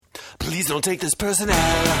Please don't take this person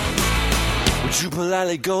out. Would you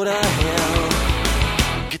politely go to hell?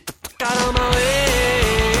 Get the fuck out of my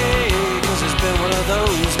way, 'cause it's been one of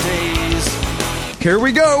those days. Here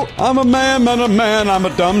we go. I'm a man, I'm a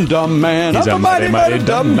dumb man. He's I'm a mighty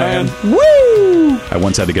dumb man. Woo! I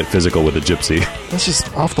once had to get physical with a gypsy. That's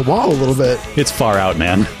just off the wall a little bit. It's far out,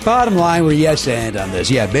 man. Bottom line, we're yes and on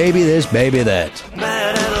this. Yeah, baby this, baby that.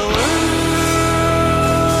 Mad at the world.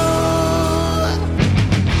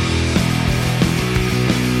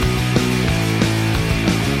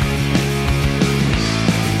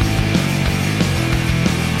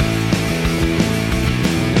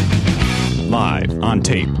 Live on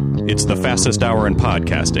tape. It's the fastest hour in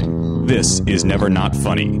podcasting. This is Never Not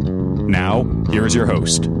Funny. Now, here's your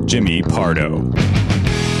host, Jimmy Pardo.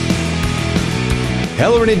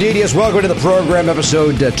 Hello and indeed, yes, welcome to the program,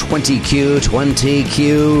 episode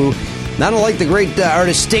 20Q. Not unlike the great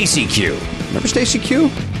artist Stacy Q. Remember Stacy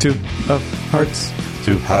Q? Two hearts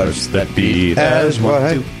that beat as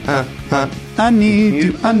one. I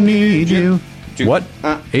need you. What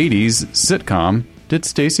 80s sitcom did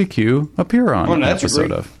Stacy Q appear on an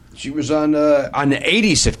episode of? She was on an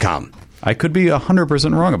 80s sitcom. I could be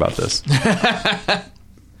 100% wrong about this.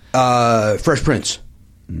 Fresh Prince.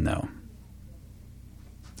 No.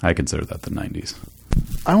 I consider that the 90s.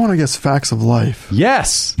 I want to guess Facts of Life.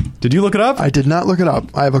 Yes! Did you look it up? I did not look it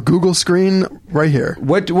up. I have a Google screen right here.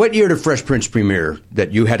 What year did Fresh Prince premiere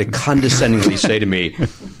that you had to condescendingly say to me,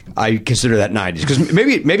 I consider that 90s? Because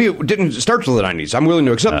maybe it didn't start till the 90s. I'm willing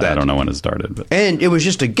to accept that. I don't know when it started. But. And it was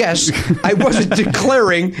just a guess. I wasn't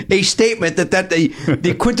declaring a statement that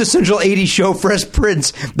the quintessential 80s show Fresh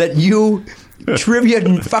Prince that you...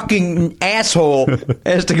 trivia fucking asshole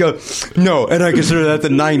has to go, no, and I consider that the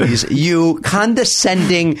 90s. You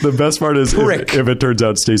condescending The best part is if it turns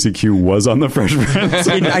out Stacy Q was on the Fresh Prince.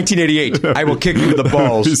 In 1988, I will kick you in the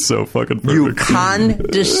balls. He's so fucking perfect. You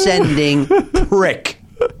condescending prick.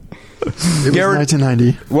 It was Garrett,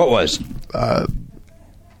 1990. What was?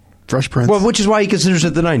 Fresh Prince. Well, which is why he considers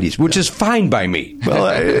it the 90s, which is fine by me. Well,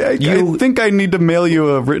 I think I need to mail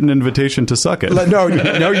you a written invitation to suck it. No,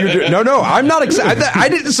 I'm not excited. I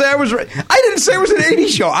didn't say I was. I didn't say it was an 80s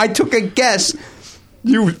show. I took a guess.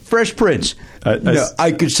 You Fresh Prince.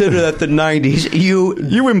 I consider that the 90s.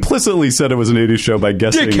 You implicitly said it was an 80s show by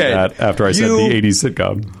guessing that after I said the 80s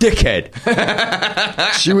sitcom. Dickhead.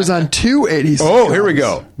 She was on two 80s. Oh, here we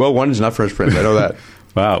go. Well, one is not Fresh Prince. I know that.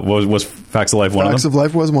 Wow. Was Facts of Life one Facts of of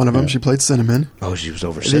Life was one of them. She played Cinnamon. Oh, she was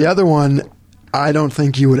over. The other one, I don't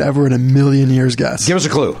think you would ever in a million years guess. Give us a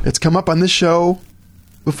clue. It's come up on this show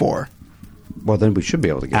before. Well, then we should be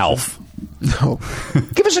able to guess. Alf. No.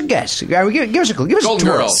 Give us a guess. Give us a clue. Give us Golden a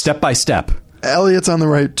twirl. Girls. Step by Step. Elliot's on the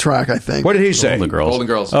right track, I think. What did he say? Golden Girls. Golden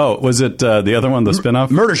Girls. Oh, was it the other one, the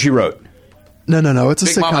spinoff? Murder, She Wrote. No. It's a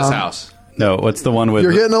Big sitcom. Mama's House. No, what's the one with...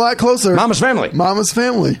 You're getting a lot closer. Mama's Family. Mama's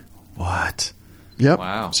Family. What? Yep.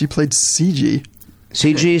 Wow. She played CG.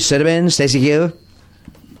 CG, Cinnamon, Stacey Q.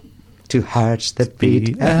 Two hearts that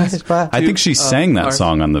beat as one. I think she sang that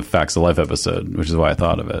song on the Facts of Life episode, which is why I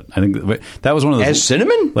thought of it. I think that was one of those... As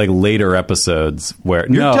Cinnamon? Like later episodes where...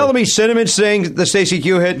 You're telling me Cinnamon sang the Stacey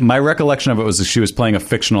Q hit? My recollection of it was that she was playing a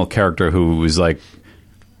fictional character who was like...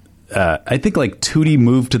 I think like Tootie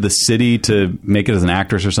moved to the city to make it as an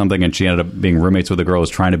actress or something, and she ended up being roommates with a girl who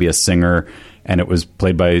was trying to be a singer, and it was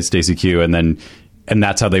played by Stacey Q, and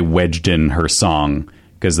that's how they wedged in her song,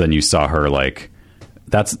 because then you saw her like...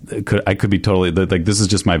 I could be totally like, this is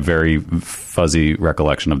just my very fuzzy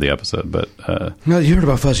recollection of the episode, but No, you heard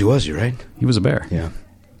about Fuzzy Wuzzy, right? he was a bear. Yeah.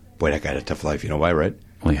 Boy, that guy had a tough life. You know why, right?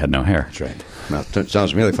 Well, he had no hair. That's right. Well, it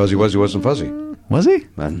sounds to me like Fuzzy Wuzzy wasn't fuzzy. Was he?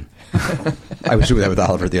 Man. I was doing that with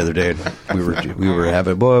Oliver the other day. And we were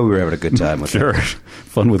having a good time with Sure. it.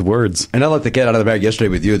 Fun with words. And I let the cat out of the bag yesterday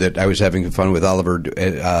with you that I was having fun with Oliver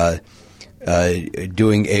doing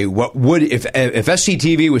a what would if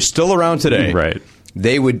SCTV was still around today, Right.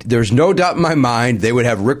 They would. There's no doubt in my mind they would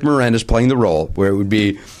have Rick Moranis playing the role, where it would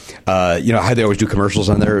be, how they always do commercials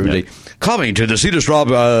on there. It would be coming to the Cedar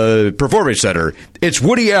Straub Performance Center. It's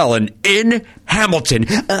Woody Allen in Hamilton.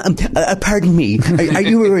 Pardon me. Are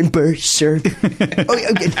you in birth, sir?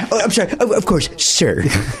 I'm sorry. Of course, sir.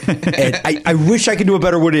 And I wish I could do a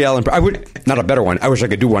better Woody Allen. I would not a better one. I wish I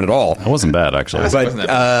could do one at all. That wasn't bad, actually.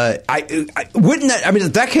 But I wouldn't that. I mean,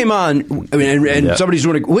 if that came on, and somebody's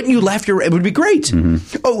doing it, wouldn't you laugh? It would be great.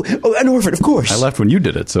 Mm-hmm. Oh, an orphan, of course. I laughed when you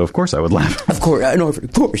did it, so of course I would laugh. Of course, an orphan.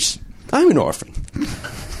 Of course, I'm an orphan.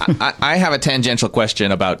 I have a tangential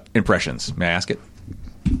question about impressions. May I ask it?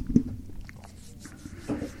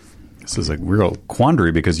 This is a real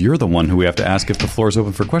quandary because you're the one who we have to ask if the floor is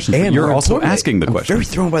open for questions. But you're more also importantly, asking the I'm question. very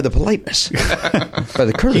thrown by the politeness, by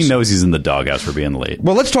the courtesy. He knows he's in the doghouse for being late.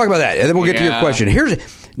 Well, let's talk about that, and then we'll get to your question.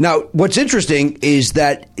 Now, what's interesting is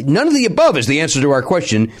that none of the above is the answer to our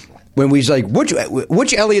question when we like,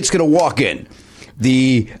 which Elliot's going to walk in?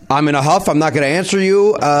 I'm in a huff, I'm not going to answer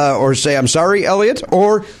you, or say I'm sorry, Elliot,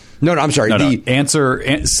 or... No, I'm sorry.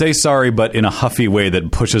 Answer. Say sorry, but in a huffy way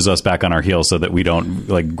that pushes us back on our heels, so that we don't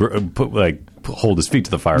hold his feet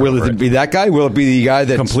to the fire. Will it be that guy? Will it be the guy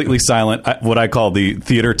that's completely silent? What I call the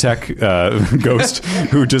theater tech ghost,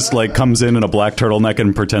 who just like comes in a black turtleneck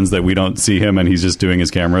and pretends that we don't see him, and he's just doing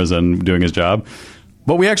his cameras and doing his job.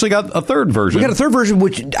 But we actually got a third version. We got a third version,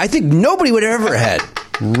 which I think nobody would have ever had.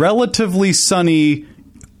 Relatively sunny,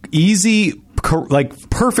 easy.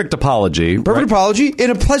 Perfect apology. Apology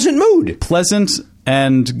in a pleasant mood. Pleasant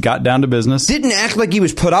and got down to business. Didn't act like he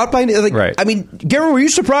was put out by... Right. I mean, Garen, were you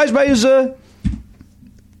surprised by his...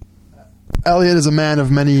 Elliot is a man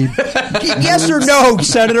of many... Yes or no,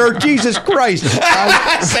 Senator? Jesus Christ.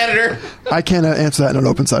 Senator. I can't answer that in an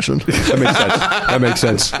open session. That makes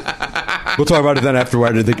sense. We'll talk about it then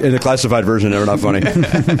afterward in the classified version. They're not funny.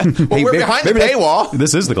 We're behind the paywall.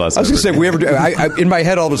 This is the classified I was going to say, if we ever do... in my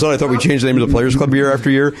head, all of a sudden, I thought we changed the name of the Players Club year after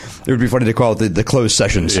year. It would be funny to call it the closed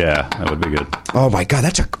sessions. Yeah, that would be good. Oh, my God.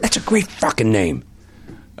 That's a great fucking name.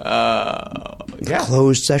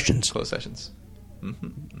 Closed sessions. Closed sessions. Mm-hmm.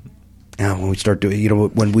 Now, when we start doing,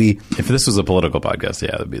 when we... If this was a political podcast,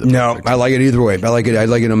 yeah, that'd be the No, perfect. I like it either way. I like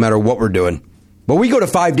it no matter what we're doing. But we go to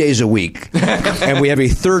 5 days a week, and we have a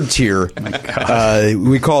third tier.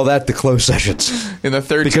 We call that the closed sessions. In the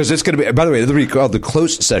third because it's going to be. By the way, it'll be called the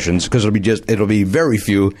closed sessions because it'll be very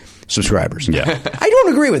few subscribers. Yeah. I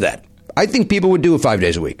don't agree with that. I think people would do it 5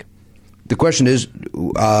 days a week. The question is,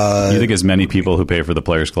 you think as many people who pay for the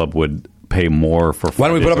Players Club would pay more for? Why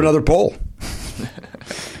don't we put up another poll?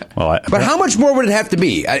 Well, but how much more would it have to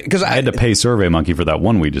be? Because I had to pay SurveyMonkey for that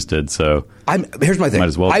one we just did. So here's my thing. Might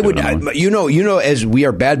as well I do would, another one. you know, as we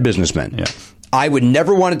are bad businessmen, Yeah. I would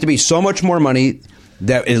never want it to be so much more money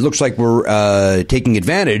that it looks like we're taking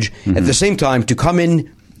advantage. Mm-hmm. At the same time, to come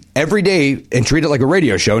in every day and treat it like a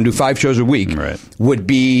radio show and do 5 shows a week would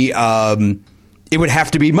be. It would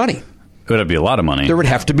have to be money. It would be a lot of money. There would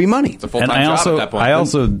have to be money. It's a full-time job at that point. I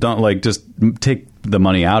also don't just take the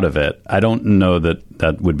money out of it. I don't know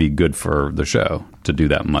that would be good for the show to do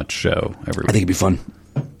that much show every week. I think it'd be fun.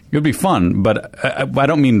 It would be fun, but I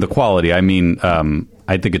don't mean the quality. I mean,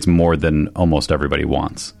 I think it's more than almost everybody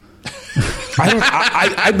wants.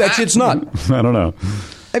 I bet you it's not. I don't know.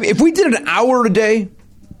 I mean, if we did an hour a day.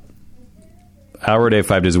 Hour a day,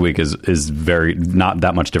 5 days a week is very not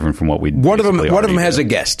that much different from what we. One of them has a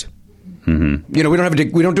guest. Mm-hmm.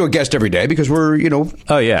 We don't do a guest every day because we're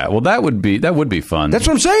Oh yeah, well that would be fun. That's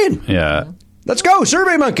what I'm saying. Yeah, let's go,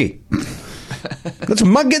 SurveyMonkey. Let's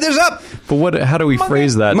monkey this up. But how do we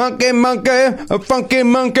phrase that? Monkey, a funky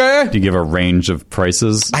monkey. Do you give a range of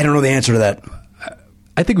prices? I don't know the answer to that.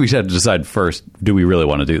 I think we should have to decide first. Do we really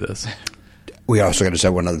want to do this? We also got to decide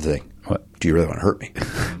one other thing. What? Do you really want to hurt me?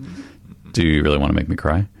 Do you really want to make me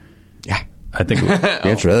cry? Yeah. I think the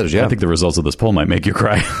answer to that is yeah. I think the results of this poll might make you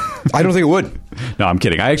cry. I don't think it would. No, I'm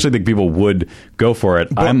kidding. I actually think people would go for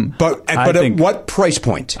it. But at what price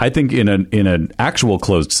point? I think in an actual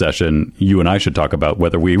closed session, you and I should talk about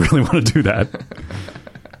whether we really want to do that.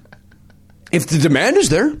 If the demand is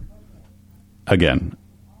there. Again,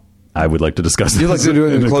 I would like to discuss this. You'd like to do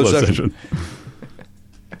it in a closed session.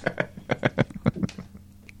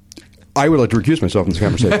 I would like to recuse myself from this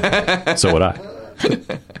conversation. So would I.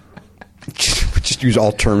 Just use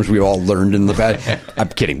all terms we all learned in the past. I'm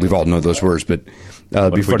kidding. We've all known those words, but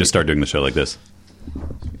if we just start doing the show like this,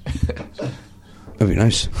 that'd be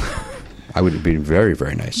nice. I would be very,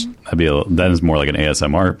 very nice. That is more like an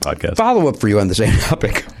ASMR podcast. Follow up for you on the same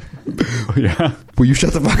topic. Yeah. Will you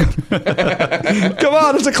shut the fuck up? Come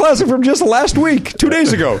on, it's a classic from just last week, 2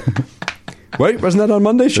 days ago. Wait, wasn't that on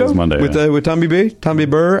Monday's show? It was Monday, with Tommy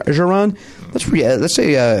Burr, Geron. Let's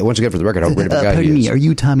say once again for the record how great of a guy he is. Are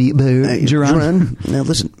you Tommy Burr, Geron? Now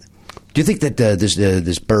listen, do you think that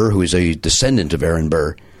this Burr, who is a descendant of Aaron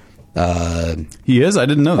Burr, he is? I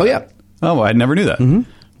didn't know that. Oh yeah. Oh, I never knew that. Mm-hmm.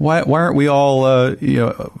 Why aren't we all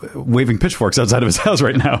waving pitchforks outside of his house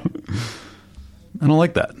right now? I don't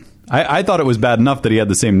like that. I thought it was bad enough that he had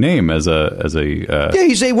the same name as a. Yeah,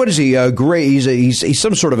 he's a what is he? Gray. He's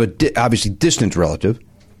some sort of obviously distant relative.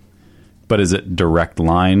 But is it direct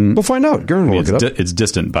line? We'll find out. Garen will look it up. It's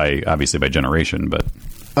distant by generation, but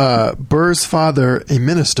Burr's father, a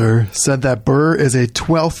minister, said that Burr is a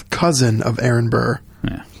 12th cousin of Aaron Burr.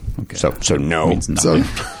 Yeah. Okay. So no. Means nothing.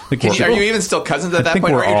 Are you even still cousins at that think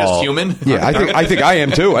point, or we're are you just all- human? Yeah, I think I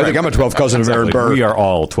am too. I think I'm a 12th cousin of Aaron Burr. We are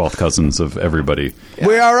all 12th cousins of everybody.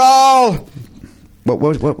 We are all. What I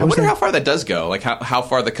was wonder that? how far that does go. Like how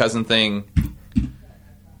far the cousin thing,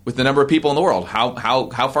 with the number of people in the world,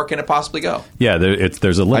 how far can it possibly go? Yeah,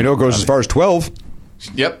 there's a limit. I know it goes as far as 12.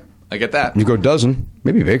 Yep, I get that. You go dozen.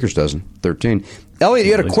 Maybe Baker's dozen. 13. Elliot,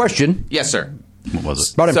 you had a question Yes, sir. What was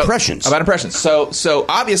it? about So- impressions. About impressions. So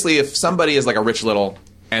obviously, if somebody is like a Rich Little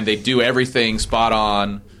and they do everything spot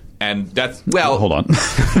on, and that's Hold on.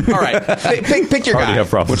 all right. Pick your Already guy. have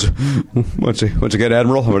problems. Once again,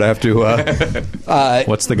 Admiral, I'm going to have to...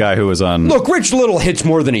 What's the guy who was on? Look, Rich Little hits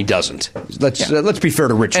more than he doesn't. Let's be fair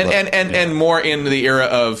to Rich Little. And more in the era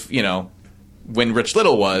of when Rich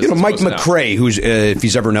Little was. Mike as opposed to now. McRae, who's if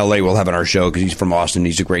he's ever in L.A., we'll have on our show because he's from Austin.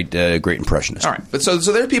 He's a great impressionist. All right, but so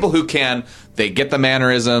there are people who they get the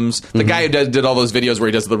mannerisms. The guy who did all those videos where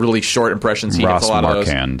he does the really short impressions, he Ross gets a lot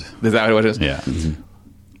Marquand. of those. Is that what it is? Yeah.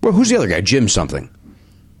 Well, who's the other guy? Jim something.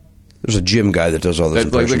 There's a Jim guy that does all those Like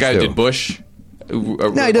impressions the guy too. who did Bush.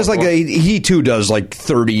 No, he does he too does like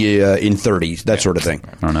 30 in 30, that sort of thing.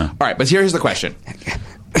 I don't know. All right, but here's the question: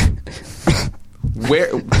 Where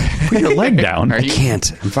Put your leg down. Are I you-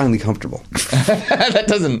 can't. I'm finally comfortable. that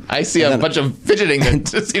doesn't. I see a bunch of fidgeting that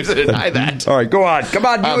seems to deny that. All right, go on. Come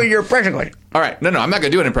on, do your impression. All right, no, I'm not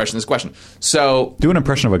going to do an impression of this question. So Do an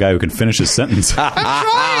impression of a guy who can finish his sentence.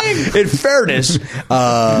 In fairness,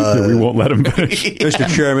 we won't let him finish.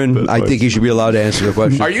 Mr. Chairman, I think he should be allowed to answer the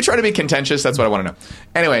question. are you trying to be contentious? That's what I want to know.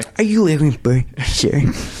 Anyway, Are you Aaron Burr?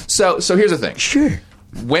 Sure. so here's the thing. Sure.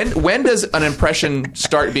 When does an impression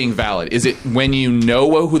start being valid? Is it when you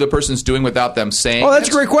know who the person's doing without them saying? Oh, that's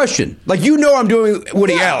a it? great question. Like, I'm doing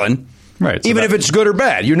Woody Allen. Right, so Even if it's good or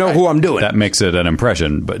bad. You know who I'm doing. That makes it an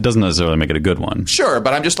impression, but it doesn't necessarily make it a good one. Sure,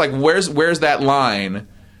 but I'm just like, where's that line?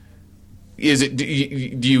 Is it do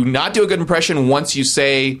you not do a good impression once you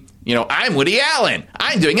say, I'm Woody Allen,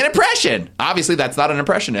 I'm doing an impression? Obviously, that's not an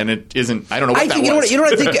impression, and it isn't. I don't know what I that think was. you know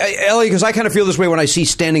what I think, Ellie, because I kind of feel this way when I see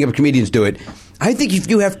standing-up comedians do it. I think if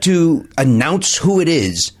you have to announce who it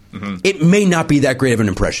is, it may not be that great of an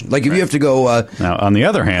impression. Like if you have to go, Now, on the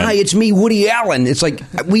other hand, "Hi, it's me, Woody Allen." It's like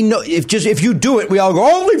we know if you do it, we all go,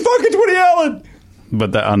 "Holy fuck, it's Woody Allen!"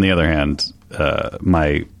 but on the other hand,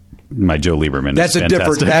 my Joe Lieberman. That's is a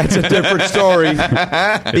fantastic. different story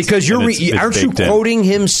because aren't you baked in. quoting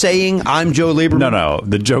him saying, "I'm Joe Lieberman"? No.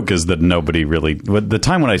 The joke is that nobody really. The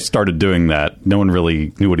time when I started doing that, no one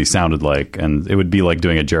really knew what he sounded like, and it would be like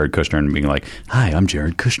doing a Jared Kushner and being like, "Hi, I'm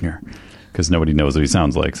Jared Kushner," because nobody knows what he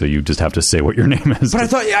sounds like. So you just have to say what your name is.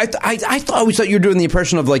 But I always thought you were doing the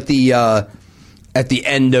impression of like the at the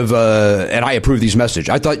end of and I approve these message.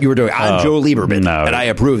 I thought you were doing I'm Joe Lieberman No, and I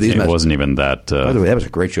approve these It messages. wasn't even that. By the way, that was a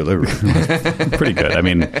great Joe Lieberman. Pretty good. I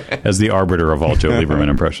mean, as the arbiter of all Joe Lieberman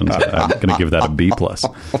impressions, I'm going to give that a B+.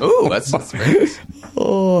 Ooh, that's very nice.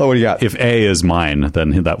 Oh, what do you got? If A is mine,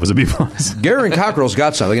 then that was a B+. Garen Cockrell's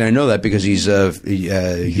got something, and I know that because he's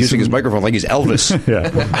using his microphone like he's Elvis. Yeah.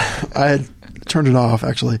 I had turned it off,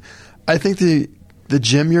 actually. I think the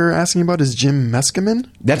Jim you're asking about is Jim Meskimen.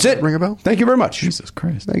 That's it. Ring a bell? Thank you very much. Jesus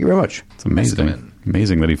Christ. Thank you very much. It's amazing.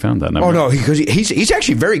 Amazing that he found that. Oh no, because he's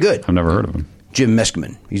actually very good. I've never heard of him. Jim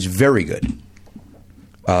Meskimen. He's very good.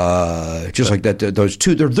 Just like that. Those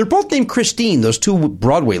two. They're both named Christine. Those two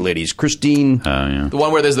Broadway ladies, Christine. Yeah. The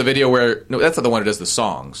one where there's the video where that's not the one who does the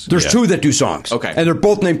songs. There's two that do songs. Okay. and they're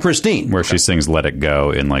both named Christine. Where she sings "Let It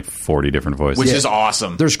Go" in like 40 different voices. Which is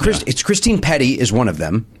awesome. There's It's Christine Petty is one of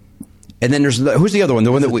them, and then there's who's the other one?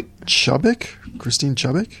 The one that we. Chubbuck? Christine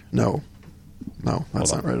Chubbuck? No,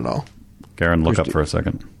 that's not right at all. Garen, look up for a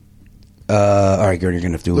second. All right, Garen, you're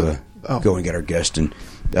going to have to go and get our guest and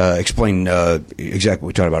explain exactly what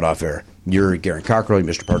we talked about off air. You're Garen Cockrell,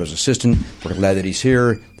 Mr. Pardo's assistant. We're glad that he's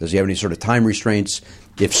here. Does he have any sort of time restraints?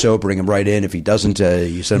 If so, bring him right in. If he doesn't,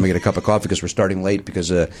 you send him to get a cup of coffee because we're starting late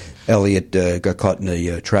because Elliot got caught in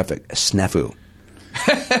a traffic snafu.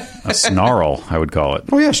 A snarl, I would call it.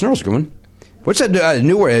 Oh, yeah, snarl's a good one. What's that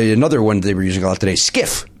another one they were using a lot today?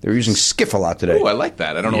 Skiff. They were using skiff a lot today. Ooh, I like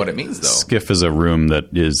that. I don't know what it means though. Skiff is a room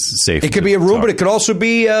that is safe. It could be a room, but it could also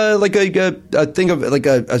be like a thing of like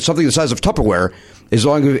something the size of Tupperware, as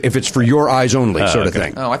long as if it's for your eyes only, sort of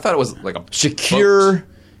thing. Oh, I thought it was like a Secure. boat.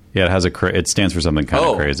 Yeah, it has it stands for something kind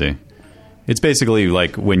of crazy. It's basically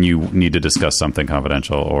like when you need to discuss something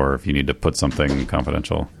confidential, or if you need to put something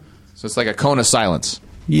confidential. So it's like a cone of silence.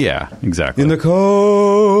 Yeah, exactly. In the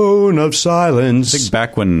cone of silence. I think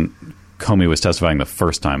back when Comey was testifying the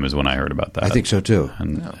first time is when I heard about that. I think so too.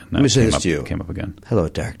 And Let me say this to you. Came up again. Hello,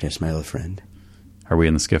 darkness, my little friend. Are we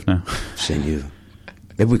in the skiff now? Saying you.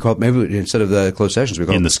 Maybe instead of the closed sessions, we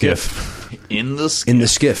call In it the skiff. In the In the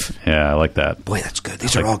skiff. Yeah, I like that. Boy, that's good.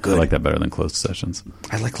 These are all good. I like that better than closed sessions.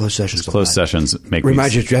 I like closed sessions. a Closed lot. sessions make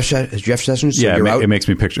Reminds me... you of Jeff Sessions? So Yeah, you're out? it makes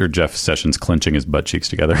me picture Jeff Sessions clenching his butt cheeks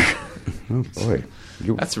together. Oh, boy.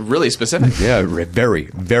 That's really specific. Yeah, very,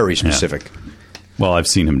 very specific. Well, I've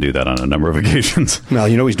seen him do that on a number of occasions. Well,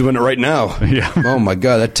 he's doing it right now. Yeah. Oh, my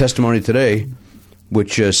God. That testimony today,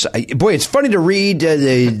 which is... boy, it's funny to read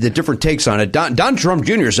the different takes on it. Don Trump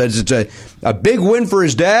Jr. says it's a big win for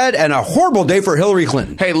his dad and a horrible day for Hillary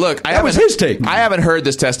Clinton. Hey, look, that was his take. I haven't heard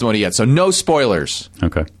this testimony yet, so no spoilers.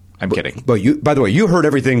 Okay. I'm kidding. But by the way, you heard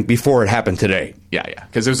everything before it happened today. Yeah,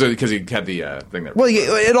 because he had the thing there. Well,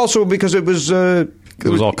 it also because it was... It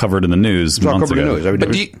was all covered in the news It's all months covered in ago. the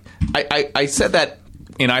news. But I said that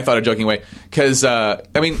in, I thought, a joking way, because,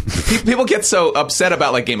 people get so upset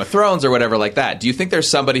about, like, Game of Thrones or whatever like that. Do you think there's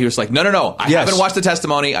somebody who's like, no, I Yes. haven't watched the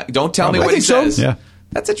testimony. Don't tell me I what he think so. says. Yeah.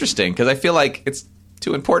 That's interesting, because I feel like it's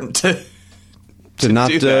too important to not...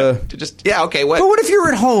 do that. To just, okay, what? But what if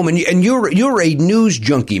you're at home and you're a news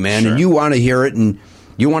junkie, man, and you want to hear it and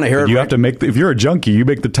you want to hear it... You right- have to make... if you're a junkie, you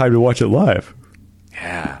make the time to watch it live.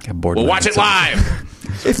 Yeah. Get bored We'll with watch it. it live.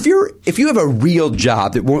 If you have a real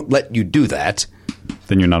job that won't let you do that,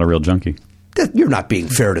 Then you're not a real junkie. you're not being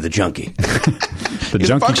fair to the junkie. The He's a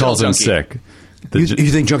junkie functional calls in junkie. sick. The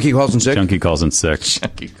You think junkie calls in sick? junkie calls in sick.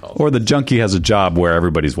 Junkie calls. Or the junkie has a job where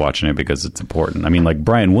everybody's watching it because it's important. I mean, like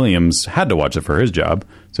Brian Williams had to watch it for his job,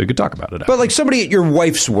 so he could talk about it. But like somebody at your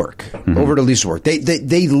wife's work, over to Lisa's work,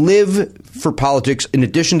 they live for politics in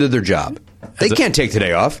addition to their job. They can't take the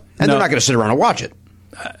day off, and No. they're not going to sit around and watch it.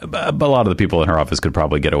 But a lot of the people in her office could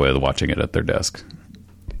probably get away with watching it at their desk.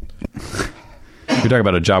 You're talking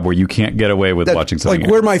about a job where you can't get away with watching something.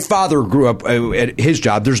 Like where my father grew up at his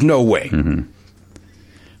job, there's no way.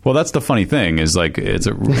 Well, that's the funny thing is like it's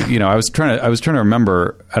a I was trying to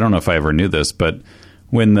remember. I don't know if I ever knew this, but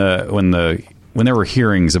when there were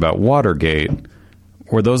hearings about Watergate,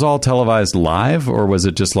 were those all televised live, or was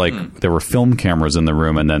it just like there were film cameras in the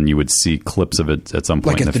room and then you would see clips of it at some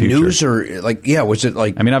point Like in at the the future? news, or was it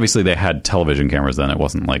like? I mean, obviously they had television cameras then. It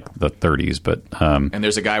wasn't like the 30s, but And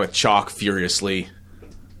there's a guy with chalk furiously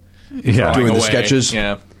yeah, Doing the away. sketches?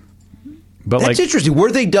 Yeah. but That's like interesting.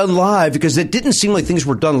 Were they done live? Because it didn't seem like things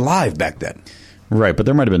were done live back then. right, but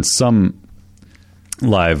there might have been some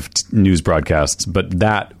live news broadcasts, but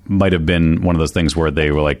that might have been one of those things where they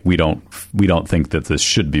were like, we don't think that this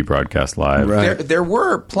should be broadcast live. Right. There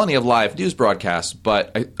were plenty of live news broadcasts,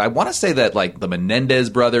 but I want to say that like the Menendez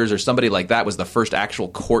brothers or somebody like that was the first actual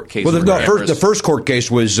court case. Well, where cameras- the first court case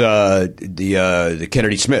was the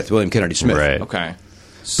Kennedy Smith, William Kennedy Smith. Right. Okay.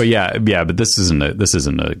 But but this isn't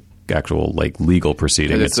a actual like legal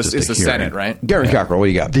proceeding. It's just the a hearing. Senate, right? Garen Cockrell, what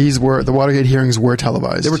do you got? The Watergate hearings were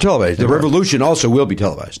televised. They were televised. The revolution also will be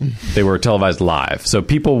televised. They were televised live, so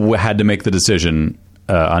people had to make the decision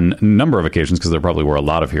on a number of occasions because there probably were a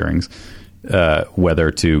lot of hearings. Whether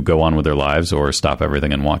to go on with their lives or stop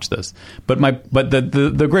everything and watch this. But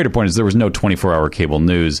the greater point is there was no 24-hour cable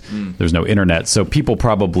news. There's no internet. So people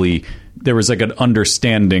probably, there was like an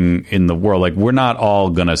understanding in the world, like we're not all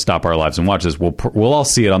going to stop our lives and watch this. We'll all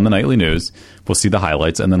see it on the nightly news. We'll see the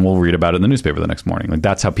highlights and then we'll read about it in the newspaper the next morning. Like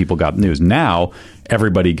that's how people got news. Now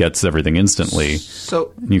everybody gets everything instantly.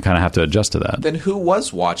 So And you kind of have to adjust to that. then who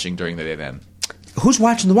was watching during the day then? Who's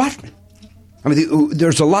watching The Watchmen? I mean,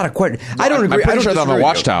 there's a lot of questions. I don't agree. I'm pretty I don't sure they're on the disagree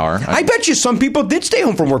with you. Watchtower. I bet you some people did stay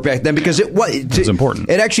home from work back then because it was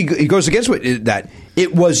important. It actually goes against that.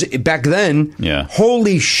 It was back then. Yeah.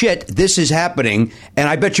 Holy shit, this is happening, and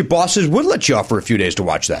I bet your bosses would let you off for a few days to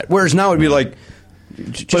watch that. Whereas now it'd be like,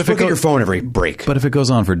 just if it look at your phone every break. But if it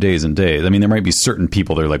goes on for days and days, I mean, there might be certain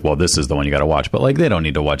people that are like, well, this is the one you got to watch. But like, they don't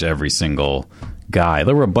need to watch every single guy.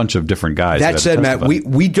 There were a bunch of different guys. who That had said, to Matt, testify.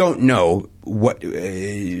 we don't know what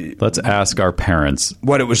Let's ask our parents.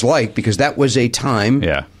 it was like because that was a time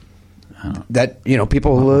Yeah. that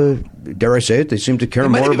people dare I say it, they seem to care They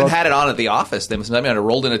might more have even about. had it on at the office. They might have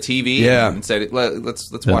rolled in a TV Yeah. and said, let's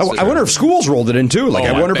watch I, this. I wonder if schools rolled it in too. Like, Oh, I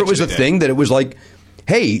I wonder if bet it was you a they thing that it was like,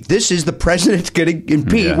 hey, this is the president getting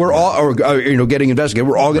impeached. Yeah. We're all, or getting investigated.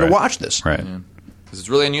 We're all going to watch this. Right. Because it's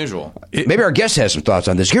really unusual. Maybe our guest has some thoughts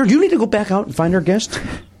on this. Here, do you need to go back out and find our guest?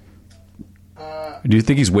 Do you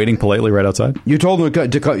think he's waiting politely right outside? You told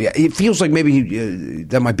him to come. Yeah, it feels like maybe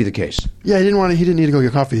that might be the case. Yeah, he didn't need to go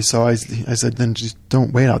get coffee, so I said, then just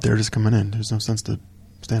don't wait out there, just come on in. There's no sense to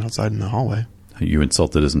stand outside in the hallway. You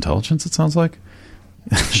insulted his intelligence, it sounds like?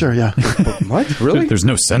 Sure, yeah. What? Really? There's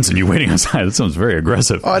no sense in you waiting outside. That sounds very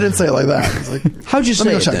aggressive. Oh, I didn't say it like that. It's like, How'd you let me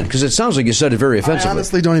say go it check. then? Because it sounds like you said it very I offensively.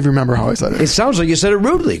 honestly don't even remember how I said It it. sounds like you said it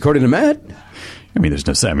rudely, according to Matt. I mean, there's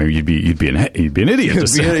no sense. I mean, you'd be an idiot. To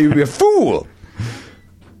say. You'd be a fool.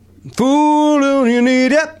 Fool, don't you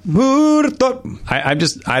need it? Who'd have thought?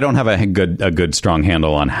 I don't have a good strong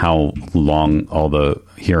handle on how long all the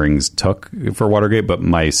hearings took for Watergate, but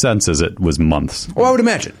my sense is it was months. Well, I would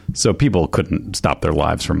imagine. So people couldn't stop their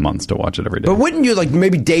lives for months to watch it every day. But wouldn't you, like,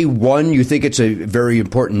 maybe day one, you think it's a very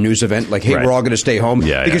important news event? Like, hey, Right. we're all going to stay home.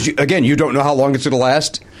 Yeah, because, yeah. again, you don't know how long it's going to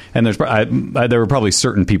last. And there were probably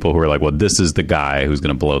certain people who were like, well, this is the guy who's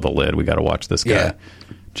going to blow the lid. We got to watch this guy. Yeah.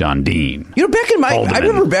 John Dean. You know, back in I Haldeman.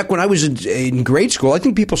 remember back when I was in grade school, I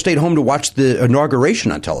think people stayed home to watch the inauguration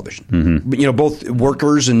on television. Mm-hmm. You know, both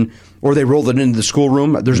workers or they rolled it into the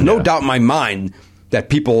schoolroom. There's no doubt in my mind that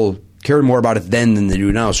people cared more about it then than they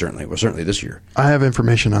do now, certainly. Well, certainly this year. I have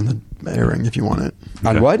information on the airing if you want it.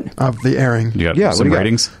 On what? Of the airing. You got Yeah, what some do you got?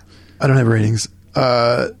 ratings? I don't have ratings.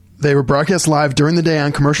 They were broadcast live during the day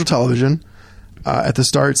on commercial television. At the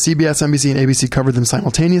start, CBS, NBC, and ABC covered them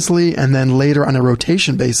simultaneously, and then later on a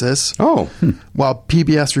rotation basis. Oh. While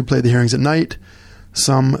PBS replayed the hearings at night.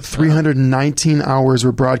 Some 319 hours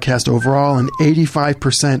were broadcast overall, and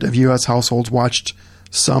 85% of U.S. households watched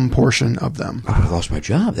some portion of them. I lost my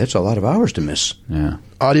job. That's a lot of hours to miss. Yeah.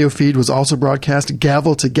 Audio feed was also broadcast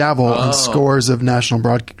gavel to gavel on scores of national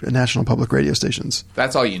public radio stations.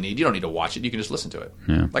 That's all you need. You don't need to watch it. You can just listen to it.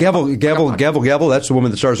 Yeah. Like Gavel, a- gavel, like a- gavel, gavel. That's the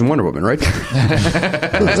woman that stars in Wonder Woman, right? Isn't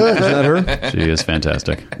that her? She is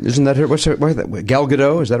fantastic. Isn't that her? What's her? Gal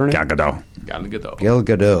Gadot? Is that her name? Gal Gadot. Got it good though. Gal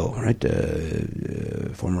Gadot,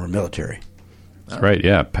 right? Former military. That's right,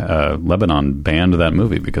 yeah. Lebanon banned that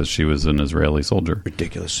movie because she was an Israeli soldier.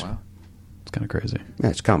 Ridiculous. Wow. It's kind of crazy. Yeah,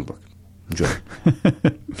 it's a comic book. Enjoy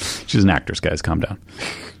it. She's an actress, guys. Calm down.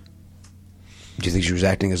 Do you think she was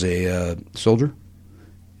acting as a soldier?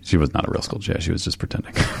 She was not a real soldier. Yeah, she was just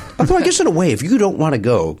pretending. Although I guess in a way, if you don't want to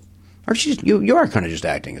go, aren't you? You are kind of just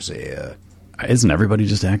acting as a. Isn't everybody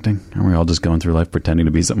just acting? Aren't we all just going through life pretending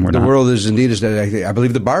to be something we're The not? world is indeed as I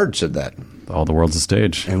believe the Bard said that, All the world's a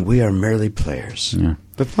stage. and we are merely players. Yeah.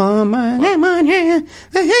 Before my hand.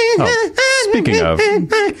 Oh, speaking of,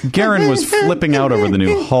 Garen was flipping out over the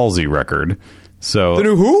new Halsey record. So The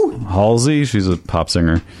new who? Halsey, she's a pop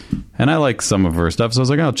singer, and I like some of her stuff. So I was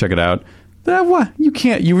like, I'll check it out. What? You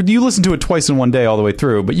can't. You listen to it twice in one day all the way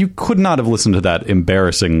through, but you could not have listened to that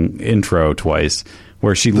embarrassing intro twice,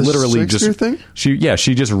 where she literally just Shakespeare thing?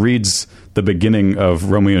 she just reads the beginning of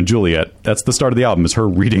Romeo and Juliet. That's the start of the album. Is her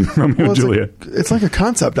reading Romeo and Juliet? It's like a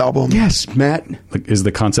concept album. Yes, Matt. Like, is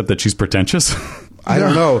the concept that she's pretentious? I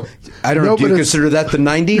don't know. I don't know. No, Do you but it's- consider that the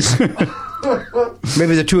 90s?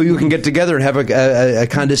 Maybe the two of you can get together and have a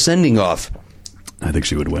condescending off. I think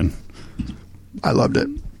she would win. I loved it.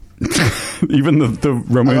 Even the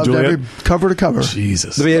I Romeo and loved Juliet. every cover to cover.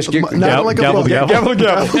 Jesus. Let me ask you. Not like a gavel, book. gavel. Gavel,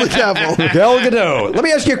 gavel. Gal Gadot. Let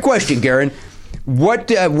me ask you a question, Garen. What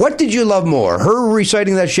did you love more, her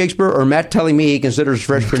reciting that Shakespeare or Matt telling me he considers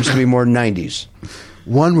Fresh Prince to be more 90s?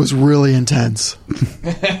 One was really intense.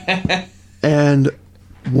 And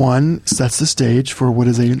one sets the stage for what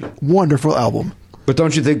is a wonderful album. But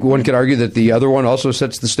don't you think one could argue that the other one also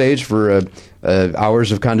sets the stage for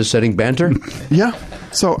hours of condescending banter? Yeah.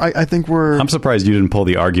 So I think we're... I'm surprised you didn't pull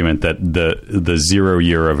the argument that the 0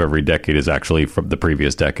 year of every decade is actually from the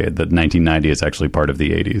previous decade, that 1990 is actually part of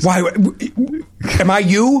the 80s. Why? Am I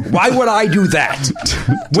you? Why would I do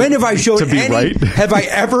that? When have I shown To be any? right? Have I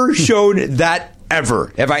ever shown that?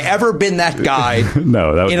 Ever? Have I ever been that guy?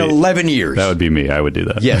 No, that would in be, 11 years. That would be me. I would do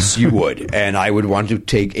that. Yes, you would, and I would want to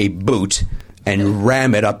take a boot and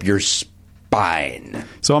ram it up your spine.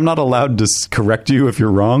 So I'm not allowed to correct you if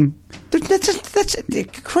you're wrong? That's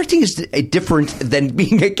correcting is different than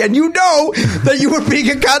being and you know that you were being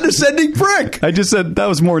a condescending prick. I just said that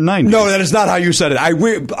was more 90s. No, that is not how you said it. I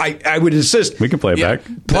would insist. We can play it Yeah. back.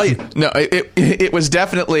 Play it. No, it was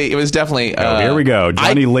definitely. Oh, here we go.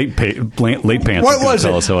 Johnny Late Pants What is going was to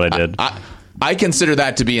tell it? us what I did. I consider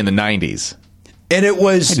that to be in the 90s. And it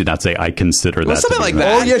was I did not say I consider that. something to be like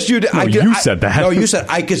that. Oh, yes, you did. No, you said that. No, you said,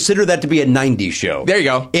 I consider that to be a 90s show. There you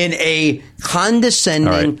go. In a condescending,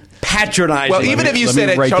 All right. patronizing... Well, even if you said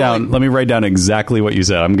it Let me write down exactly what you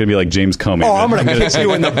said. I'm going to be like James Comey. Oh, I'm going to kick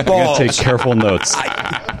you in the I'm going balls. to take careful notes.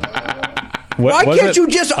 Why can't you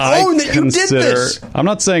just own that you did this? I'm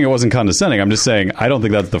not saying it wasn't condescending. I'm just saying I don't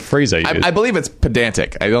think that's the phrase I used. I believe it's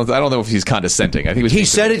pedantic. I don't know if he's condescending. I think He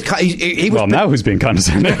said it... He was, well, now who's being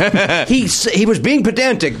condescending? he was being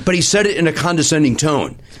pedantic, but he said it in a condescending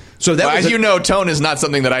tone. So that Well, was as you know, tone is not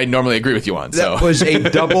something that I normally agree with you on. So that was a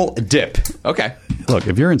double dip. okay. Look,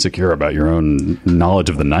 if you're insecure about your own knowledge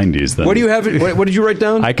of the 90s, then What do you have? What did you write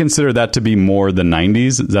down? I consider that to be more the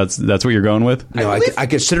 90s. That's what you're going with? No, I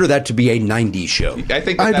consider that to be a 90s show. I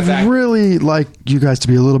think I'd that's accurate. really like you guys to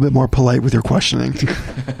be a little bit more polite with your questioning.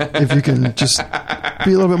 If you can just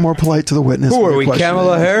be a little bit more polite to the witness. Who with are your we, questioning.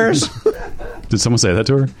 Kamala Harris? Did someone say that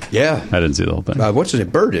to her? Yeah. I didn't see the whole thing. What's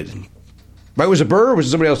it? Burr did. Right, was it Burr or was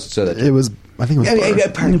it somebody else that said it? It was, I think it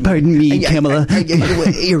was Burr. Pardon me, Kamala.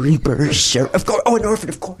 Aaron Burr, sir. Of course. Oh, an orphan.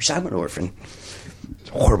 Of course, I'm an orphan. It's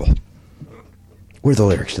horrible. What are the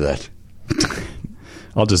lyrics to that?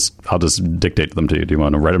 I'll just dictate them to you. Do you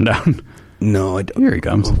want to write them down? No, I don't. Here he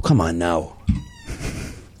comes. Oh, come on now.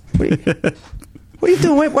 What are you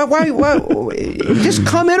doing? Why? Just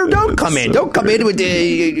come in or don't come in. Don't come in with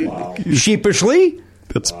sheepishly.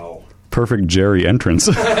 That's perfect Jerry entrance.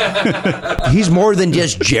 He's more than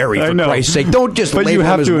just Jerry, I for know. Christ's sake. Don't just But label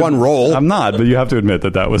him as one role. I'm not, but you have to admit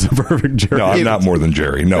that was a perfect Jerry. No, I'm not more than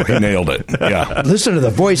Jerry. No, he nailed it. Yeah. Listen to the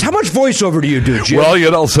voice. How much voiceover do you do, Jim?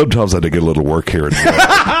 Well, sometimes I had to get a little work here.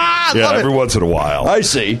 Yeah, every once in a while. I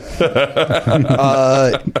see.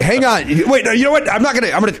 Hang on. Wait, no, you know what? I'm going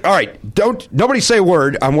to. All right. Nobody say a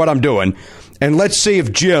word on what I'm doing. And let's see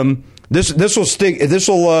if Jim, this will stick. This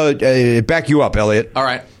will back you up, Elliot. All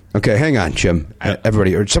right. Okay, hang on, Jim.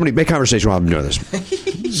 Everybody, or somebody, make conversation while I'm doing this.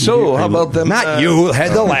 So, how about them? Not you.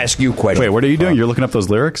 They'll ask you questions. Wait, what are you doing? You're looking up those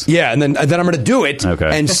lyrics? Yeah, and then I'm going to do it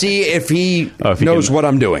and see if he knows what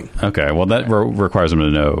I'm doing. Okay, well, that requires him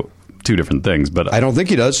to know two different things, but I don't think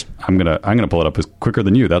he does. I'm gonna pull it up quicker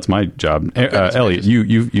than you. That's my job. Elliot,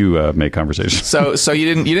 you make conversation. So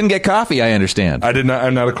you didn't get coffee, I understand. I did not.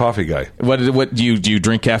 I'm not a coffee guy. What do you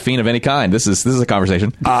drink caffeine of any kind? This is a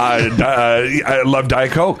conversation. I love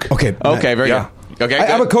Diet Coke. Okay, very Yeah. good. Okay,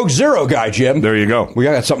 I'm a Coke Zero guy, Jim. There you go. We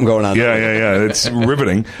got something going on. Yeah. It's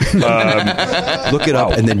riveting. Look it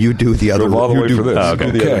up, and then you do the other. Drove all the you way do for this.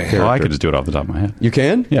 do the other character. Well, I could just do it off the top of my head. You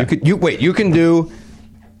can. Yeah. You can do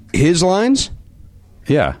his lines.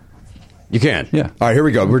 Yeah. You can. Yeah. All right. Here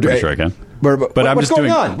we go. We're Pretty sure I can. But I'm what's just going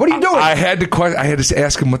doing- on? What are you doing? I had to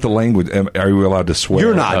ask him what the language. Are you allowed to swear?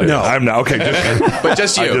 You're not, no. I'm not. Okay, But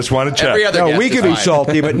just you. I just want to check. Every other no, guest we is can be fine.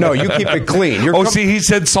 salty, but no, you keep it clean. See, he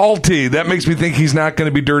said salty. That makes me think he's not going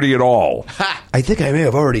to be dirty at all. I think I may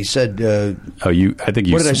have already said. I think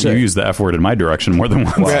you What did I say? you used the F word in my direction more than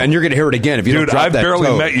once. Yeah, and you're going to hear it again if you don't Dude, drop I've that barely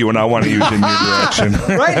toe. met you, and I want to use it in your direction.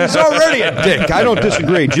 Right? He's already a dick. I don't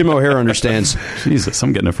disagree. Jim O'Hare understands. Jesus,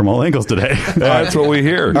 I'm getting it from all angles today. That's what we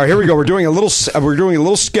hear. All right, here we go. We're doing a little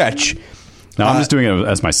sketch. No, I'm just doing it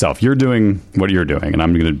as myself. You're doing what you're doing, and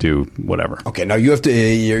I'm going to do whatever. Okay, now you have to.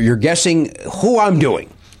 You're guessing who I'm doing.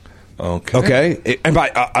 Okay. And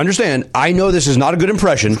understand, I know this is not a good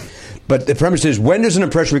impression, but the premise is: when does an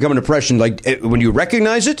impression become an impression? Like when you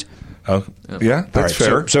recognize it. Yeah, that's All right,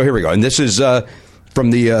 fair. So here we go, and this is from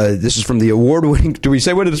the award-winning. Do we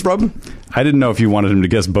say what it is from? I didn't know if you wanted him to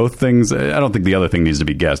guess both things. I don't think the other thing needs to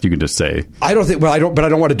be guessed. You can just say I don't think. Well, I don't. But I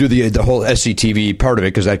don't want to do the whole SCTV part of it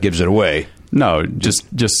because that gives it away. no. Just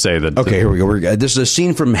say that. Okay, here we go. This is a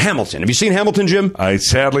scene from Hamilton. Have you seen Hamilton, Jim? I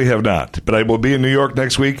sadly have not, but I will be in New York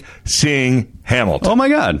next week seeing Hamilton. Oh my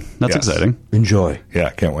God, that's Yes. exciting. Enjoy. Yeah,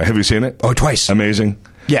 can't wait. Have you seen it? Oh, twice. Amazing.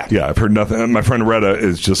 Yeah. Yeah, I've heard nothing. My friend Retta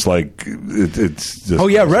is just like, it's just. Oh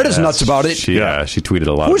yeah, Retta's nuts about it. She tweeted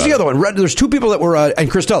a lot. Who was about the other it. one? Retta, there's two people that were, and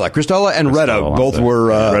Christella and Retta Christella both on were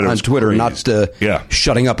Retta on was Twitter, crazy. not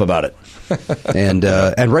shutting up about it, and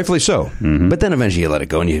rightfully so. Mm-hmm. But then eventually you let it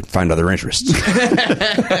go and you find other interests.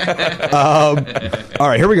 All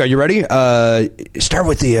right, here we go. You ready? Start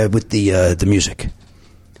with the music.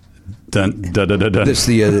 Dun, dun, dun, dun, dun. This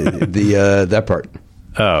the that part.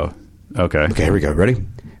 Oh, okay. Okay, here we go. Ready?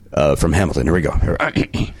 From Hamilton. Here we go.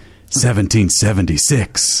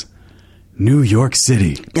 1776, New York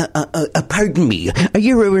City. Pardon me. Are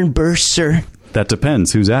you Aaron Burr, sir? That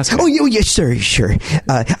depends. Who's asking? Oh, yes, sir. Sure.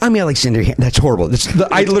 I'm Alexander. That's horrible.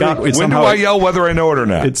 I literally. It's When do somehow- I yell whether I know it or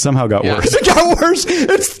not? It somehow got Yeah. worse. It got worse.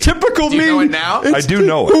 It's typical Do you me. know it now? I do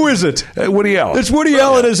know it. Who is it? Woody Allen. It's Woody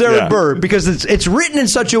Allen as Aaron Yeah. Burr because it's written in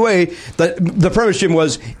such a way that the premise, Jim,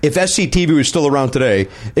 was if SCTV was still around today,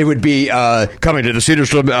 it would be coming to the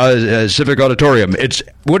Cedarstrom Civic Auditorium. It's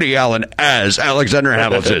Woody Allen as Alexander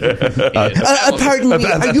Hamilton. Pardon me.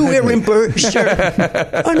 Are you Aaron Burr, sir?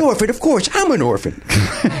 An orphan, of course. I'm an orphan.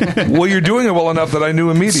 Well, you're doing it well enough that I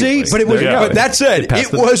knew immediately. See, but it was. Yeah. But that said, passed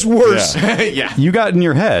it the- was worse. Yeah. You got in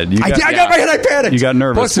your head. I got my head. I panicked. You got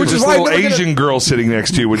nervous. Plus, there's Which is this why little I'm never gonna- Asian girl sitting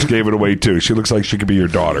next to you, which gave it away too. She looks like she could be your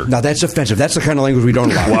daughter. Now that's offensive. That's the kind of language we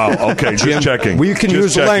don't allow. Wow. Okay, Jim, just checking. We can Just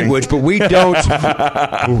use the checking. language, but we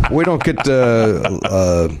don't. We don't get.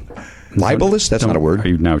 Libelous? That's not a word. Are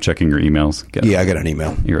you now checking your emails? Yeah, I got an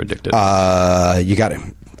email. You're addicted. You got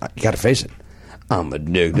to face it. I'm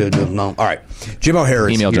addicted. No. All right. Jim O'Hare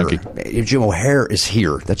is Email here. junkie. Jim O'Hare is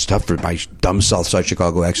here. That's tough for my dumb Southside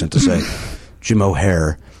Chicago accent to say. Jim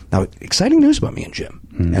O'Hare. Now, exciting news about me and Jim.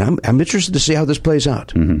 And I'm interested to see how this plays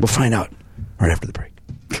out. We'll find out right after the break.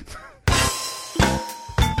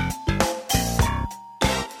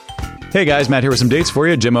 Hey guys, Matt here with some dates for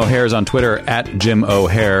you. Jim O'Hare is on Twitter at Jim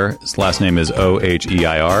O'Hare. His last name is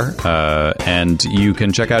Oheir. And you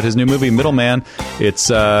can check out his new movie, Middleman.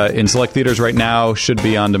 It's in select theaters right now, should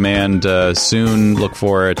be on demand soon. Look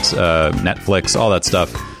for it. Netflix, all that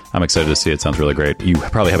stuff. I'm excited to see it. Sounds really great. You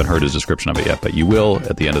probably haven't heard his description of it yet, but you will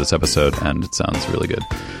at the end of this episode, and it sounds really good.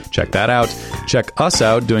 Check that out. Check us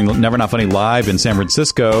out doing Never Not Funny live in San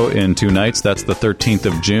Francisco in 2 nights. That's the 13th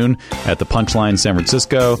of June at the Punchline San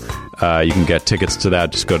Francisco. You can get tickets to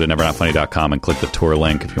that. Just go to nevernotfunny.com and click the tour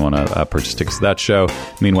link if you want to purchase tickets to that show.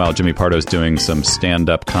 Meanwhile, Jimmy Pardo's doing some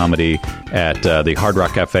stand-up comedy at the Hard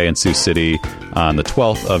Rock Cafe in Sioux City on the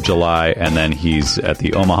 12th of July, and then he's at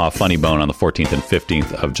the Omaha Funny Bone on the 14th and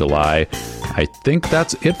 15th of July. I think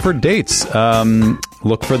that's it for dates.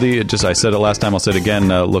 Look for I said it last time, I'll say it again.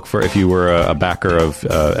 Look for, if you were a backer of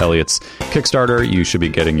Elliot's Kickstarter, you should be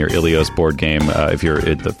getting your Ilios board game. If you're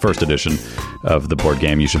at the first edition of the board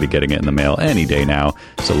game, you should be getting it in the mail any day now.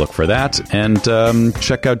 So look for that. And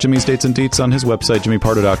check out Jimmy's Dates and Deets on his website,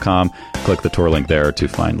 jimmypardo.com. Click the tour link there to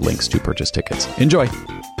find links to purchase tickets. Enjoy.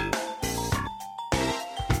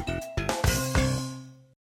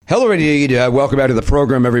 Hello, Radio. Welcome back to the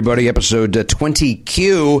program, everybody. Episode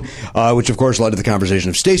 20Q, which, of course, led to the conversation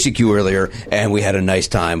of Stacey Q earlier, and we had a nice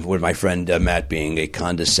time with my friend Matt being a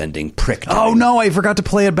condescending prick. Oh, no, I forgot to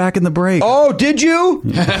play it back in the break. Oh, did you?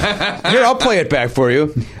 Here, I'll play it back for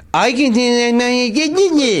you. I can.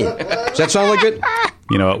 Does that sound like it?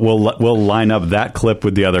 You know, we'll line up that clip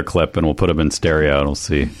with the other clip, and we'll put them in stereo, and we'll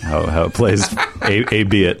see how it plays. A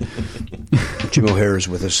B it. Jim O'Hare is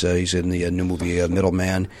with us. He's in the new movie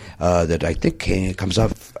Middleman that I think came out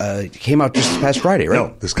just this past Friday, right?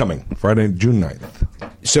 No, this coming Friday, June 9th.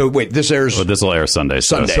 So wait, this airs. Well, this will air Sunday.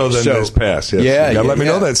 Sunday. So then this passed. Yes. Yeah, you gotta let me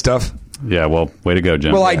yeah. know that stuff. Yeah, well, way to go,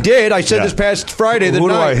 Jim. Well, I did. I said Yeah. this past Friday. Who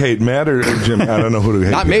do I hate, Matt or Jim? I don't know who to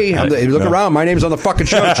hate. Not me. Look around. My name's on the fucking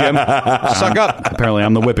show, Jim. Suck up. Apparently,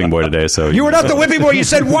 I'm the whipping boy today. So You were not the whipping boy. You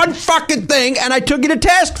said one fucking thing, and I took you to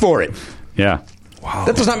task for it. Yeah. Wow.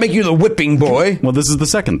 That does not make you the whipping boy. Well, this is the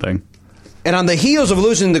second thing. And on the heels of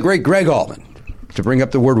losing the great Greg Allman, to bring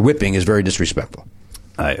up the word whipping is very disrespectful.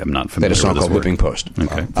 I am not They familiar had a song with this called word. Whipping Post.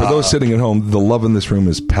 Okay. For those sitting at home, the love in this room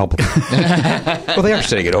is palpable. Well, they are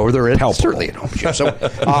sitting it over there. It's certainly at home. Jim. So,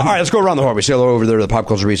 all right, let's go around the horn. We say hello over there to the Pop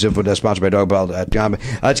Culture Reset, sponsored by Dogball.com.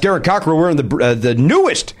 It's Garrett Cockrell wearing the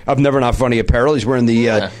newest of Never Not Funny apparel. He's wearing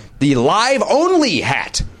the live only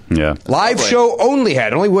hat. Yeah. Live show only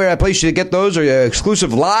hat. Only where I place you to get those are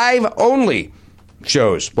exclusive live only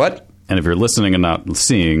shows. What? And if you're listening and not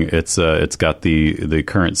seeing, it's got the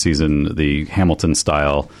current season, the Hamilton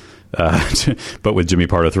style, but with Jimmy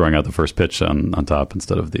Pardo throwing out the first pitch on top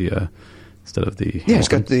instead of the Yeah, it's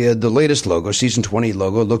got the latest logo, season 20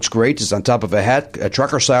 logo. It looks great. It's on top of a hat, a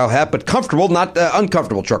trucker style hat, but comfortable, not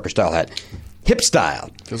uncomfortable trucker style hat. Hip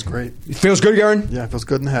style. Feels great. It feels good, Garen? Yeah, it feels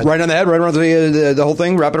good in the head. Right on the head, right around the whole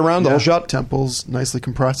thing, wrap it around, the Yeah, whole shot. Temples nicely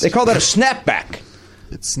compressed. They call that a snapback.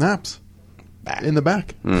 It snaps Back. in the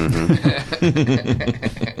back.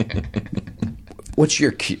 What's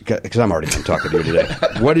your Q? Because I'm already done talking to you today.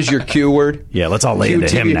 What is your Q word? Yeah, let's all lay into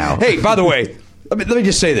QTV. him now. Hey, by the way, let me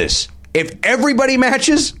just say this. If everybody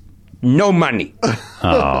matches, no money.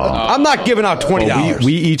 I'm not giving out $20.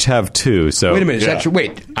 We each have two. So Wait a minute. Is that true?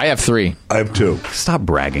 Wait. I have 3. I have 2. Stop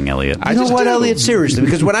bragging, Elliot. You know what, Elliot? Seriously,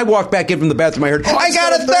 because when I walked back in from the bathroom, I heard, I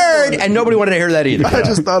got a third! And nobody wanted to hear that either. I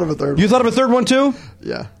just thought of a third. You thought of a third one, too?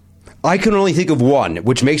 Yeah. I can only think of one,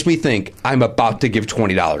 which makes me think I'm about to give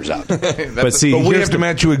 $20 out. But see, But we here's have to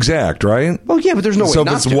match you exact, right? Well, yeah, but there's no way So if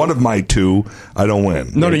not it's to. one of my 2, I don't win.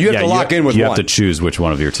 No, you have to lock in with you one. have to choose which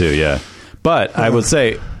one of your two. Yeah, but I would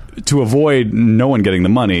say to avoid no one getting the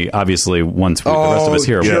money. Obviously, once the rest of us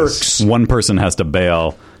here, jerks. one person has to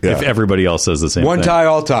bail Yeah. if everybody else says the same. One thing. tie,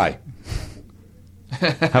 all tie.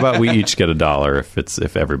 How about we each get $1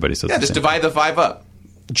 if everybody says Yeah, the just same? divide the 5 up.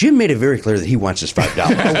 Jim made it very clear that he wants his $5.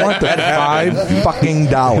 I want that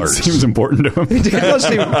 $5 Seems important to him.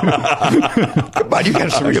 Come on, you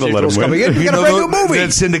got some I'm gonna let him residuals win. coming in. You got a brand new movie. That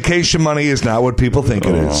syndication money is not what people think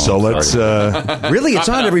it is. So let's. Really, it's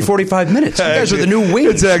on every 45 minutes. You guys are the new wings.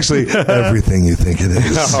 It's actually everything you think it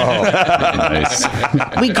is. Nice.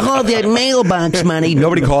 We call that mailbox money.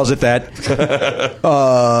 Nobody calls it that.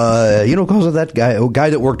 You know who calls it that? A guy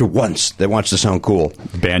that worked once that wants to sound cool.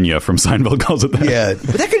 Banya from Seinfeld calls it that. Yeah.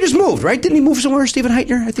 But that guy just moved, right? Didn't he move somewhere, Stephen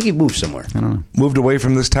Heitner? I think he moved somewhere. Moved away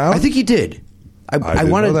from this town? I think he did. I didn't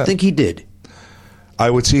want know to that. think he did. I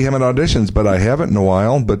would see him at auditions, but I haven't in a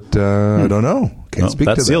while. But I don't know. Can't Well, speak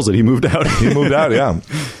that to seals that. it. He moved out. He moved out, yeah.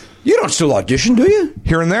 You don't still audition, do you?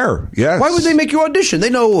 Here and there, yes. Why would they make you audition? They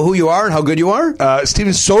know who you are and how good you are.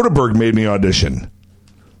 Steven Soderbergh made me audition.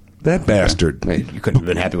 That bastard. Wait, you couldn't have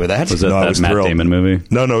been happy with that. Was that No, I that was Matt thrilled. Damon movie?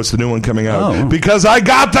 No, it's the new one coming out. Oh. Because I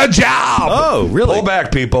got the job! Oh, really? Pull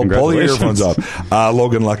back, people. Pull your earphones Congratulations. off.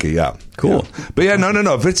 Logan Lucky, yeah. Cool. Yeah. But yeah,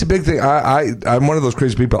 no. If it's a big thing, I'm one of those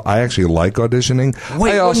crazy people. I actually like auditioning.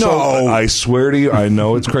 Wait, I also, no. I swear to you, I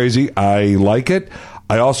know it's crazy. I like it.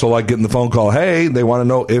 I also like getting the phone call. Hey, they want to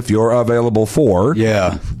know if you're available for,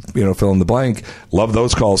 Yeah. Fill in the blank. Love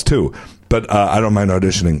those calls too. But I don't mind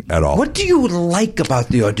auditioning at all. What do you like about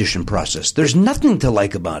the audition process? There's nothing to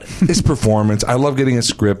like about it. It's performance. I love getting a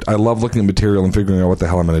script. I love looking at material and figuring out what the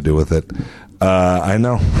hell I'm going to do with it. I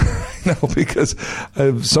know. I know, because I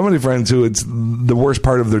have so many friends who it's the worst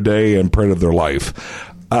part of their day and part of their life.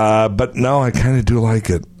 But no, I kind of do like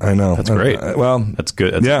it. I know. That's great. Well, That's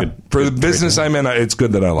good. That's yeah. good. For the business I'm in, it's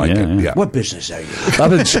good that I like Yeah, it. yeah. Yeah. What business are you?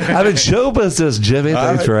 I'm in show business, Jimmy.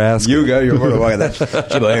 Thanks for asking. You got your word of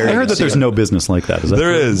that. I heard that there's no business like that. Is that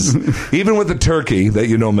There true? is. Even with the turkey that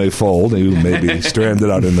you know may fold, you may be stranded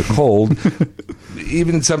out in the cold.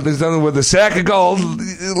 Even something's done with a sack of gold.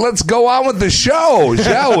 Let's go on with the show,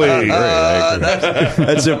 shall we?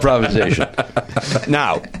 That's improvisation.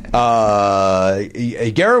 Now,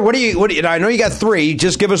 Garrett, what do you? I know you got three.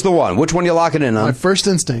 Just give us the one. Which one you locking in My on? first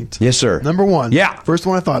instinct. Yes, sir. Number one. Yeah. First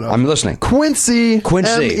one I thought of. I'm listening. Quincy.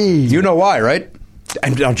 Quincy. M.E. You know why, right?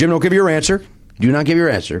 And now, Jim, don't give your answer. Do not give your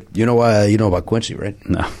answer. You know why? You know about Quincy, right?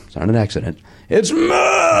 No. It's not an accident. It's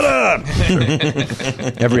murder.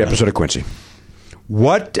 Every episode of Quincy.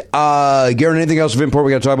 What, Garrett? Anything else of import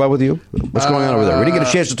we got to talk about with you? What's going on over there? We didn't get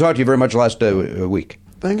a chance to talk to you very much last week.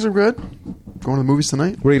 Things are good. Going to the movies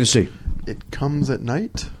tonight. What are you going to see? It Comes at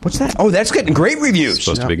Night. What's that? Oh, that's getting great reviews.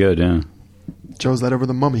 Supposed to be good, yeah. Chose that over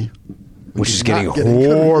The Mummy. Which is is getting not getting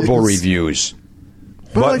good horrible reviews. reviews. But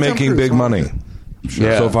I But like Tom making Cruise, big so- money.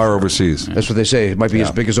 Yeah. So far overseas. That's what they say. It might be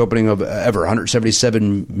his biggest opening of ever.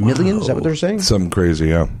 177 million. Is that what they're saying? Something crazy,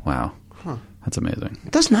 yeah. Wow. That's amazing.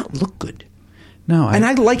 It does not look good. No, And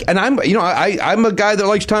I'm I'm a guy that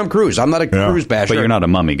likes Tom Cruise. I'm not a Yeah. Cruise basher. but you're not a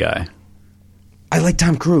mummy guy. I like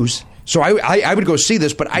Tom Cruise, so I would go see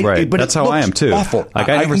this. But Right. but That's it how I looks am, too. Awful. Like,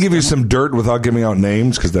 I never can give you some dirt without giving out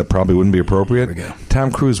names because that probably wouldn't be appropriate.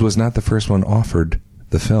 Tom Cruise was not the first one offered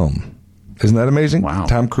the film. Isn't that amazing? Wow.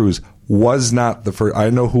 Tom Cruise was not the first. I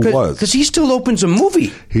know who was. Because he still opens a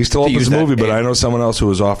movie. He still to opens use the that movie, but name. I know someone else who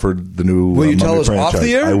was offered the new Will you tell Mummy us off franchise.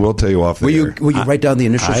 the air? I will tell you off the air. Will you write down the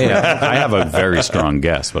initials? I have a very strong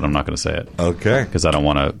guess, but I'm not going to say it. Okay. Because I don't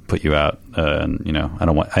want to put you out. And I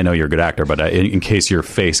don't want. I know you're a good actor, but in case your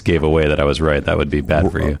face gave away that I was right, that would be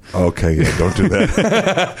bad for you. Okay, yeah, don't do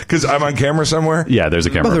that. Because I'm on camera somewhere? Yeah, there's a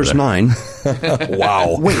camera. Well, over there's there. 9.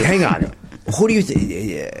 Wow. Wait, hang on. Who do you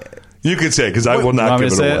think? You can say because I will Want not me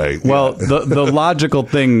give to it say away. it? Well, the logical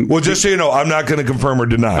thing. Well, just so you know, I'm not going to confirm or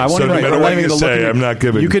deny. I want so no you matter to what you say, I'm not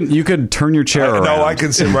giving. You could turn your chair around. No, I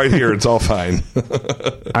can sit right here. It's all fine.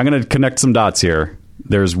 I'm going to connect some dots here.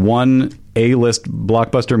 There's one A-list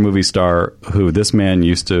blockbuster movie star who this man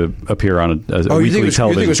used to appear on a Oh, you think weekly it was-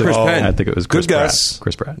 television. you think it was Chris Penn? I think it was Chris Good Pratt. guess.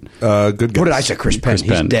 Chris Pratt. Good guess. What did I say? Chris Penn. Chris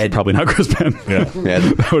Penn. He's dead. Probably not Chris Penn. Yeah.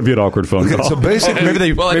 That would be an awkward phone call. So basically,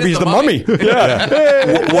 Maybe he's the mummy.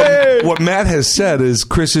 what Matt has said is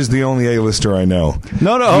Chris is the only A-lister I know.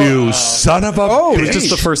 No. You son of a. It was just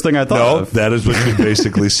the first thing I thought No, of. that is what you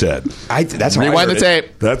basically said. That's how I Rewind heard the it.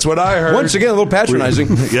 tape. That's what I heard. Once again, a little patronizing.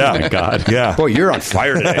 Yeah. Oh my God. Yeah. Boy, you're on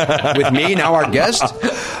fire today. With me, now our guest.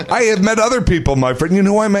 I have met other people, my friend. You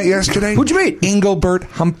know who I met yesterday? Who'd you meet? Engelbert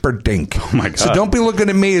Humperdinck. Oh, my God. So don't be looking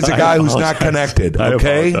at me as a guy who's not connected, I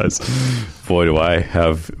okay? apologize. Boy, do I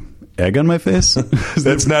have egg on my face?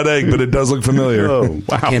 That's not egg, but it does look familiar. Oh,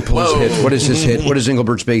 wow. Can't pull his hit. What is his hit? What is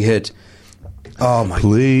Engelbert's big hit? Oh, my.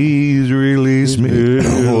 Please release me.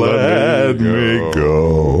 Let me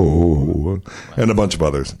go. And a bunch of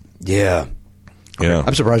others. Yeah. Yeah.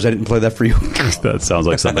 I'm surprised I didn't play that for you. That sounds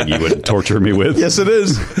like something you would torture me with. Yes, it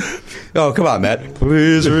is. Oh, come on, Matt.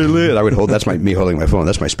 Please relive. I would hold. That's me holding my phone.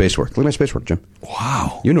 That's my space work. Look at my space work, Jim.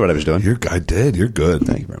 Wow. You knew what I was doing. I did. You're good.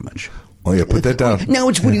 Thank you very much. Oh, yeah, put that down. Now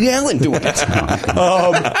it's Woody Allen doing it.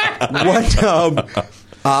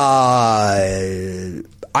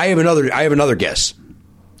 I have another guess.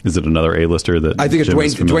 Is it another A-lister that I think it's Jim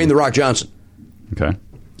is familiar Dwayne the Rock Johnson. Okay.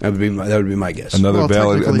 That would be my guess. Another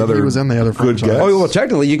technically, another he was in the other good franchise. guess. Oh well,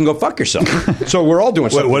 technically you can go fuck yourself. So we're all doing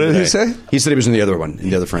something. What did he today. say? He said he was in the other one, in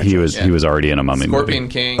the other franchise. He was already in a Mummy Scorpion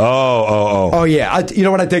movie. King. Oh yeah. You know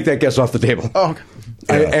what? I take that guess off the table. Oh,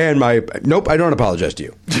 okay. Nope. I don't apologize to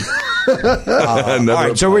you. All All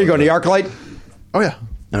right. So where are you going? The ArcLight? Oh, yeah.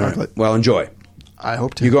 All right. Well, enjoy. I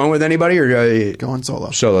hope to. You going with anybody or Going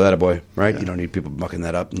solo. solo? That a boy, right? You don't need people mucking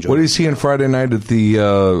that up. Enjoy. What are you seeing Friday night at the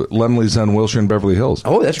Lemley's on Wilshire and Beverly Hills?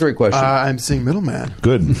 Oh, that's a great question. I'm seeing Middleman.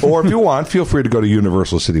 Good. Or if you want, feel free to go to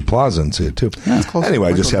Universal City Plaza and see it too. it's close. Anyway,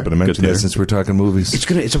 I just happened to mention that theater. since we're talking movies.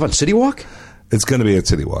 it's up on City Walk. It's going to be at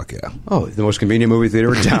City Walk, yeah. Oh, the most convenient movie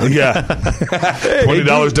theater in town. Yeah.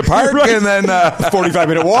 $20 to park and then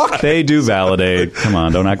 45-minute walk. They do validate. Come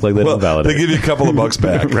on, don't act like they don't validate. they give you a couple of bucks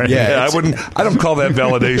back. Right. Yeah, I don't call that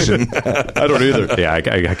validation. I don't either. Yeah, I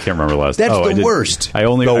can't remember last. That's I the did- worst. I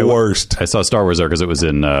only The worst. I saw Star Wars there because it was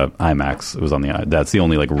in IMAX. It was on the. That's the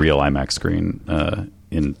only like real IMAX screen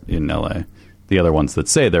in LA. The other ones that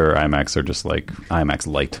say they're IMAX are just like IMAX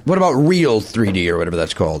Light. What about Real 3D or whatever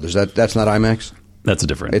that's called? That's not IMAX? That's a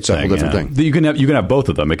different. It's a whole thing, different thing. You can have both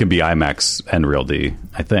of them. It can be IMAX and Real D,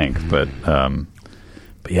 I think. But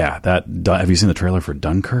yeah, have you seen the trailer for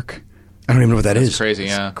Dunkirk? I don't even know what that is. Crazy,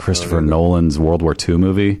 yeah. Christopher Nolan's World War II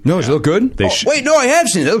movie. No, does it look good? They Wait, no, I have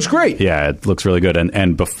seen it. It looks great. Yeah, it looks really good.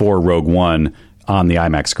 And before Rogue One on the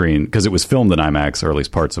IMAX screen, because it was filmed in IMAX, or at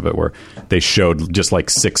least parts of it were, they showed just like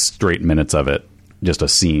 6 straight minutes of it, just a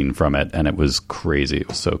scene from it, and it was crazy. It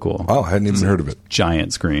was so cool. Oh, I hadn't even heard of it.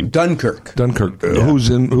 Giant screen. Dunkirk. Who's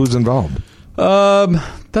involved?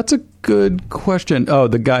 That's a good question. Oh,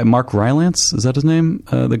 the guy, Mark Rylance, is that his name?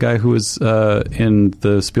 The guy who was in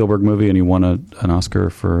the Spielberg movie and he won an Oscar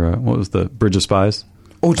for, what was the Bridge of Spies?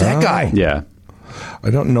 Oh, it's that guy. Yeah. I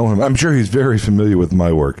don't know him. I'm sure he's very familiar with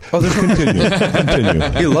my work. Oh, there's Continue.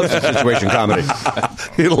 He loves the situation comedy.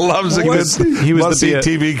 He loves a good he was must-see the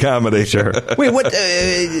TV comedy. Sure. Wait, what?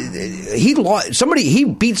 He lost somebody. He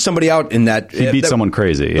beat somebody out in that. He beat someone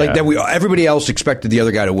crazy. Like yeah. that. Everybody else expected the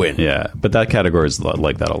other guy to win. Yeah, but that category is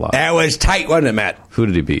like that a lot. That was tight, wasn't it, Matt? Who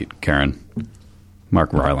did he beat, Karen?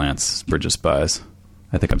 Mark Rylance, Bridge of Spies.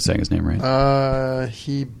 I think I'm saying his name right.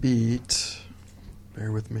 He beat.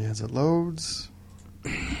 Bear with me as it loads.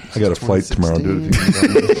 I got a flight tomorrow, dude.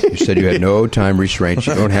 You said you had no time restraints.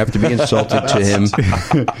 You don't have to be insulted to him.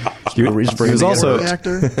 He was also. The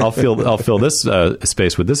actor. I'll fill this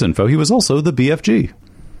space with this info. He was also the BFG,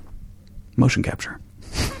 motion capture.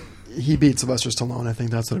 He beat Sylvester Stallone. I think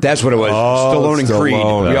that's what. That's what it was. Oh, Stallone and Creed.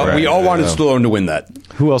 Stallone. We all wanted Yeah. Stallone to win that.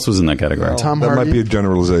 Who else was in that category? Tom That Hardy. might be a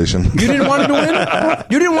generalization. You didn't want him to win.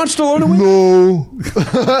 You didn't want Stallone to win.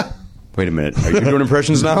 No. Wait a minute. Are you doing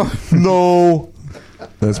impressions now? No.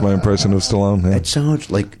 That's my impression of Stallone. Yeah. That sounds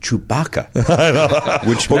like Chewbacca.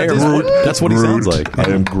 Which may or Groot. That's what he sounds like.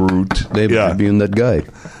 I am Groot. maybe Yeah. being that guy.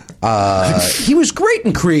 He was great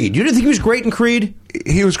in Creed. You didn't think he was great in Creed?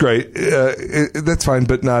 He was great. That's fine,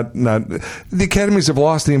 but not. The academies have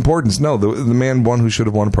lost the importance. No, the man won who should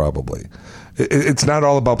have won probably. It's not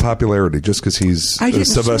all about popularity just because he's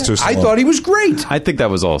Sylvester Stallone. I thought he was great. I think that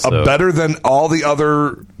was also better than all the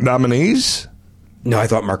other nominees. No, I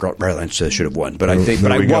thought Mark Rylance should have won, but I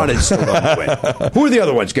There we go. wanted Stallone to win. Who are the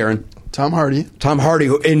other ones, Garen? Tom Hardy. Tom Hardy.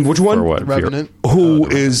 In which one? for what? Revenant. Who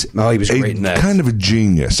is Oh, he was great in that. kind of a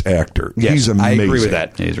genius actor. Yes, He's I amazing. agree with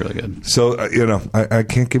that. Yeah, he's really good. So I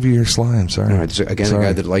can't give you your slime. I'm sorry. All right, so again, a Sorry.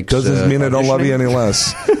 guy that likes, doesn't mean I don't love you any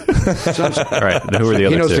less. All right, who are the He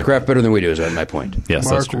other knows two? the craft better than we do, is that my point? Yes,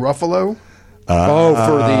 Mark that's true. Ruffalo. Oh,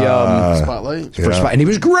 for the... Spotlight. for Spy- and he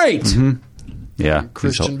was great. Yeah,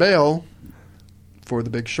 Christian Bale for The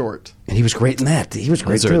Big Short. And he was great in that. He was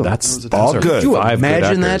great, Those are, too. that's All those are good. Could you five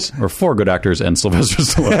imagine good actors, that? or 4 good actors and Sylvester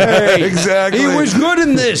Stallone. Hey, Exactly. He was good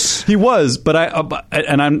in this. He was, but I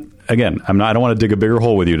don't want to dig a bigger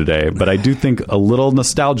hole with you today, but I do think a little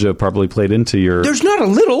nostalgia probably played into your. There's not a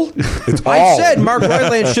little. I all. said Mark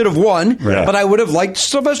Rylance should have won, Right. but I would have liked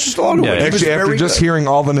Sylvester Stallone to Yeah, win. He was Actually, after very just good. hearing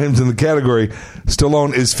all the names in the category,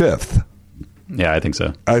 Stallone is fifth. Yeah, I think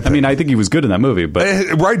so. I I mean, I think he was good in that movie, but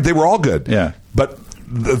Right, they were all good. Yeah. But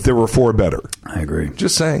there were 4 better. I agree.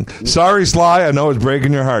 Just saying. Sorry, Sly. I know it's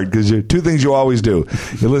breaking your heart because two things you always do.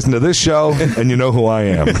 You listen to this show and you know who I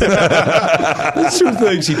am. That's 2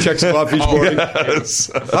 things he checks off each morning.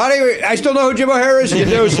 Yes. Honey, I still know who Jim O'Hare is. You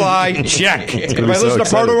do, Sly. Check. If I listen to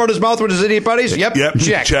Pardo run his mouth with his idiot buddies, yep,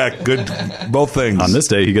 check. Good. Both things. On this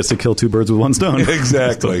day, he gets to kill 2 birds with 1 stone.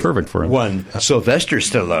 Exactly. It's perfect for him. One. Sylvester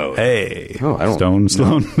Stallone. Hey. Oh, I don't-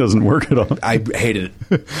 Stone doesn't work at all. I hated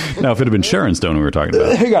it. Now, if it had been Sharon Stone we were talking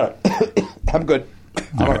about. Hey, got it. I'm good.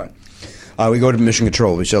 I'm all right. We go to Mission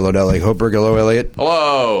Control. We say hello to Elliot Hopeberg. Hello, Elliot.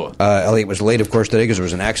 Hello. Elliot was late, of course, today because there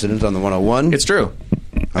was an accident on the 101. It's true.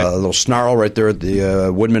 A little snarl right there at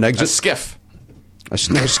the Woodman A exit. skiff. A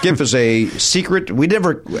skiff is a secret. We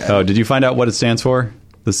never. Oh, did you find out what it stands for?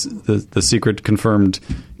 The secret confirmed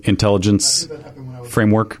intelligence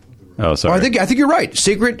framework? Oh, sorry. I think you're right.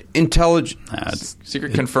 Secret intelligence.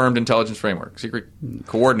 Secret confirmed intelligence framework. Secret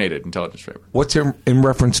coordinated intelligence framework. What's in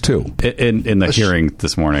reference to? In the hearing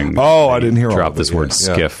this morning. Oh, I didn't hear all Drop of it, this word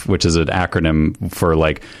yeah. SCIF, which is an acronym for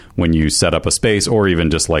like when you set up a space or even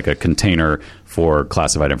just like a container for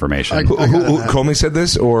classified information. Who Comey said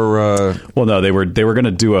this, or Well, no, they were going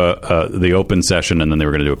to do the open session and then they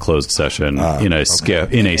were going to do a closed session in a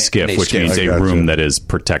SCIF, which means I a gotcha. room that is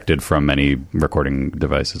protected from any recording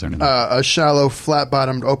devices or anything. A shallow,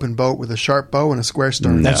 flat-bottomed open boat with a sharp bow and a square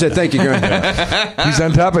stern. That's it. Thank you. Go he's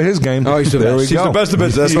on top of his game. Oh, he's the there best. we He's go. the best of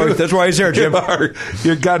us. That's why he's here, Jim.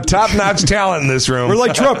 You've got top-notch talent in this room. We're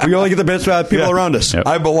like Trump. We only get the best people around us. Yep.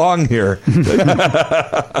 I belong here.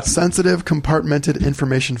 Sensitive, compartmented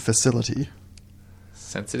information facility.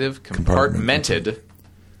 Sensitive, compartmented.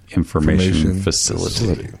 Information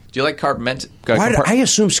facility. Do you like compartment? Why did I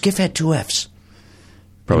assume Skiff had 2 F's?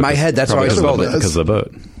 Probably In my head, that's how I spelled it. Because of the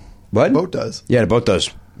boat. What? Boat does. Yeah, the boat does.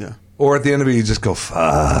 Yeah. Or at the end of it, you just go,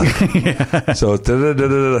 fuck. So,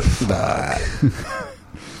 fuck.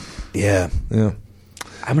 Yeah. Yeah.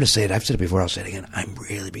 I'm going to say it. I've said it before. I'll say it again. I'm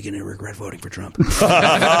really beginning to regret voting for Trump.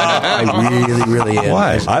 I really, really am.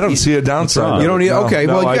 Why? I don't see a downside. You don't need. No, okay,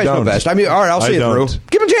 no, well, you I guys know don't. best. I mean, all right, I'll see it through.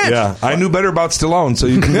 Give him a chance. Yeah, I knew better about Stallone, so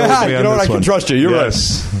you can go with me You on know what? this I can one. trust you. You're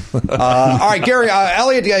yes. all right, Gary,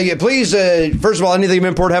 Elliot, please, first of all, anything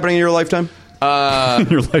important happening in your lifetime? In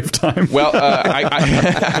your lifetime. Well,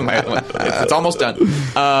 it's almost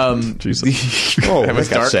done. Jesus. Oh, It was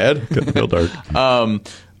that got dark. sad. Got real dark.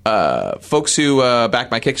 Folks who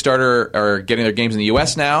back my Kickstarter are getting their games in the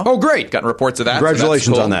U.S. now. Oh, great. Gotten reports of that. so that's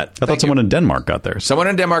Congratulations cool. on that. I thought someone in Denmark got theirs. Someone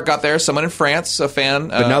in Denmark got there. Someone in France, a fan.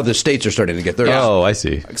 But now the states are starting to get theirs. Oh, I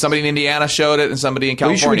see. Somebody in Indiana showed it, and somebody in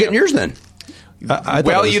Well, you California. should be getting yours then. I thought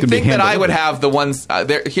Well, it was you'd gonna be think that I would hand-delivered. have the ones.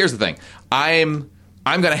 Here's the thing. I'm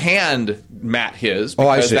going to hand Matt his Oh,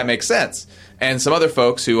 I because see. that makes sense. And some other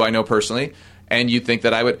folks who I know personally, and you'd think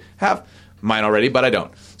that I would have mine already, but I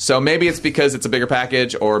don't. So maybe it's because it's a bigger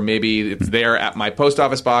package, or maybe it's there at my post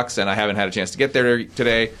office box, and I haven't had a chance to get there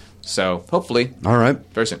today. So hopefully, All right.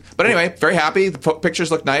 very soon. But anyway, very happy. The pictures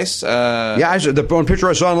look nice. Yeah, the one picture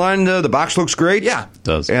I saw online, the box looks great. Yeah. It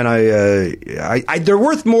does. And I they're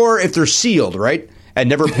worth more if they're sealed, right? And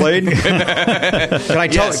never played. Can I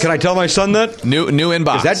tell my son that? New in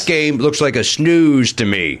box. That game looks like a snooze to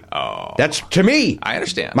me. Oh. That's to me. I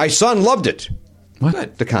understand. My son loved it.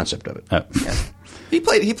 Good. The concept of it. He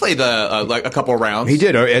played like a couple of rounds. He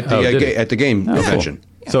did at the did he? at the game Oh, cool. convention.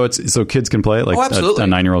 So kids can play it, like Oh, absolutely. a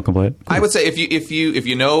 9-year-old can play it. I would say if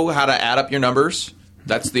you know how to add up your numbers,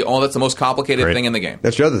 that's the most complicated Great. thing in the game.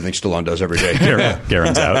 That's the other thing Stallone does every day.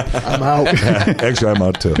 Garen's out. I'm out. Actually, I'm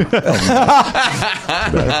out too. And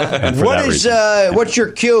for that reason. What's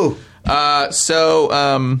your cue?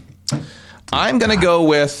 I'm going to go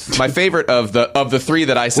with my favorite of the 3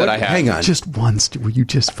 that I said I had. Hang on. Just once, will you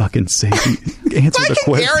just fucking say answer Why the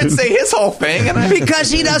can't Aaron question? say his whole thing? And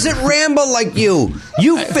Because he doesn't ramble like you.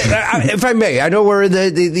 If I may, I know we're in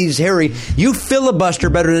these hairy. You filibuster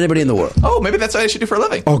better than anybody in the world. oh, maybe that's what I should do for a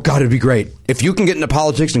living. Oh God, it'd be great if you can get into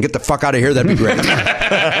politics and get the fuck out of here. That'd be great.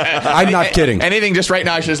 I'm not kidding. Anything just right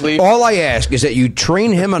now, I should just leave. All I ask is that you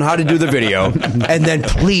train him on how to do the video, and then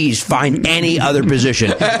please find any other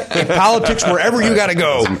position in politics, wherever you got to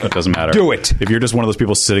go. It doesn't matter. Do it. If you're just one of those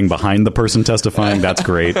people sitting behind the person testifying, that's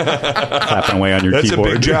great. Clapping away on your That's keyboard.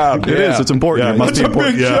 a big job. It is. It's important. Yeah, It must be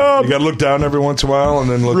important. You got to look down every once in a while and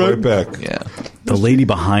then look right back. Yeah. The lady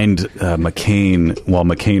behind McCain, while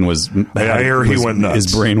McCain was, I hear he went nuts. His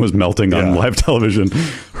brain was melting on Yeah. live television.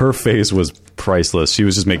 Her face was priceless. She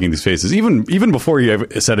was just making these faces, even before he ever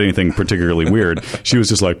said anything particularly weird. She was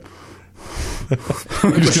just like,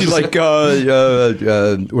 She's like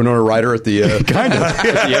Winona Ryder at the Kind of.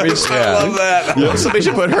 I love that. Somebody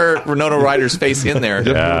should put her Winona Ryder's face in there.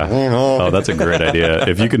 Yeah. Oh, that's a great idea.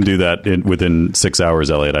 If you can do that within 6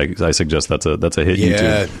 hours, Elliot, I suggest that's a hit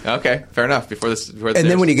Yeah. YouTube. Okay, fair enough. Before this And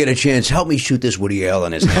then when you get a chance, help me shoot this Woody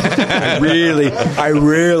Allen. I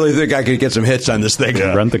really think I could get some hits on this thing.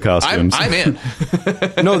 Rent the costumes. I'm in.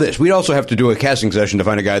 Know this: we'd also have to do a casting session to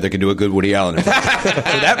find a guy that can do a good Woody Allen. So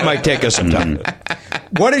that might take us some time.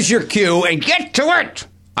 What is your cue? And get to it.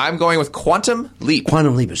 I'm going with Quantum Leap.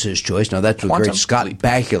 Quantum Leap is his choice. Now that's a Quantum great Scott Leap.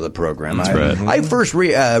 Bakula program. right. I first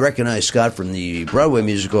recognized Scott from the Broadway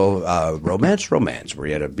musical Romance, where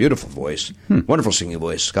he had a beautiful voice, wonderful singing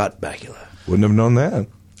voice. Scott Bakula. Wouldn't have known that.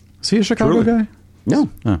 Is he a Chicago guy? No.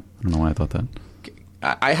 Oh, I don't know why I thought that.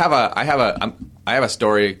 I have a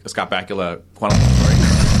story, a Scott Bakula Quantum Leap story.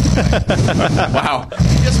 Wow,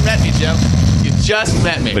 you just met me, Jim. You just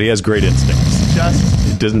met me. But he has great instincts.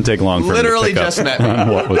 Just It doesn't take long for literally him to pick just up met me. on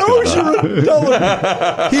what was going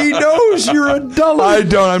on. He knows you're a dullard. I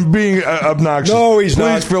don't. I'm being obnoxious. No, he's Please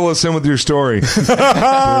not. fill us in with your story.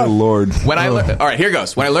 Dear Lord. When all right, here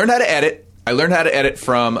goes. When I learned how to edit,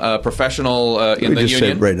 from a professional in the just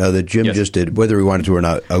union. said right now that Jim Yes. just did, whether he wanted to or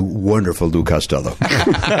not, a wonderful Lou Costello. Yeah,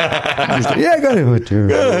 I got it.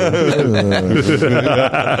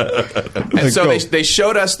 And so they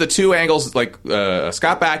showed us the two angles, like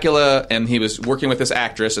Scott Bakula, and he was working with this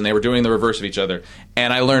actress, and they were doing the reverse of each other.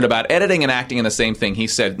 And I learned about editing and acting in the same thing. He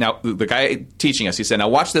said, now, the guy teaching us, he said, now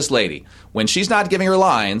watch this lady. When she's not giving her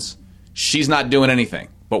lines, she's not doing anything.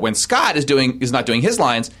 But when Scott is not doing his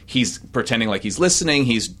lines, he's pretending like he's listening.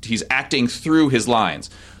 He's acting through his lines.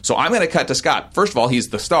 So I'm going to cut to Scott. First of all,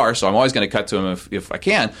 he's the star, so I'm always going to cut to him if I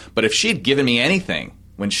can. But if she'd given me anything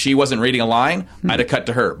when she wasn't reading a line, I'd have cut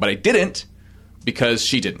to her. But I didn't because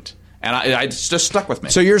she didn't. And I just stuck with me.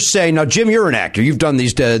 So you're saying now, Jim, you're an actor. You've done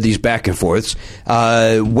these back and forths.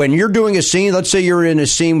 When you're doing a scene, let's say you're in a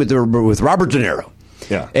scene with Robert De Niro.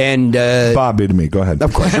 Yeah. And Bobby to me. Go ahead.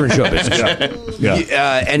 of course, you're in show business.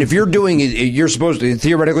 Yeah. And if you're doing it, you're supposed to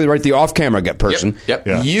theoretically write the off-camera person. Yep.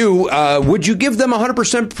 Yeah. You would you give them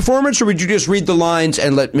 100% performance, or would you just read the lines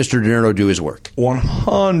and let Mr. De Niro do his work?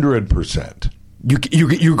 100%.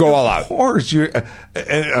 You go all out. Of course,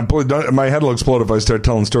 my head will explode if I start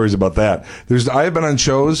telling stories about that. I have been on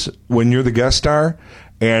shows when you're the guest star,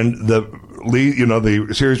 and the lead,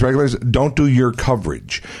 the series regulars don't do your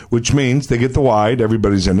coverage, which means they get the wide,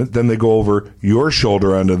 everybody's in it, then they go over your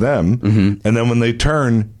shoulder onto them, and then when they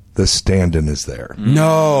turn, the stand-in is there.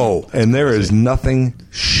 No. And there is nothing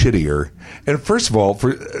shittier. And first of all,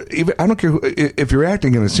 I don't care if you're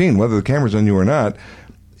acting in a scene, whether the camera's on you or not.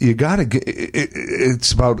 You got to get.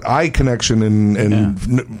 It's about eye connection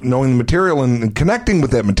and knowing the material and connecting with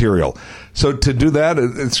that material. So to do that,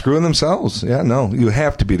 it's screwing themselves. Yeah, no, you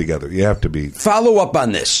have to be together. You have to be. Follow up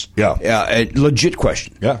on this. Yeah. A legit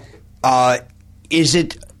question. Yeah. Is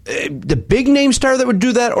it the big name star that would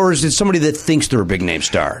do that, or is it somebody that thinks they're a big name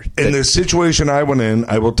star? In the situation I went in,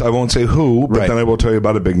 I won't say who, but then I will tell you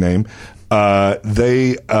about a big name.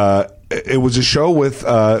 It was a show with.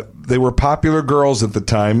 They were popular girls at the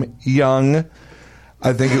time, young.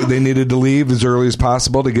 I think they needed to leave as early as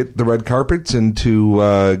possible to get the red carpets and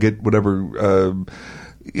to get whatever,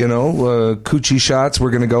 coochie shots.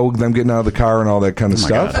 We're going to go, them getting out of the car and all that kind of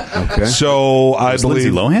stuff. God. Okay. So I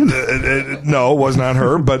believe. Lindsay Lohan? No, it was not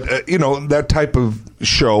her, but, that type of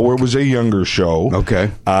show where it was a younger show.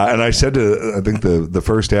 Okay. And I said to, I think the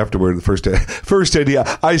first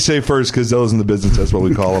idea, I say first because those in the business, that's what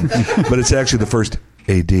we call them. But it's actually the first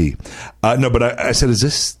AD. But I said, is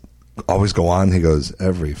this always go on? He goes,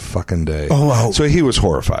 every fucking day. Oh, wow. So he was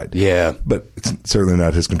horrified. Yeah. But it's certainly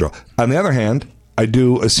not his control. On the other hand, I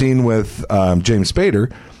do a scene with James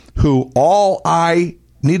Spader, who all I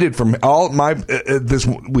needed from all my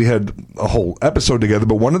we had a whole episode together,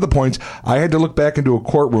 but one of the points I had to look back into a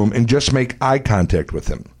courtroom and just make eye contact with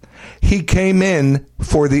him. He came in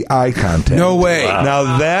for the eye contact. No way. Wow.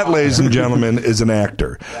 Now that, ladies and gentlemen, is an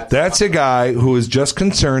actor. That's a guy who is just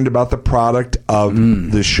concerned about the product of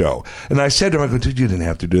the show. And I said to him, I go, dude, you didn't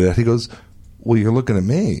have to do that. He goes, well, you're looking at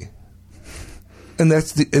me. And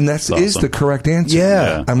that's awesome. the correct answer.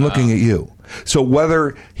 Yeah. I'm looking at you. So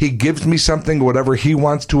whether he gives me something, whatever he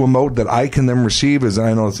wants to emote that I can then receive, as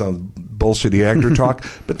I know it sounds bullshitty actor talk,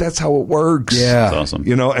 but that's how it works. Yeah. That's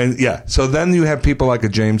awesome. So then you have people like a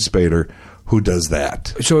James Spader who does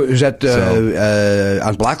that. So is that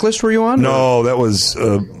on Blacklist? Were you on? No, that was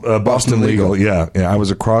Boston Legal. Yeah. I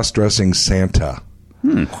was a cross-dressing Santa.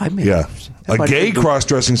 Yeah. A gay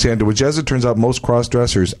cross-dressing Santa, which as it turns out, most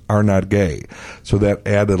cross-dressers are not gay. So that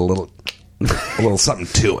added a little a little something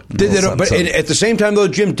to it. But at the same time, though,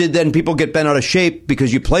 Jim, did then people get bent out of shape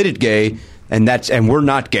because you played it gay, and we're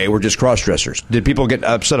not gay, we're just cross-dressers? Did people get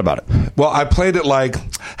upset about it? Well, I played it like,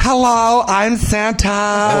 hello, I'm Santa,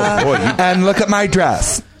 and look at my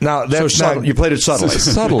dress. Now, that's subtle. You played it subtly.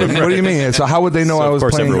 Subtly. What do you mean? So how would they know I was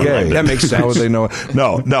playing gay? That makes sense. How would they know?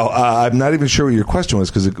 No. I'm not even sure what your question was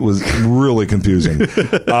because it was really confusing.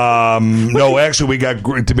 No, actually, we got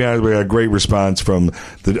a great response from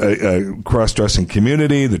the cross-dressing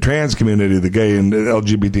community, the trans community, the gay and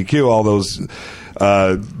LGBTQ, all those.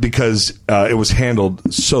 Because it was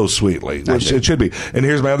handled so sweetly, which it should be. And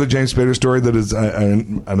here's my other James Spader story that is, I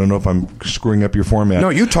don't know if I'm screwing up your format. No,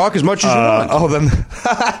 you talk as much as you want. Oh,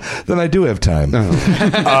 then I do have time.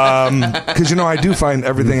 Because, I do find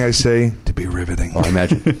everything I say to be riveting. Oh, I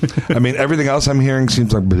imagine. I mean, everything else I'm hearing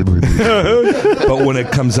seems like... But when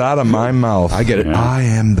it comes out of my mouth... I get it. I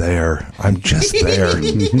am there. I'm just there.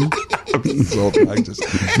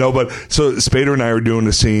 No, but so Spader and I are doing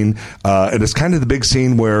a scene, and it's kind of the big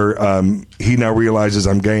scene where he now realizes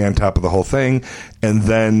I'm gay on top of the whole thing, and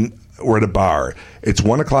then we're at a bar. It's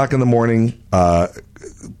 1:00 in the morning.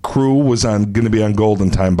 Crew was going to be on Golden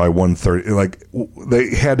Time by 1:30. Like,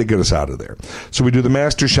 they had to get us out of there. So we do the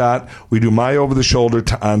master shot. We do my over the shoulder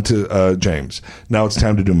onto James. Now it's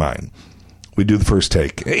time to do mine. We do the first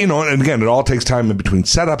take. And again, it all takes time in between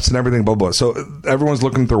setups and everything, blah, blah. So everyone's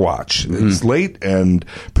looking at their watch. Mm-hmm. It's late, and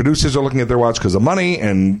producers are looking at their watch because of money,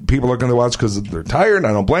 and people are looking at their watch because they're tired.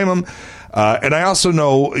 I don't blame them. And I also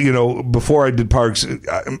know, before I did Parks,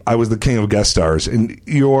 I was the king of guest stars. And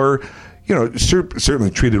you're,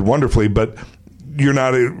 certainly treated wonderfully, but you're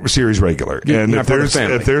not a series regular. And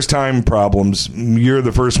if there's time problems, you're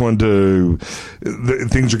the first one to...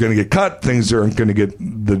 things are going to get cut. Things aren't going to get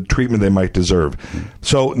the treatment they might deserve.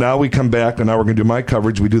 So now we come back, and now we're going to do my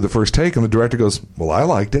coverage. We do the first take, and the director goes, well, I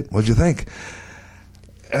liked it. What'd you think?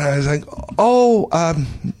 And I was like,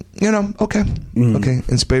 okay. Okay.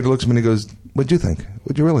 And Spader looks at me and he goes, what'd you think?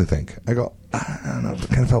 What'd you really think? I go, I don't know. I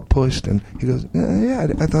kind of felt pushed. And he goes, yeah,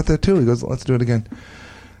 I thought that too. He goes, let's do it again.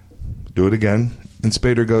 Do it again. And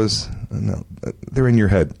Spader goes, no, they're in your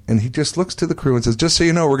head. And he just looks to the crew and says, just so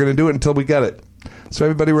you know, we're going to do it until we get it. So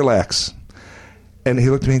everybody relax. And he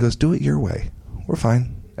looked at me and goes, do it your way. We're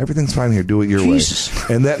fine. Everything's fine here. Do it your way.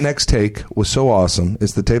 And that next take was so awesome.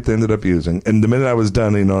 It's the tape they ended up using. And the minute I was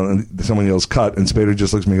done, and someone yells cut, and Spader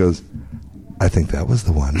just looks at me and goes, I think that was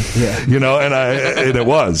the one. Yeah. And it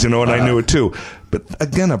was, and I knew it too. But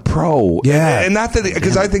again, a pro. Yeah. And not that,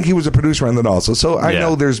 because I think he was a producer on that also. So I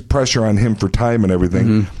know there's pressure on him for time and everything.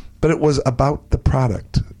 Mm-hmm. But it was about the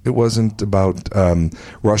product. It wasn't about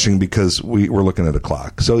rushing because we were looking at a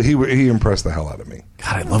clock. So he impressed the hell out of me.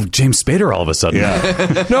 God, I love James Spader all of a sudden.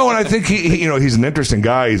 Yeah. No, and I think he's an interesting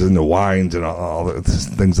guy. He's into wines and all the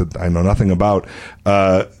things that I know nothing about.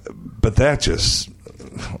 But that just,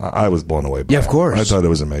 I was blown away by of course. I thought it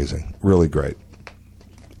was amazing. Really great.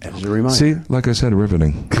 As a reminder. See, like I said,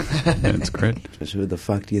 riveting. It's great. Just who the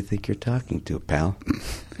fuck do you think you're talking to, pal?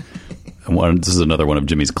 This is another one of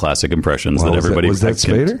Jimmy's classic impressions that everybody... Was that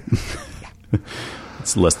Spader?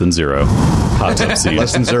 It's less than zero. Hot tub scene.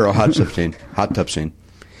 Less than zero. Hot tub scene.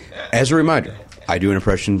 As a reminder, I do an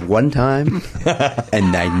impression one time,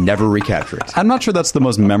 and I never recapture it. I'm not sure that's the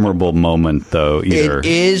most memorable moment, though, either. It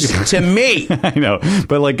is to me. I know.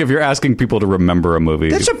 But, if you're asking people to remember a movie...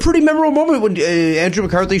 That's a pretty memorable moment when Andrew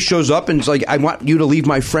McCarthy shows up and is like, I want you to leave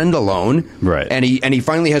my friend alone. Right. And he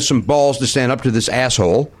finally has some balls to stand up to this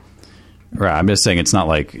asshole. Right, I'm just saying it's not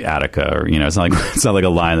like Attica, or it's not like a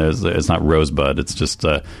line. It's not Rosebud. It's just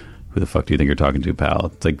who the fuck do you think you're talking to,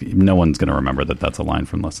 pal? It's like no one's going to remember that's a line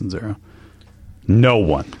from Less Than Zero. No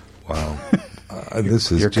one. Wow, this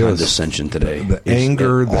is your just condescension today. The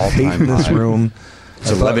anger, the hate in this room.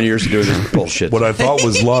 It's 11 years to do this bullshit. What I thought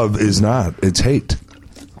was love is not. It's hate.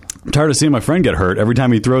 I'm tired of seeing my friend get hurt every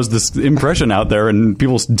time he throws this impression out there and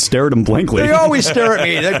people stare at him blankly. They always stare at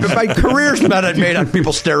me. My career's not made on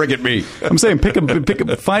people staring at me. I'm saying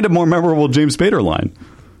find a more memorable James Spader line.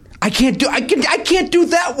 I can't do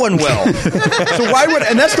that one well. So why would,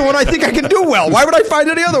 and that's the one I think I can do well. Why would I find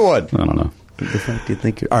any other one? I don't know. What the fuck do you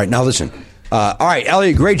think? All right, now listen. All right,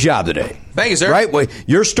 Elliot, great job today. Thank you, sir. Right? Well,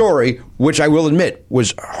 your story, which I will admit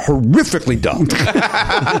was horrifically dumb,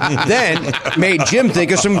 then made Jim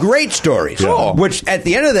think of some great stories. Cool. Which, at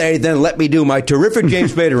the end of the day, then let me do my terrific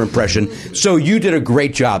James Spader impression. So you did a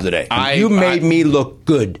great job today. You made me look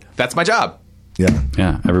good. That's my job. Yeah.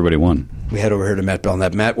 Yeah, everybody won. We head over here to Matt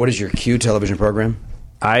Belknap. Matt, what is your Q television program?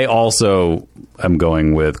 I also am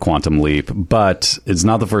going with Quantum Leap, but it's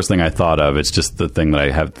not the first thing I thought of. It's just the thing that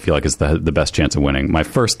I feel like is the best chance of winning. My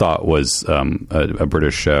first thought was a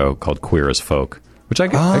British show called Queer as Folk, which I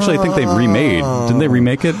actually think they remade. Didn't they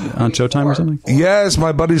remake it on Showtime or something? Yes,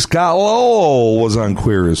 my buddy Scott Lowell was on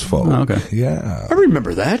Queer as Folk. Oh, okay. Yeah. I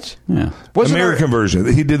remember that. Yeah. Wasn't American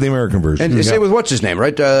version. He did the American version. And say with what's his name,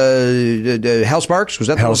 right? Hal Sparks? Was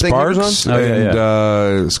that Hal the thing he was Sparks on?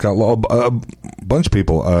 and Scott Lowell. A bunch of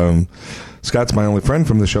people. Scott's my only friend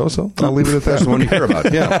from the show, so I'll leave it at that. That's the one you hear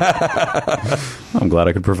about. Yeah. I'm glad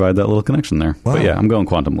I could provide that little connection there. Wow. But yeah, I'm going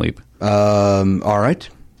Quantum Leap. All right.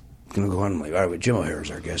 Going to go on. All right, Jim O'Hare is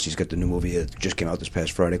our guest. He's got the new movie that just came out this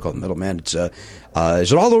past Friday called Middleman. It's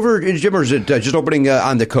is it all over, Jim, or is it just opening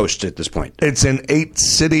on the coast at this point? It's in 8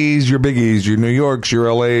 cities, your biggies, your New Yorks,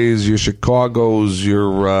 your LAs, your Chicagos,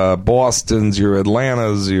 your Bostons, your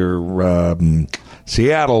Atlantas, your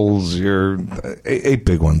Seattles, your 8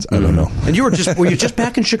 big ones. I don't know. And were you just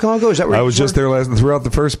back in Chicago? Is that where I you was just there throughout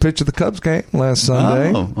the first pitch of the Cubs game last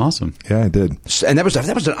Sunday. Oh, awesome. Yeah, I did. And that was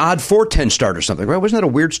an odd 4:10 start or something, right? Wasn't that a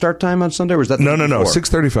weird start time on Sunday? Or was that No, 4?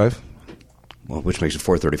 6:35. Well, which makes it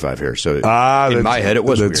 4:35 here. So in my head, it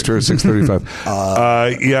was that's weird. true.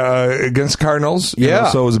 6:35. Against the Cardinals.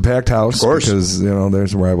 Yeah. So it was a packed house, of course, because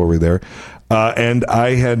there's a rivalry there. And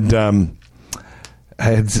I had.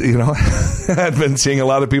 I'd been seeing a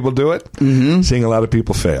lot of people do it, seeing a lot of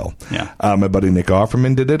people fail. Yeah. My buddy Nick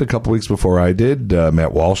Offerman did it a couple weeks before I did.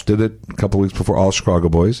 Matt Walsh did it a couple weeks before, all Chicago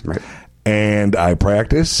boys. Right. And I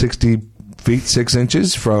practiced 60 feet 6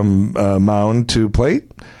 inches from mound to plate.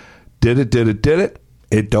 Did it.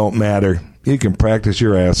 It don't matter. You can practice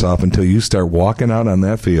your ass off until you start walking out on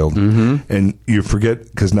that field, and you forget,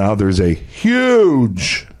 because now there's a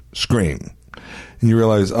huge screen. And you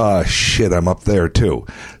realize, oh, shit, I'm up there, too.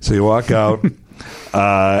 So you walk out,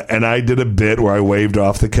 and I did a bit where I waved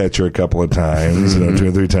off the catcher a couple of times, 2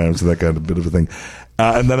 or 3 times, so that got a bit of a thing.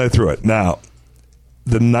 And then I threw it. Now,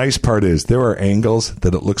 the nice part is there are angles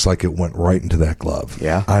that it looks like it went right into that glove.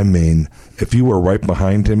 Yeah. I mean, if you were right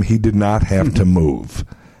behind him, he did not have to move.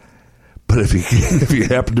 But if he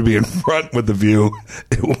happened to be in front with the view,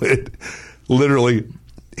 it would literally...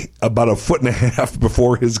 about a foot and a half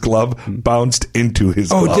before his glove bounced into his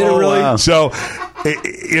glove. Oh, did it really? Wow. So,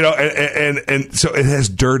 and so it has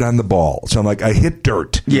dirt on the ball. So I'm like, I hit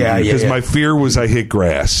dirt. Yeah. Because my fear was I hit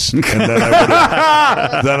grass. And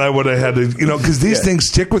then I would have had to, because these things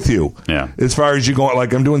stick with you. Yeah. As far as you go,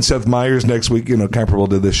 like I'm doing Seth Meyers next week, comparable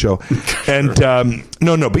to this show. And,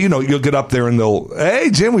 but you'll get up there and they'll,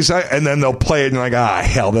 hey, Jim, we saw it. And then they'll play it and you're like,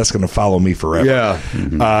 hell, that's going to follow me forever.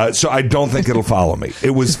 Yeah. So I don't think it'll follow me.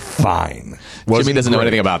 It was fine. Jimmy doesn't know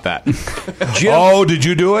anything about that. Oh, did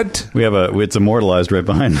you do it? It's immortalized right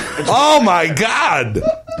behind. Oh my God!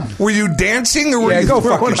 Were you dancing or were you go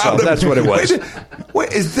fuck throwing yourself. out? That's what it was. Wait,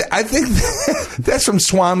 I think that's from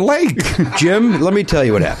Swan Lake. Jim, let me tell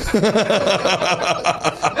you what happened.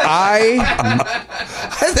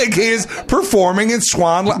 I think he is performing in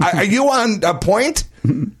Swan Lake. Are you on a point?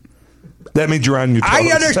 That means you're on your toes. I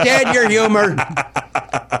understand your humor.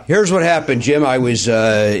 Here's what happened, Jim. I was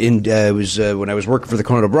when I was working for the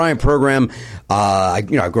Conan O'Brien program. I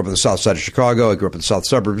grew up on the south side of Chicago. I grew up in the south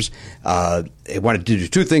suburbs. I wanted to do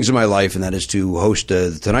 2 things in my life, and that is to host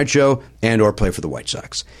the Tonight Show and or play for the White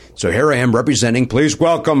Sox. So here I am representing. Please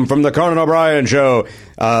welcome from the Conan O'Brien Show,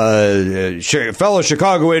 fellow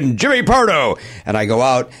Chicagoan Jimmy Pardo. And I go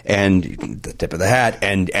out and the tip of the hat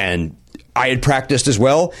and. I had practiced as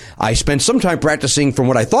well. I spent some time practicing from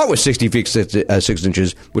what I thought was 60 feet 6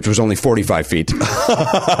 inches, which was only 45 feet.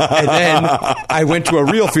 And then I went to a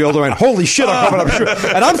real field and went, holy shit, I'm coming up short.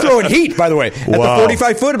 And I'm throwing heat, by the way. At the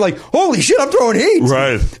 45 foot, I'm like, holy shit, I'm throwing heat.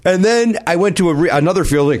 Right. And then I went to another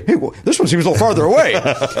field, like, hey, well, this one seems a little farther away.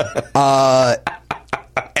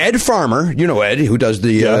 Ed Farmer, Ed, who does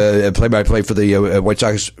the play-by-play for the White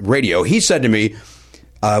Sox radio, he said to me,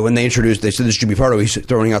 when they said, this is Jimmy Pardo, he's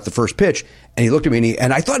throwing out the first pitch, and he looked at me,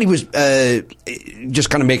 and I thought he was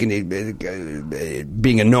just kind of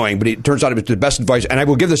being annoying, but it turns out it was the best advice, and I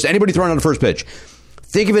will give this to anybody throwing out the first pitch.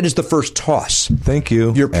 Think of it as the first toss. Thank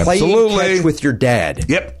you. You're playing catch with your dad.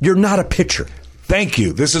 Yep. You're not a pitcher. Thank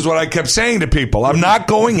you. This is what I kept saying to people. I'm not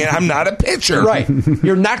going in. I'm not a pitcher. Right.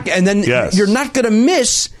 You're not, and then you're not going to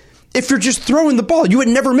miss. If you're just throwing the ball, you would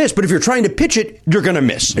never miss. But if you're trying to pitch it, you're going to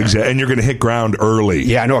miss. Exactly. And you're going to hit ground early.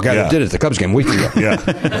 Yeah, I know a guy that did it at the Cubs game a week ago. Yeah.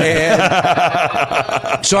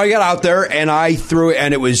 And so I got out there and I threw it,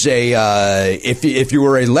 and it was if you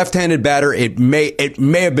were a left-handed batter, it may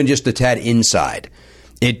have been just a tad inside.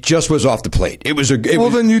 It just was off the plate. It was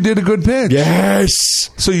then you did a good pitch.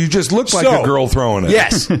 Yes. So you just looked like a girl throwing it.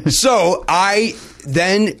 Yes. So I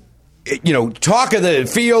then, talk of the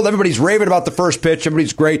field. Everybody's raving about the first pitch.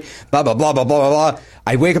 Everybody's great. Blah, blah, blah, blah, blah, blah, blah.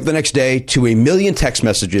 I wake up the next day to a million text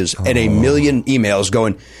messages and a million emails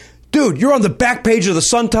going, dude, you're on the back page of the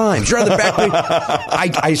Sun-Times. You're on the back page.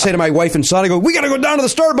 I say to my wife and son, I go, we got to go down to the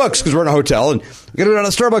Starbucks because we're in a hotel, and we got to go down to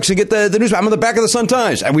the Starbucks and get the news. I'm on the back of the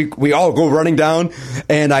Sun-Times. And we all go running down,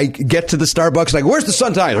 and I get to the Starbucks, and I go, where's the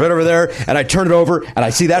Sun-Times? Right over there. And I turn it over, and I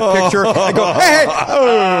see that picture. I go, hey.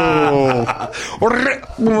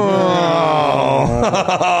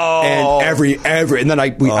 And and then I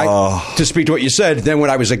to speak to what you said, then when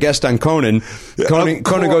I was a guest on Conan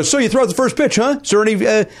goes, so you throw out the first pitch, huh? Is there any,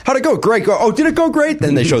 how'd it go? Great. Oh, did it go great?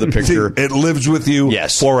 Then they show the picture. It lives with you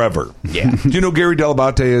forever. Yeah. Do you know who Gary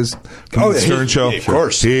Delabate is? From the Stern Show? Of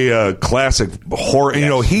course. He, classic horror.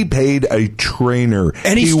 Yes. He paid a trainer.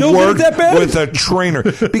 And he still worked did it that bad? with a trainer.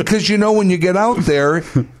 Because, when you get out there,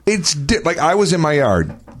 it's like I was in my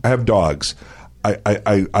yard. I have dogs. I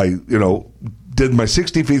did my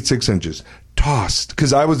 60 feet 6 inches. Tossed,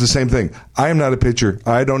 because I was the same thing. I am not a pitcher.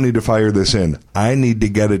 I don't need to fire this in. I need to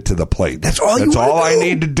get it to the plate. That's all I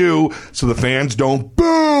need to do, so the fans don't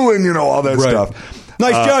boo and all that stuff.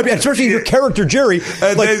 Nice job, especially your character Jerry.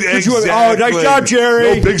 Nice job,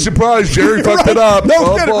 Jerry. No, big surprise, Jerry fucked it up.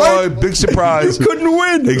 No, boy, big surprise. You couldn't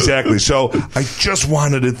win. Exactly. So I just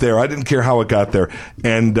wanted it there. I didn't care how it got there,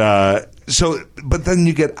 and but then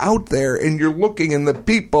you get out there and you're looking and the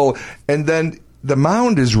people, and then the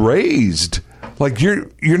mound is raised. Like you're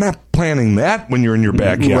not planning that when you're in your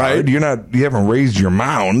backyard. Right. You haven't raised your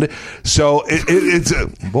mound. So it's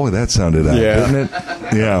boy, that sounded out, didn't it?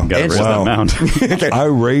 Yeah. Gotta raise that mound. I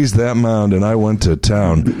raised that mound and I went to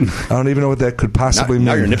town. I don't even know what that could possibly mean.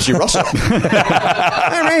 Now you're Nipsey Russell.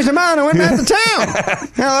 I raised the mound and went back to town.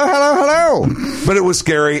 Hello. But it was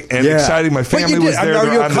scary and exciting. My family was there.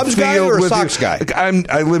 Are you a Cubs guy or a Sox guy?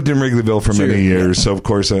 I lived in Wrigleyville for many years, so of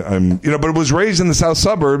course I'm but it was raised in the south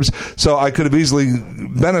suburbs, so I could have easily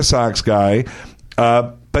been a Sox guy.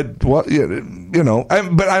 But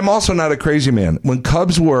I'm also not a crazy man. When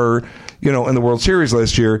Cubs were, in the World Series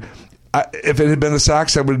last year, if it had been the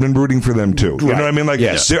Sox, I would have been rooting for them too. You know what I mean?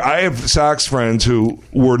 I have Sox friends who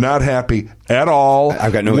were not happy at all.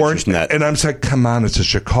 I've got no interest in that. And I'm like, come on, it's a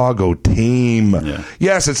Chicago team. Yeah.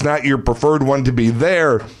 Yes, it's not your preferred one to be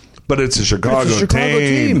there, but it's a Chicago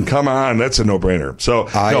team. Come on, that's a no-brainer. So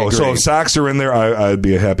if Sox are in there, I'd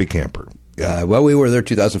be a happy camper. Yeah. Well, we were there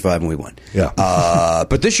 2005 and we won. Yeah.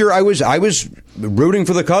 But this year I was rooting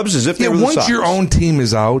for the Cubs as if they were the Sox. Once your own team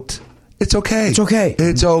is out, it's okay. It's okay.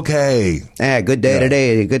 It's okay. Good day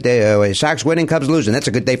today. Good day. Sox winning, Cubs losing. That's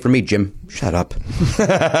a good day for me, Jim. Shut up.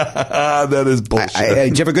 That is bullshit.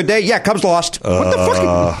 Did you have a good day? Yeah, Cubs lost. What the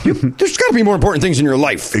fuck? There's got to be more important things in your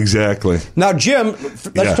life. Exactly. Now, Jim,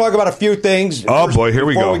 let's talk about a few things. Oh, boy, here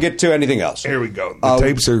we go. Before we get to anything else. Here we go. The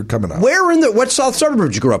tapes are coming out. What South suburb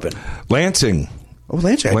did you grow up in? Lansing. Oh,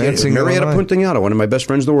 Lansing. Marietta Puntagnano, one of my best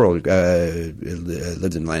friends in the world,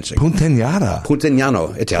 lived in Lansing.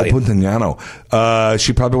 Puntagnano, Italian. Puntagnano.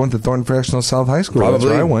 She probably went to Thornton Professional South High School. Probably. That's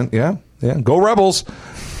where I went. Yeah. Go Rebels.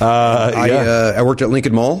 I worked at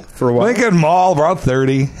Lincoln Mall for a while. Lincoln Mall, about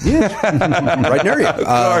 30. Yeah. Right near you.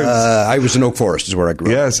 I was in Oak Forest is where I grew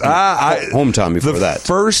up. Yes. Hometown before that. The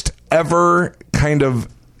first ever kind of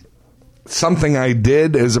something I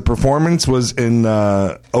did as a performance was in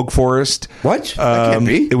Oak Forest. What? That can't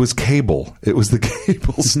be. It was cable. It was the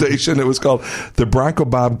cable station. It was called the Bronco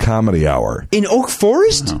Bob Comedy Hour. In Oak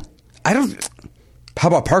Forest? How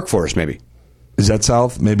about Park Forest, maybe? Is that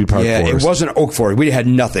south? Maybe Park Forest. Yeah, it wasn't Oak Forest. We had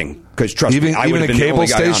nothing. Because trust me, I would have been the only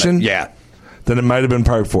guy on it. Even a cable station? Yeah. Then it might have been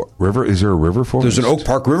Park Forest. River? Is there a river forest? There's an Oak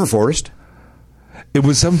Park River Forest. It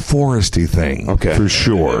was some foresty thing, for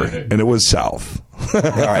sure, and it was south. All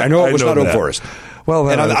right, I know it was not Oak Forest. Well,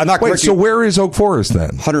 then I'm not wait. So where is Oak Forest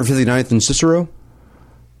then? 159th and Cicero.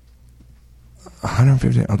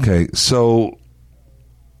 150. Okay, so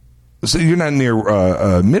you're not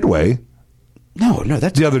near Midway. No,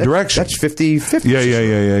 that's the other direction. That's 50.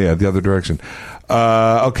 Yeah. The other direction.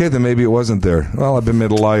 Okay, then maybe it wasn't there. Well, I've been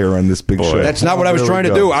made a liar on this big show. That's not what I was trying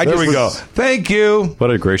to do. There we go. Thank you.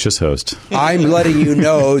 What a gracious host. I'm letting you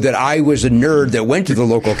know that I was a nerd that went to the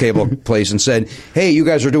local cable place and said, hey, you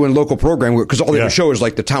guys are doing local programming, because all they show is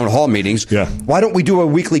like the town hall meetings. Yeah. Why don't we do a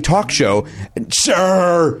weekly talk show? And,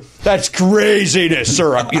 sir, that's craziness,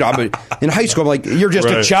 sir. I'm in high school, I'm like, you're just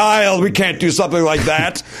a child. We can't do something like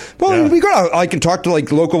that. Well, we go out. I can talk to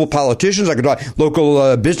like local politicians. I can talk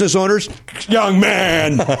local business owners. Young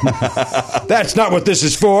man. That's not what this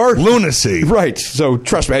is for. Lunacy. Right. So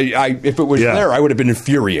trust me, if it was Yeah. there, I would have been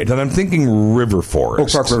infuriated. Then I'm thinking River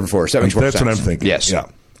Forest. Clark River Forest. That makes more That's sense. what I'm thinking. Yes. Yeah.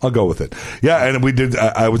 I'll go with it. Yeah, and we did.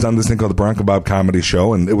 I was on this thing called the Bronco Bob Comedy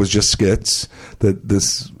Show, and it was just skits. That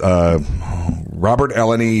this Robert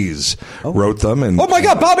Alaniz wrote them, and Oh my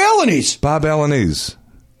God, Bob Alaniz. Bob Alaniz.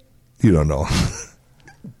 You don't know.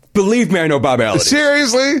 Believe me, I know Bob Alaniz.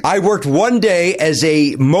 Seriously? I worked one day as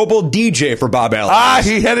a mobile DJ for Bob Alaniz.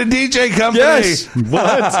 He had a DJ company. Yes. What?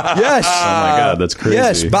 Yes. Oh my God, that's crazy.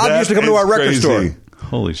 Yes, Bob That used to come to is our record crazy. store.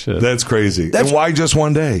 Holy shit. That's crazy. That's- and why just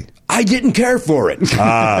one day? I didn't care for it.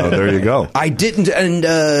 There you go. I didn't, and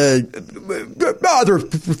other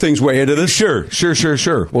things weigh into this.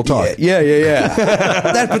 Sure. We'll talk. Yeah.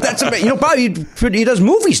 But that's amazing. You know, Bob, he does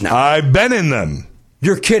movies now. I've been in them.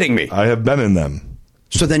 You're kidding me. I have been in them.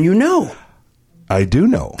 So then you know. I do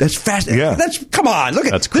know. That's fascinating. Yeah. Come on. Look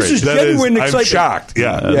at That's this. crazy. Is That genuine I'm excitement. shocked.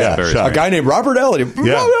 Yeah. That's very shocked. A guy named Robert Elliott.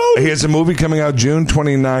 Yeah. He has a movie coming out June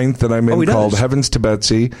 29th that I'm in he called does? Heavens to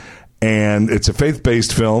Betsy. And it's a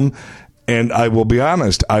faith-based film. And I will be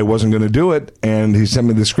honest, I wasn't going to do it. And he sent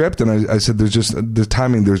me the script. And I said, there's just the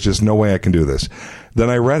timing. There's just no way I can do this. Then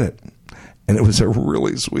I read it. And it was a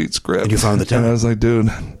really sweet script. And you found the time. And I was like, dude,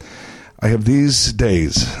 I have these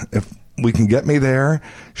days. If we can get me there,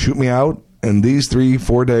 shoot me out in these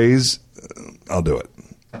 3-4 days, I'll do it.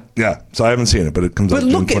 Yeah, so I haven't seen it, but it comes out But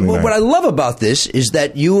June look at 29th. what I love about this is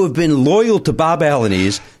that you have been loyal to Bob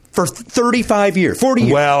Alaniz for 35 years, 40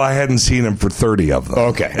 years. Well, I hadn't seen him for 30 of them.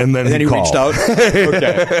 Okay. And then he called. reached out?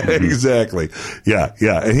 Okay. Exactly. Yeah.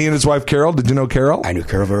 And he and his wife, Carol, did you know Carol? I knew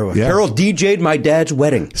Carol very well. Yeah. Carol DJ'd my dad's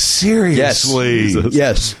wedding. Seriously?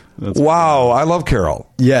 Yes. Wow, I love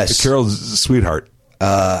Carol. Yes. Carol's a sweetheart.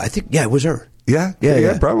 I think, it was her. Yeah,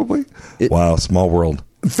 probably. Wow, small world.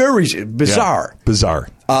 Very bizarre. Yeah, bizarre.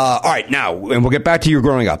 All right, now, and we'll get back to your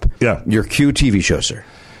growing up. Yeah. Your Q TV show, sir.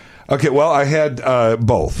 Okay, well, I had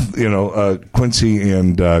both, Quincy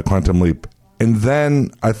and Quantum Leap. And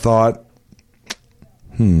then I thought,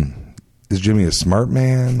 is Jimmy a smart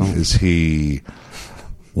man? Oh. Is he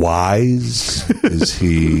wise? Is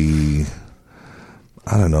he,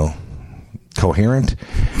 I don't know, coherent?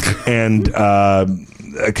 And I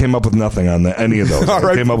came up with nothing on any of those. All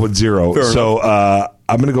right. I came up with zero. Fair so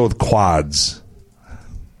I'm going to go with quads.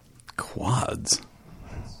 Quads.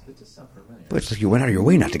 It's like you went out of your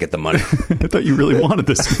way not to get the money. I thought you really wanted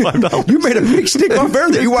this $5. You made a big stick on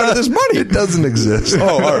fair that you wanted this money. It doesn't exist. Oh,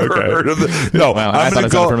 all right. I've heard of it. No, Wow, I I'm thought going it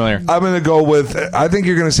to sounded go. familiar. I'm going to go with. I think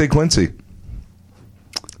you're going to say Quincy.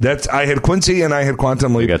 I had Quincy and I had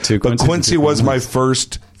Quantum Leap. You got two but Quincy's Quincy and two was my Quantums.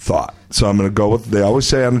 first thought. So I'm going to go with. They always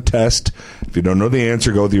say on a test, if you don't know the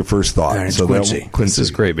answer, go with your first thought. And it's so Quincy. This is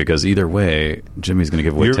great because either way, Jimmy's going to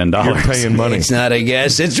give away $10. You're paying money. It's not a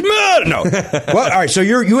guess. It's no. Well, all right. So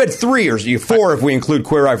you had 3 or 4 if we include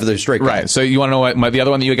Queer Eye for the Straight Guy. Right. So you want to know what the other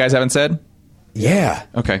one that you guys haven't said? Yeah.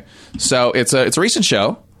 Okay. So it's a recent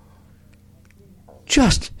show.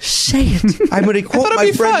 Just say it. I'm going to quote it'd my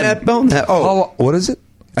be friend fun. Matt Belknap. Oh, What is it?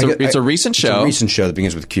 It's a recent show. It's a recent show that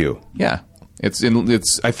begins with Q. Yeah. It's.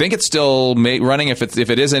 I think it's still running. If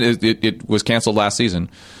it isn't, it was canceled last season.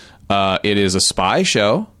 It is a spy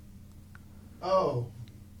show. Oh,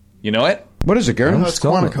 You know it? What is it, Garen? that's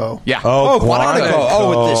Quantico. Yeah. Oh, Quantico. Oh,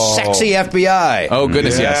 with the sexy FBI. Oh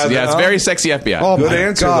goodness, Yeah, yes, it's very sexy FBI. Oh, Good my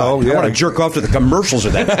answer, God. though. Yeah. I want to jerk off to the commercials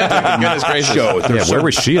of that goodness gracious. show. Yeah, where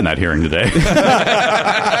was she in that hearing today?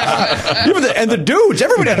 And the dudes,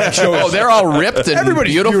 everybody on that show. Oh, they're all ripped and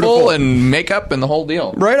Everybody's beautiful and makeup and the whole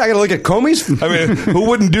deal. right. I got to look at Comey's. I mean, who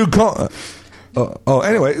wouldn't do?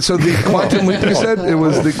 Anyway, so the Quantum Leap. You said it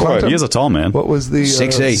was the Quantum. He is a tall man. What was the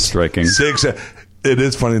 6'8". Striking. 6'8". It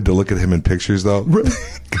is funny to look at him in pictures, though.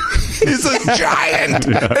 He's a giant,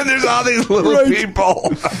 and there's all these little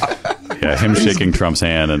people. Yeah, him shaking Trump's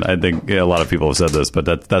hand, and I think a lot of people have said this, but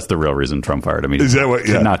that's the real reason Trump fired him. He Is that what-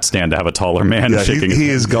 yeah. could not stand to have a taller man Yeah, shaking. he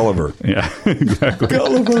his is Gulliver. Yeah, exactly.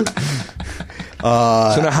 So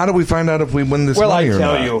now, how do we find out if we win this Well, I money or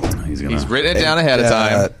tell not? you. He's written it down ahead of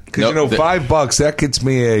time. Because $5 that gets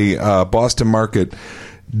me a Boston Market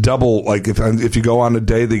double. Like if you go on a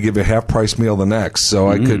day, they give you a half price meal the next. So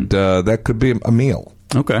I could that could be a meal.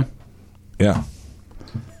 Okay. Yeah.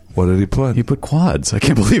 What did he put? He put quads. I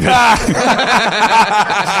can't believe it. I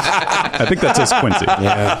think that says Quincy.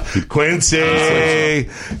 Yeah. Quincy.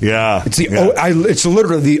 Yeah. It's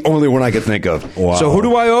literally the only one I could think of. Wow. So who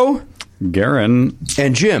do I owe? Garen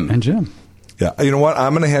And Jim. and Jim. Yeah. You know what?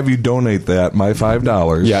 I'm going to have you donate that, my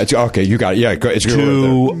 $5. Yeah, it's okay. You got it. Yeah, it's good.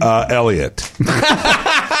 To Elliot.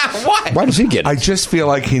 Why does he get it? I just feel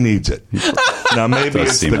like he needs it. Now, maybe Does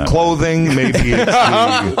it's seem the that way. clothing. Maybe it's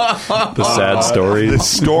The sad stories. the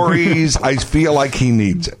stories. I feel like he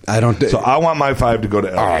needs it. I don't. So I want my 5 to go to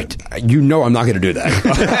Elliot. All right, you know I'm not going to do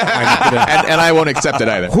that. and I won't accept it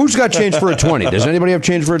either. Who's got change for a 20? Does anybody have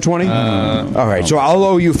change for a 20? All right, so I'll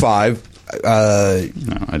owe you 5. No,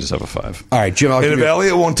 I just have a 5. All right, Jim. I'll And give if you-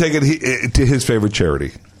 Elliot won't take it to his favorite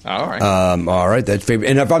charity. All right. all right, that's favorite.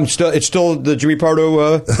 And if I'm still, it's still the Jimmy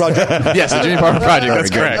Pardo project. Yes, the Jimmy Pardo Project. That's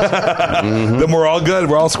correct. Then we're all good.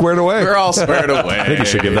 We're all squared away. We're all squared away. I think you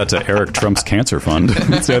should give that to Eric Trump's cancer fund.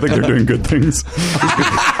 See, I think they're doing good things.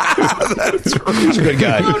 He's a good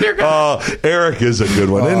guy. Eric is a good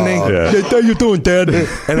one, isn't he? Yeah. How you doing, Dad?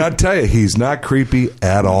 And I'll tell you, he's not creepy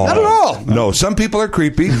at all. Not at all. No, some people are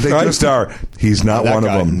creepy. They Right. just are. He's not That one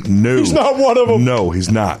guy. of them. No. He's not one of them. No, he's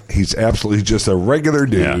not. He's absolutely just a regular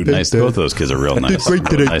dude. Yeah, nice. Both of those kids are real nice. great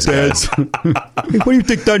today, Nice Dad. guys. What do you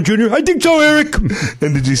think, Don Jr.? I think so, Eric.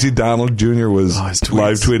 And did you see Donald Jr. was his tweets.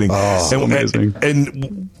 live tweeting? so amazing.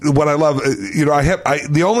 And what I love,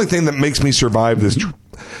 the only thing that makes me survive this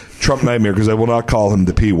Trump nightmare, because I will not call him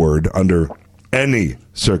the P word under any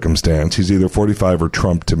circumstance. He's either 45 or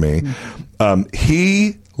Trump to me.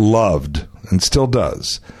 He loved, and still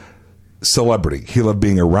does, celebrity. He loved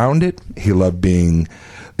being around it. He loved being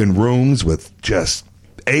in rooms with just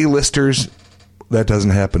A-listers. That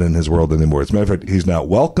doesn't happen in his world anymore. As a matter of fact, he's not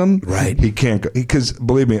welcome. Right. He can't, because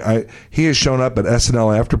believe me, he has shown up at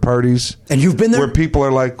SNL after parties. And you've been there? Where people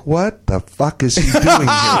are like, what the fuck is he doing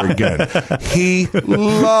here again? He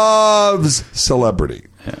loves celebrity.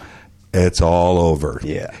 It's all over.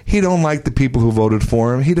 Yeah. He don't like the people who voted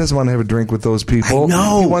for him. He doesn't want to have a drink with those people. I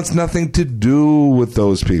know. He wants nothing to do with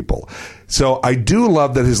those people. So I do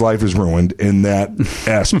love that his life is ruined in that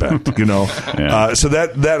aspect, you know. Yeah. So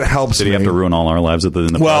that helps Did he me. have to ruin all our lives in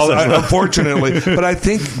the Well, process? unfortunately. But I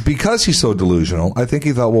think because he's so delusional, I think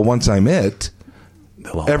he thought, well, once I'm it,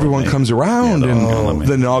 They'll all everyone love me. comes around, Yeah, they'll all love and me.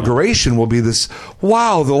 the inauguration will be this.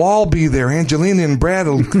 Wow, they'll all be there. Angelina and Brad,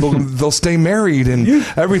 they'll stay married, and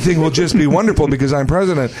everything will just be wonderful because I'm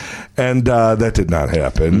president. And that did not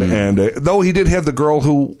happen. Mm-hmm. And though he did have the girl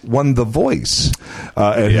who won The Voice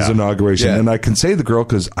at his inauguration, Yeah. and I can say the girl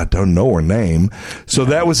because I don't know her name. So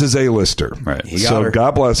that was his A-lister. Right. He got So her.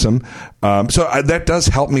 God bless him. That does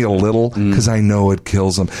help me a little because I know it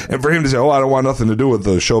kills him. And for him to say, "Oh, I don't want nothing to do with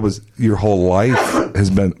the show," but your whole life has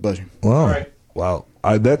been. Bless you. Wow, wow.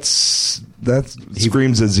 That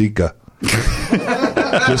screams a Zika.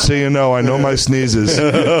 Just so you know, I know my sneezes.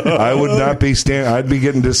 I would not be I'd be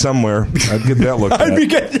getting to somewhere. I'd get that looked at.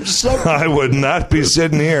 getting some. I would not be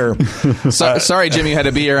sitting here. Sorry, Jimmy, you had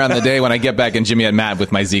to be here on the day when I get back and Jimmy had Matt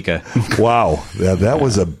with my Zika. Wow, yeah, that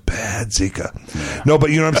was a bad Zika. No,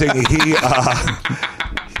 but you know what I'm saying.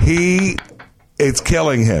 It's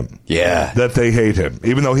killing him. Yeah. that they hate him,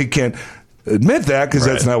 even though he can't admit that because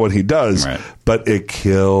that's not what he does. Right. But it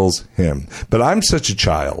kills him. But I'm such a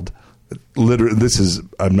child. Literally,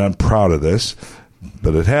 I'm not proud of this,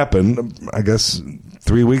 but it happened. I guess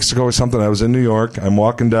 3 weeks ago or something. I was in New York. I'm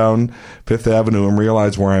walking down Fifth Avenue and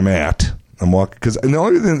realize where I'm at. I'm walking because the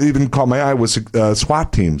only thing that even caught my eye was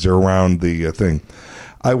SWAT teams are around the thing.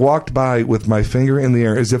 I walked by with my finger in the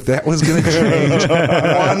air as if that was going to change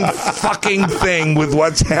one fucking thing with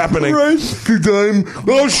what's happening. Right.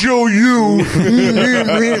 I'll show you.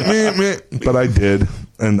 But I did.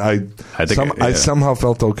 And I somehow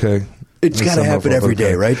felt okay. It's got to happen every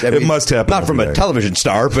day, right? I It must happen Not from every a day. television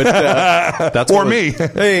star, but That's Or what me.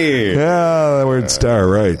 hey. Yeah, that word star,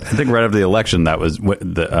 right. I think right after the election, that was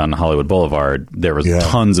on Hollywood Boulevard. There was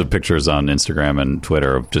tons of pictures on Instagram and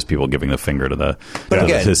Twitter of just people giving the finger to But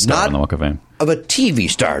again, his star not on the Walk of Fame. of a TV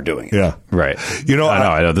star doing it. Yeah. Right. You know,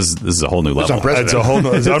 I know. This is a whole new level. unprecedented. It's a whole.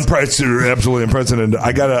 It's absolutely unprecedented.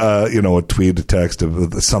 I got a tweet, a text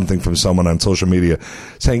of something from someone on social media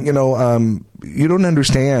saying, you don't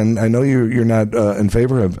understand. I know you're not in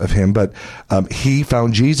favor of him, but he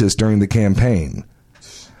found Jesus during the campaign.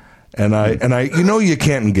 And I, you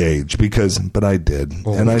can't engage but I did.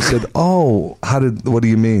 And I said, what do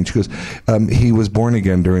you mean? She goes, he was born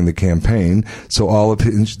again during the campaign. So all of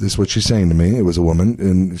his, this is what she's saying to me. It was a woman,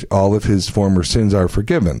 and all of his former sins are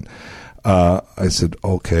forgiven. I said,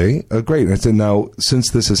 okay, great. And I said, now,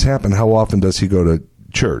 since this has happened, how often does he go to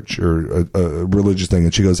church or a religious thing?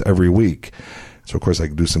 And she goes, every week. So of course I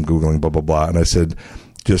could do some Googling, blah, blah, blah. And I said,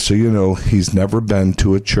 just so you know, he's never been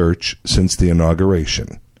to a church since the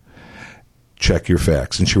inauguration. Check your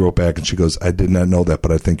facts. And she wrote back and she goes, I did not know that,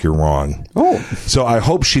 but I think you're wrong. Oh. So I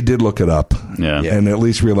hope she did look it up. Yeah. And at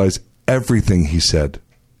least realize everything he said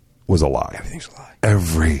was a lie. Everything's a lie.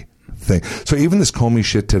 Everything. So even this Comey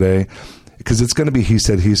shit today, because it's going to be he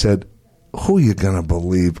said, who are you gonna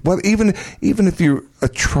believe? Well, even if you're a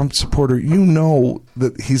Trump supporter, you know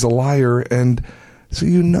that he's a liar, and so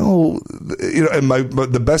and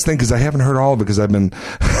the best thing, because I haven't heard all of it, because I've been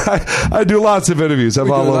I do lots of interviews. I'm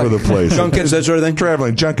all over the place, junkets, that sort of thing,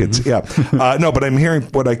 traveling junkets. Yeah, no, but I'm hearing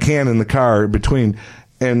what I can in the car between,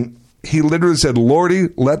 and he literally said, "Lordy,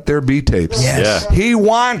 let there be tapes." Yes. Yeah. He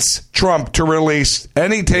wants Trump to release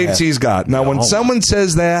any tapes he's got. Now, when someone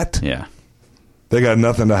says that, Yeah. they got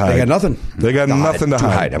nothing to hide. They got nothing. They got nothing to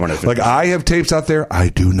hide. Like, I have tapes out there I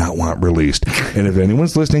do not want released. And if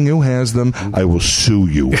anyone's listening who has them, I will sue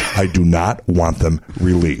you. I do not want them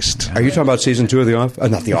released. Are you talking about season 2 of The Office?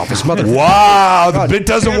 Not The Office. Mother. Wow, the bit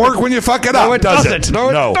doesn't work when you fuck it up, No, it does doesn't. it? No,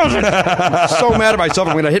 it doesn't. I'm so mad at myself.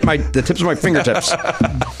 I'm going to hit the tips of my fingertips.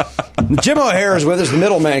 Jim O'Hare is with us. The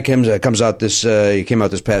Middleman comes out this. He came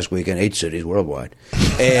out this past week in 8 cities worldwide.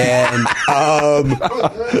 And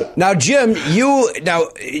now, Jim,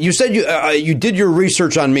 you said you did your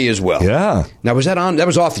research on me as well. Yeah. Now, was that on? That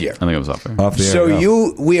was off the air. I think it was off there. Off the air, So yeah.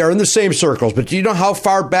 we are in the same circles, but do you know how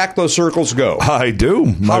far back those circles go? I do.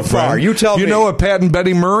 My How far? friend. You tell me. You know a Pat and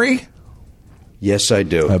Betty Murray? Yes, I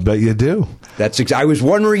do. I bet you do. I was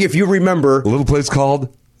wondering if you remember A little place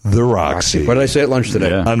called The Roxy. What did I say at lunch today?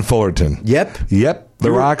 Yeah. On Fullerton. Yep.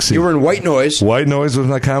 The Roxy. You were in White Noise. White Noise was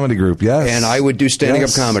my comedy group, yes. And I would do standing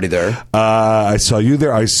up comedy there. I saw you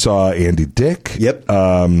there. I saw Andy Dick. Yep.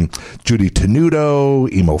 Judy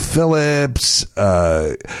Tenuto, Emo Phillips.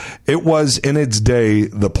 It was, in its day,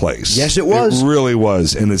 the place. Yes, it was. It really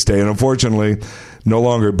was in its day. And unfortunately, no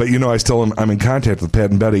longer. But, I still am. I'm in contact with Pat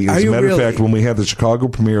and Betty. As a matter of fact, when we had the Chicago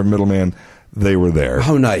premiere of Middleman, they were there.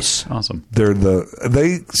 How nice. Awesome.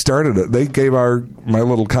 They started it. They gave my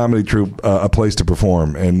little comedy troupe a place to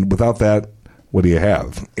perform, and without that, what do you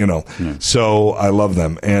have? So I love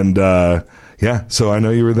them, and so I know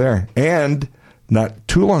you were there. And not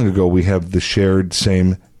too long ago, we have the shared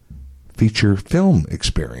same feature film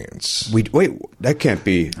experience. Wait, that can't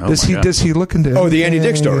be. Does he look into? Oh, the Andy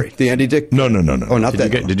Dick story. The Andy Dick. No. Oh, not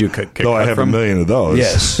that. Did you cut Though I have from? a million of those.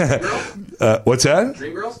 Yes. What's that?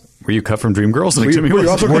 Dreamgirls? Were you cut from Dreamgirls? Like Were you- Jimmy were you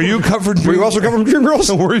was? also- Were you covered? Were you also cut from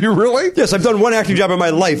Dreamgirls? Were you really? Yes, I've done one acting job in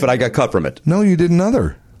my life, and I got cut from it. No, you did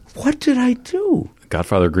another. What did I do?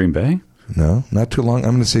 Godfather of Green Bay? No, not too long.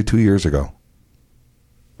 I'm going to say 2 years ago.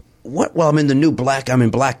 What? Well, I'm in the new Black. I'm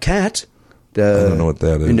in Black Cat. The I don't know what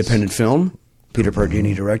that is. Independent film. Peter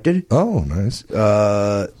Pardini directed. Oh, nice.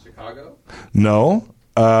 Chicago? No.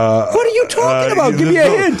 What are you talking about? Give me a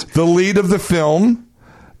hint. The lead of the film,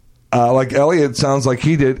 like Elliot, sounds like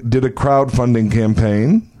he did a crowdfunding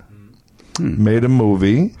campaign, made a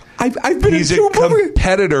movie. I've been He's in a 2 movies.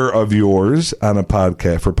 competitor of yours on a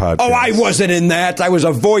podcast for podcasts. Oh, I wasn't in that. I was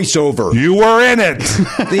a voiceover. You were in it.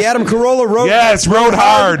 The Adam Carolla wrote. Yes, Rode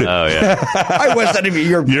Hard. Oh, yeah. I wasn't even.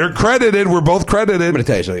 You're credited. We're both credited. I'm going to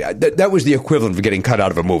tell you something. That was the equivalent of getting cut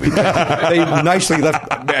out of a movie. They nicely left.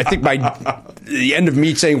 I think by the end of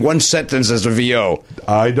me saying one sentence as a VO.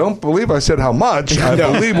 I don't believe I said how much. I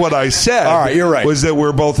No. believe what I said. All right, you're right. Was that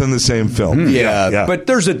we're both in the same film. Yeah, but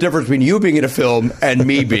there's a difference between you being in a film and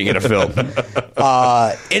me being in a film.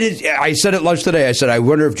 It is. I said at lunch today. I said, I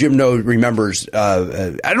wonder if Jim remembers.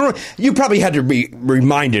 I don't know. You probably had to be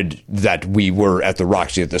reminded that we were at the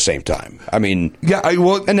Roxy at the same time. I mean,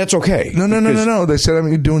 and that's okay. No. They said, "Are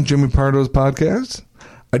you doing Jimmy Pardo's podcast?"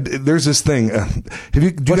 There's this thing. Do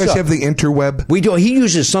you guys up? have the interweb? We do. He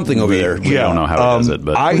uses something over there. We don't know how he does it,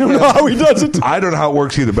 but I don't know how he does it. I don't know how it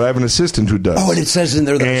works either, but I have an assistant who does. Oh, and it says in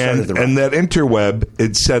there that I started the Roxy. And that interweb,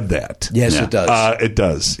 it said that. Yes, Yeah. it does. It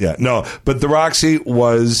does. Yeah. No, but the Roxy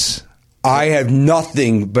was. I have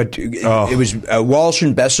nothing but it was Walsh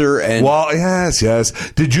and Besser and Well, yes.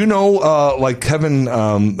 Did you know, like Kevin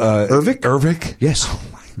Ervik? Ervik? Yes. Oh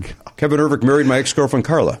my God. Kevin Ervik married my ex-girlfriend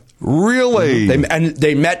Carla. Really?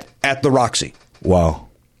 They met at the Roxy. Wow.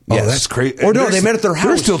 Oh, Yes. that's great. Or no, They're they met at their They're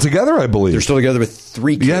house. still together, I believe. They're still together with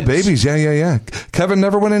 3 kids. Yeah, babies. Yeah. Kevin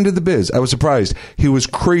never went into the biz. I was surprised. He was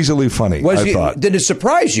crazily funny, I thought. Did it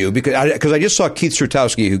surprise you? Because I just saw Keith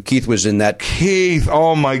Sertowski, who Keith was in that. Keith,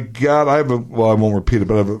 oh my God. I won't repeat it,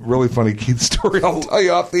 but I have a really funny Keith story I'll tell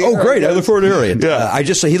you off the Oh, air. great. I look forward to hearing it. Yeah. I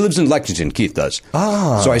just saw he lives in Lexington, Keith does.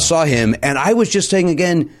 Ah. So I saw him, and I was just saying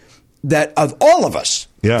again that of all of us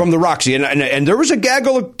from the Roxy, and there was a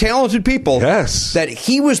gaggle of talented people, Yes. that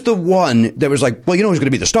he was the one that was like, well, you know who's going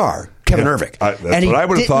to be the star? Kevin Ervik. That's and he what I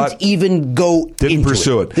would have thought. didn't even go Didn't into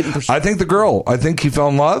pursue it. Didn't pursue I think the girl. I think he fell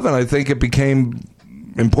in love, and I think it became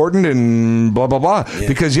important and blah blah blah.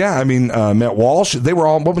 Because I mean, Matt Walsh, they were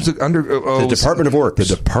all, what was it under The Department of Works.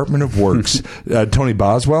 The Department of Works. Tony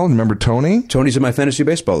Boswell, remember Tony? Tony's in my fantasy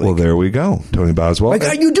baseball league. Well, there we go, Tony Boswell.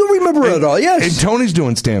 You do remember it all, yes. And Tony's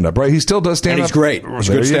doing stand up, right? He still does stand up. And he's great. He's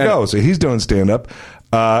there good you stand-up. go. So he's doing stand up.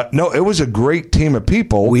 No, it was a great team of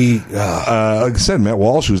people. Like I said, Matt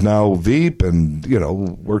Walsh, who's now Veep and,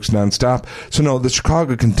 works nonstop. So, no, the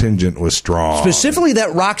Chicago contingent was strong. Specifically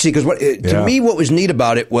that Roxy, because to me, what was neat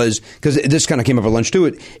about it was, because this kind of came up at lunch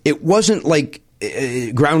too, it wasn't like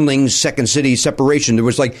Groundlings, Second City separation. There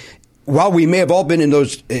was like, while we may have all been in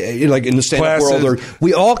those, like in the stand-up Classes. world,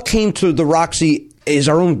 we all came to the Roxy is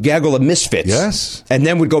our own gaggle of misfits. Yes. And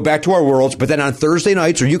then we'd go back to our worlds. But then on Thursday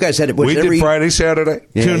nights, or you guys had it. We did Friday, Saturday,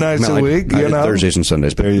 2 nights a week. I did Thursdays and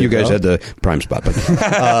Sundays. But you guys had the prime spot.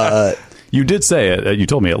 But You did say you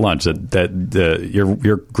told me at lunch that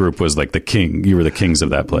your group was like the king. You were the kings of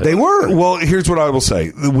that place. they were. Well, here's what I will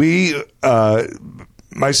say. We,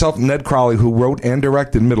 myself, Ned Crowley, who wrote and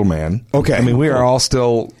directed Middleman. Okay. I mean, we are all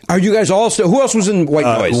still... Are you guys all still... Who else was in White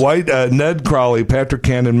Noise? Ned Crowley, Patrick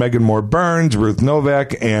Cannon, Megan Moore Burns, Ruth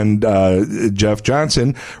Novak, and Jeff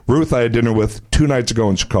Johnson. Ruth I had dinner with 2 nights ago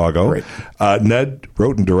in Chicago. Great. Ned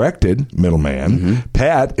wrote and directed Middleman. Mm-hmm.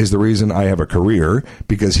 Pat is the reason I have a career,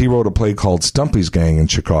 because he wrote a play called Stumpy's Gang in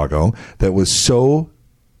Chicago that was so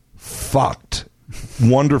fucked,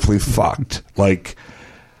 wonderfully fucked, like...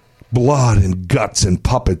 blood and guts and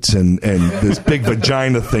puppets and this big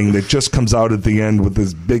vagina thing that just comes out at the end with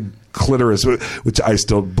this big clitoris, which I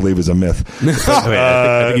still believe is a myth.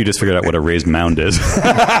 I think you just figured out what a raised mound is.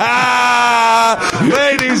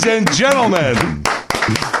 Ladies and gentlemen.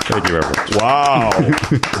 Thank you, Everett. Wow.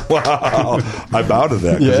 I bow to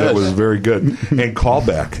that because that was very good. And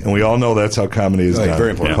callback. And we all know that's how comedy is done.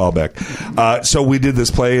 Very important. Callback. So we did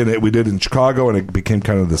this play, and we did it in Chicago, and it became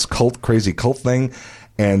kind of this crazy cult thing.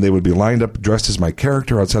 And they would be lined up dressed as my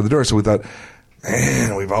character outside the door. So we thought,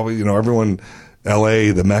 man, we've always, everyone,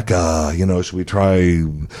 L.A., the Mecca, should we try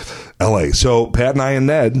L.A.? So Pat and I and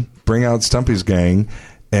Ned bring out Stumpy's Gang,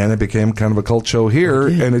 and it became kind of a cult show here.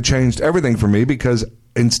 Okay. And it changed everything for me, because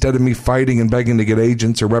instead of me fighting and begging to get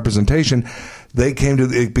agents or representation,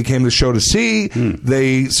 it became the show to see.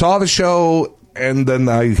 They saw the show. And then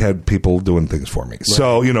I had people doing things for me. Right.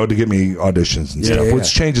 So, to get me auditions and stuff, which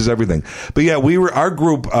changes everything. But our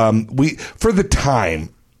group, for the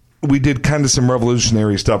time, we did kind of some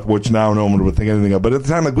revolutionary stuff, which now no one would think anything of. But at the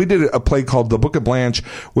time, we did a play called The Book of Blanche,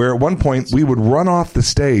 where at one point we would run off the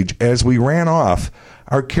stage. As we ran off,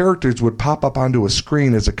 our characters would pop up onto a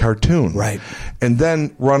screen as a cartoon. Right. And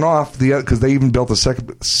then run off because they even built a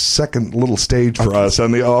second little stage for us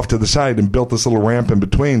off to the side and built this little ramp in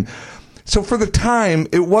between. So for the time,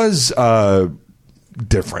 it was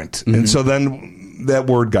different. And so then that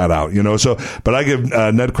word got out, but I give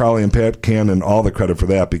Ned Crowley and Pat Cannon all the credit for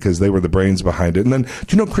that, because they were the brains behind it. And then, do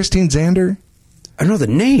you know Christine Zander? I know the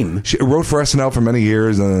name. She wrote for SNL for many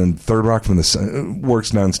years, and then Third Rock from the Sun,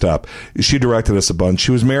 works nonstop. She directed us a bunch.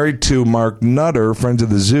 She was married to Mark Nutter, Friends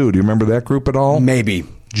of the Zoo. Do you remember that group at all? Maybe.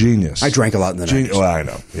 Genius. I drank a lot in the 90s. Well, I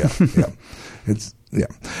know. Yeah. Yeah.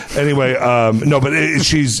 Anyway, no, but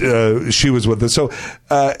she was with us. So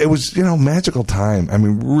it was, magical time. I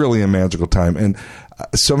mean, really a magical time. And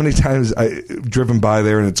so many times I've driven by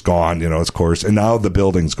there and it's gone, of course. And now the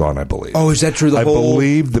building's gone, I believe. Oh, is that true? I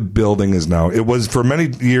believe the building is now. It was for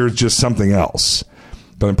many years just something else.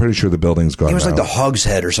 But I'm pretty sure the building's gone. It was now. like the Hogs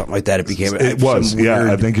Head or something like that. It was,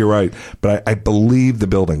 yeah. I think you're right. But I believe the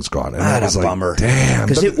building's gone. And that was a bummer. Damn.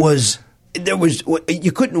 Because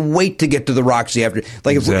you couldn't wait to get to the Roxy after.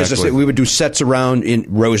 Like, as I said, we would do sets around in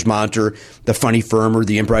Rosemont or the Funny Firm or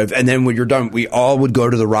the Improv. And then when you're done, we all would go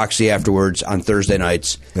to the Roxy afterwards on Thursday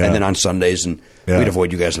nights and then on Sundays. And we'd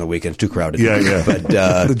avoid you guys on the weekends. Too crowded. Yeah. But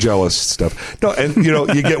the jealous stuff. No, and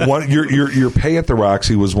you get one. Your pay at the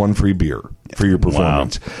Roxy was one free beer for your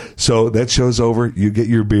performance. Wow. So that show's over. You get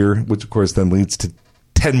your beer, which of course then leads to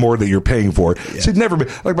 10 more that you're paying for. Yeah. So it'd never be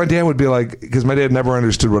like, my dad would be like, because my dad never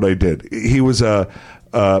understood what I did. He was a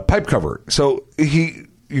pipe cover. So you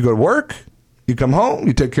go to work, you come home,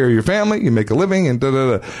 you take care of your family, you make a living, and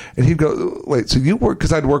da-da-da. And he'd go, wait, so you work,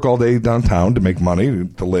 because I'd work all day downtown to make money,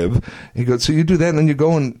 to live. He'd go, so you do that, and then you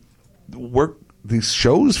go and work these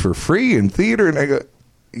shows for free in theater? And I go,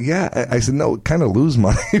 yeah. I said, no, kind of lose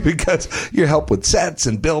money because you help with sets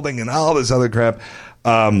and building and all this other crap.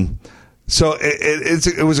 So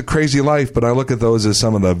it was a crazy life, but I look at those as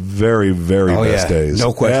some of the very, very best days.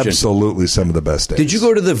 No question. Absolutely some of the best days. Did you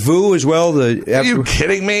go to the VU as well? Are you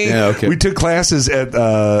kidding me? Yeah, okay. We took classes at,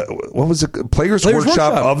 what was it? Players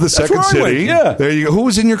Workshop of the Second City. Yeah. There you go. Who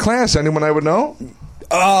was in your class? Anyone I would know?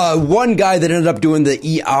 One guy that ended up doing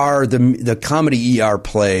the ER, the comedy ER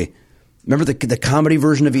play. Remember the comedy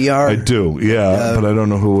version of ER? I do, yeah, but I don't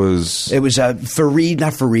know who was. It was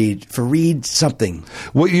Fareed something.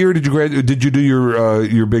 What year did you graduate? Did you do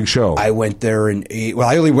your big show? I went there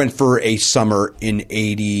I only went for a summer in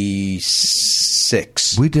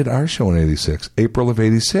 '86. We did our show in '86, April of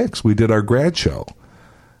 '86. We did our grad show.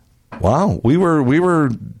 Wow, we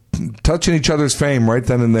were touching each other's fame right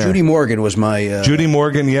then and there. Judy Morgan was my Judy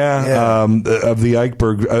Morgan, yeah. Of the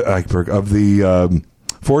Eichberg of the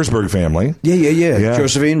Forsberg family. Yeah.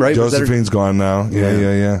 Josephine, right? Josephine's gone now.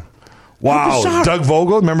 Yeah. Wow. Doug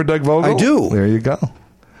Vogel. Remember Doug Vogel? I do. There you go.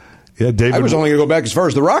 Yeah, David. I was only going to go back as far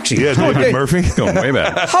as the Roxy. Yeah, David Murphy. Going way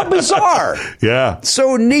back. How bizarre. Yeah.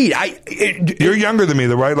 So neat. You're younger than me,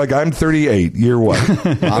 though, right? Like, I'm 38. You're what?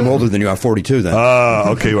 I'm older than you. I'm 42 then.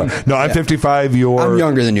 Okay. Well, no, I'm 55. I'm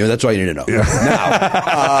younger than you. That's all you need to know. Yeah.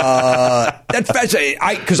 Now, that's fascinating.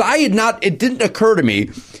 Because it didn't occur to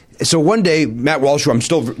me. So one day, Matt Walsh, who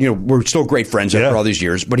we're still great friends after all these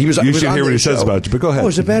years, but he was. You should hear what he says about you, but go ahead. Oh,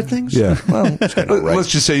 is it bad things? Yeah. Well, let's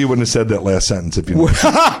just say you wouldn't have said that last sentence if you know.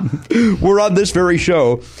 We're on this very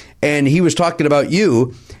show, and he was talking about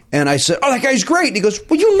you, and I said, "Oh, that guy's great." And he goes,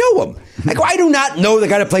 "Well, you know him." I go, "I do not know the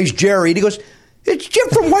guy that plays Jerry." And he goes, "It's Jim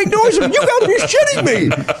from White Noise. You got to be shitting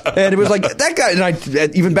me." And it was like that guy.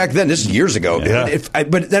 And even back then, this is years ago. Yeah.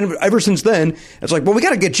 But then, ever since then, it's like, well, we got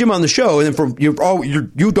to get Jim on the show. And then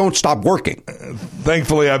you don't stop working.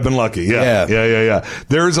 Thankfully, I've been lucky. Yeah.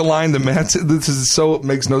 There is a line that Matt. This is so it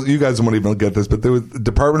makes no. You guys won't even get this, but the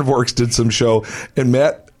Department of Works did some show, and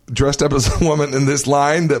Matt dressed up as a woman in this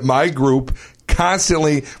line that my group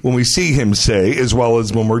constantly, when we see him say, as well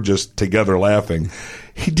as when we're just together laughing.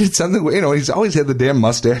 He did something, he's always had the damn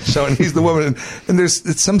mustache. So, and he's the woman, and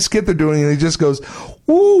it's some skit they're doing, and he just goes,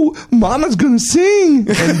 "Ooh, Mama's gonna sing."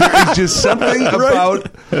 And there's just something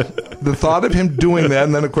about the thought of him doing that,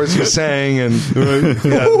 and then of course he sang, and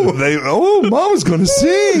Mama's gonna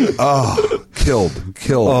sing. Oh, killed.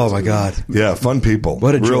 Oh my God. Yeah, fun people.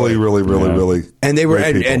 What a joy. Really. And they were,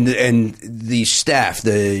 and the staff,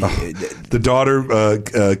 the daughter,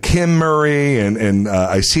 Kim Murray, and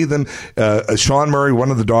I see them. Sean Murray,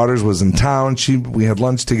 one of the daughters, was in town. We had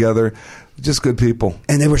lunch together. Just good people,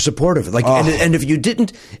 and they were supportive. Like, and if you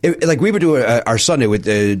didn't, we would do our Sunday with,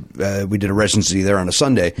 we did a residency there on a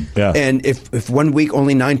Sunday. Yeah. And if 1 week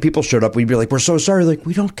only 9 people showed up, we'd be like, "We're so sorry." Like,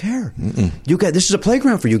 we don't care. You guys, this is a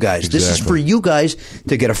playground for you guys. Exactly. This is for you guys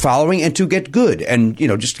to get a following and to get good, and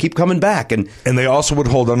just keep coming back. And they also would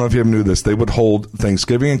hold. I don't know if you ever knew this. They would hold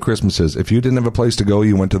Thanksgiving and Christmases. If you didn't have a place to go,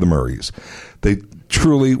 you went to the Murrays. They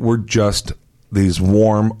truly were just these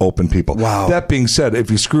warm, open people. Wow. That being said, if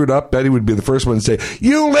you screwed up, Betty would be the first one to say,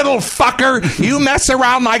 "You little fucker, you mess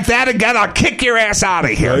around like that again, I'll kick your ass out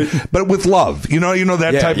of here." Right. But with love.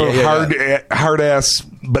 That type of hard ass,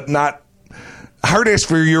 but not hard ass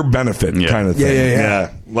for your benefit kind of thing.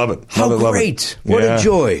 Yeah. Love it. How love great. It. What a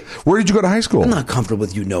joy. Where did you go to high school? I'm not comfortable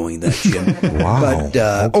with you knowing that, Jim. Wow.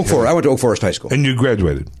 But Oak Forest. I went to Oak Forest High School. And you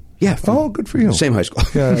graduated? Yeah. Oh, good for you. Same high school.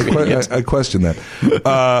 Yeah, I question that.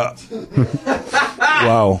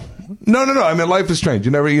 Wow. No. I mean, life is strange.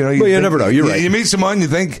 You never, you never know. You're right. You meet someone, you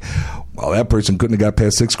think, well, that person couldn't have got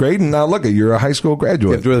past 6th grade, and now look, you're a high school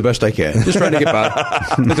graduate. I'm doing the best I can. Just trying to get by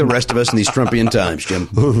with the rest of us in these Trumpian times, Jim.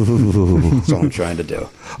 That's all I'm trying to do.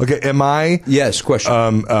 Okay, am I? Yes.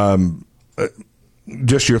 Question.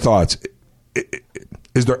 Just your thoughts.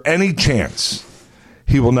 Is there any chance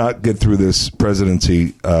he will not get through this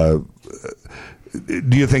presidency?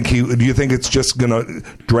 Do you think it's just going to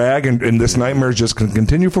drag and this nightmare is just going to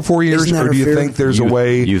continue for 4 years, or do you think there's a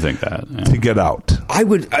way you think that to get out? I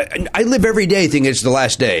live every day thinking it's the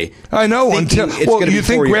last day. I know until you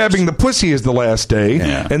think grabbing the pussy is the last day,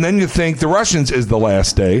 and then you think the Russians is the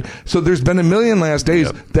last day. So there's been a million last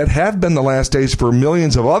days that have been the last days for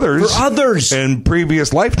millions of others in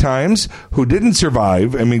previous lifetimes who didn't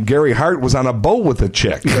survive. I mean, Gary Hart was on a boat with a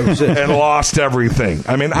chick and lost everything.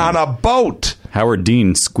 I mean, on a boat. Howard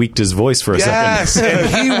Dean squeaked his voice for a second. Yes, and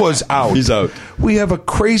he was out. He's out. We have a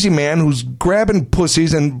crazy man who's grabbing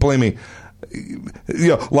pussies, and believe me,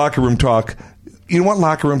 locker room talk. You know what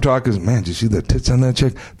locker room talk is? Man, did you see the tits on that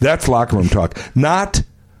chick? That's locker room talk, not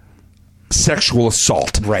sexual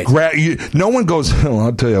assault. Right. No one goes,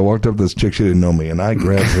 I'll tell you, I walked up to this chick, she didn't know me, and I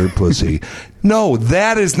grabbed her pussy. No,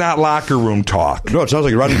 that is not locker room talk. No, it sounds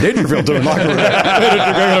like Rodney Dangerfield doing locker room talk.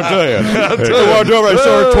 I'll tell you. I walked over, I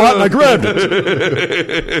saw her twat, and I grabbed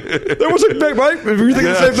it. That was a big Mike. Were you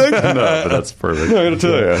thinking the same thing? No, but that's perfect. No, I got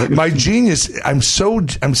to tell you. My genius, I'm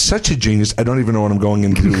such a genius, I don't even know what I'm going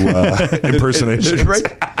into impersonations. Right?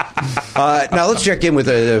 Now let's check in with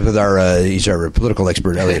our he's our political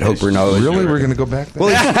expert, Elliot Hoper. No, Really? We're going to go back there?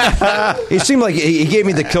 well, it seemed like he gave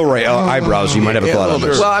me the Kilroy eyebrows. You might have a thought on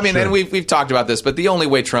this. Well, I mean, and we've talked about this, but the only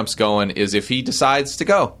way Trump's going is if he decides to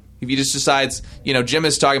go. If he just decides, Jim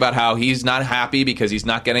is talking about how he's not happy because he's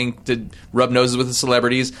not getting to rub noses with the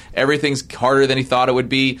celebrities. Everything's harder than he thought it would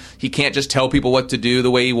be. He can't just tell people what to do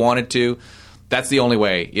the way he wanted to. That's the only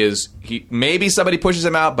way. Is he? Maybe somebody pushes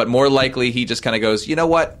him out, but more likely he just kind of goes, you know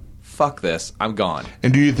what? Fuck this. I'm gone.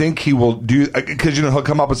 And do you think he will do? Because he'll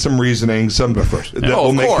come up with some reasoning, that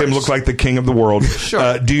will make him look like the king of the world.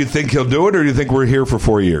 Sure. Do you think he'll do it, or do you think we're here for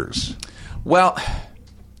 4 years? Well,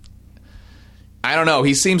 I don't know.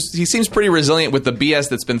 He seems pretty resilient with the BS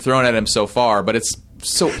that's been thrown at him so far, but it's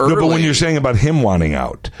so early. No, but when you're saying about him wanting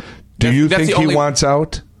out, do you think he wants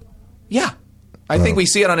out? Yeah. I think we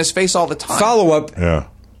see it on his face all the time. Follow up. Yeah.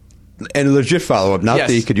 And legit follow up, not Yes.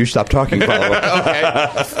 the could you stop talking follow up.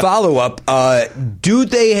 Okay. Follow up. Does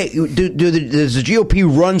the GOP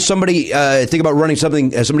run somebody? Think about running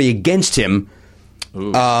somebody against him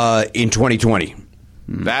in 2020.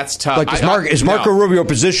 That's tough. Like is Marco Rubio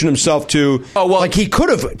position himself to? Oh, well, like he could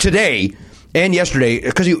have today and yesterday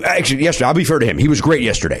because yesterday. I'll be fair to him. He was great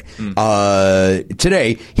yesterday.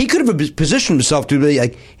 Today he could have positioned himself to be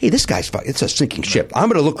like, hey, this guy's it's a sinking ship. I'm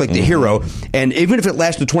going to look like the hero, and even if it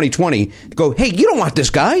lasts to 2020, go, hey, you don't want this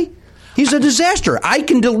guy. He's a disaster. I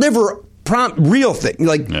can deliver prompt real thing.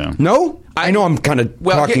 Like no, I know I'm kind of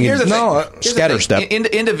talking. Here's the thing. Scatter step.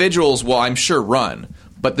 Individuals will, I'm sure, run.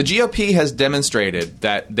 But the GOP has demonstrated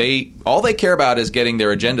that all they care about is getting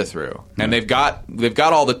their agenda through, and they've got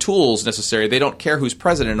all the tools necessary. They don't care who's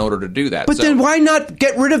president in order to do that. But then why not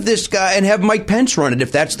get rid of this guy and have Mike Pence run it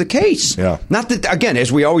if that's the case? Yeah. Not that again,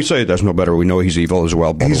 as we always say, there's no better. We know he's evil as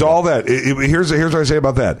well. He's all that. Here's what I say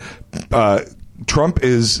about that. Trump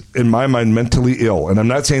is, in my mind, mentally ill, and I'm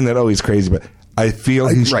not saying that he's crazy, but I feel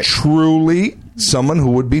he's truly someone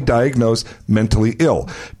who would be diagnosed mentally ill.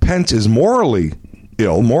 Pence is morally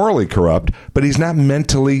corrupt, but he's not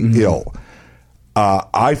mentally ill.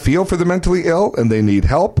 I feel for the mentally ill, and they need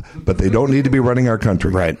help, but they don't need to be running our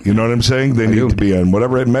country. Right. You know what I'm saying? They need to be on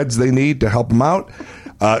whatever meds they need to help them out.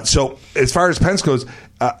 So as far as Pence goes,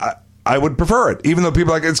 I would prefer it, even though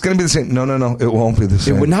people are like, it's going to be the same. No, it won't be the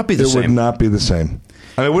same. It would not be the same. It would not be the same.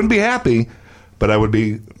 I wouldn't be happy, but I would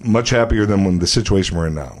be much happier than when the situation we're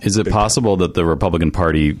in now. Is it possible that the Republican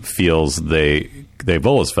Party feels they've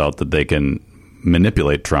always felt that they can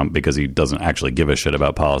manipulate Trump because he doesn't actually give a shit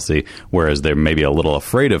about policy, whereas they're maybe a little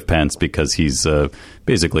afraid of Pence because he's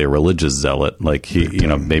basically a religious zealot. Like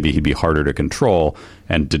maybe he'd be harder to control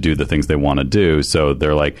and to do the things they want to do. So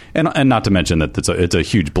they're like, and not to mention that it's a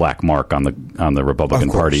huge black mark on the Republican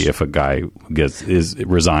Party if a guy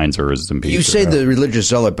resigns or is impeached. You say the religious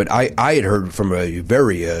zealot, but I had heard from a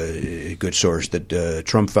very good source that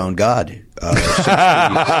Trump found God. Right.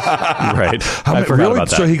 I forgot about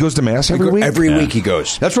that. So he goes to mass every week? Every week he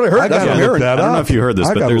goes. That's what I heard. I gotta look that I don't up. know if you heard this,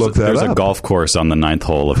 but there's a golf course on the 9th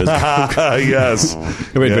hole of his book. Yes.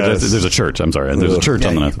 Wait, but there's a church. I'm sorry. There's a church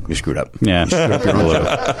on the 9th. You screwed up. Yeah.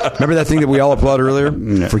 Remember that thing that we all applauded earlier?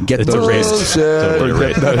 Yeah. Forget It's those erased. days. Totally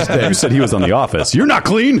erased. You said he was on The Office. You're not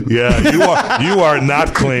clean. Yeah, you are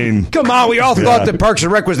not clean. Come on, we all thought that Parks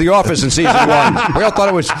and Rec was The Office in season 1. We all thought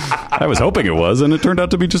it was. I was hoping it was, and it turned out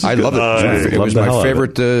to be just. I love it. It was my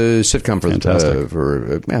favorite sitcom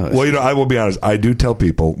for Well, I will be honest. I do tell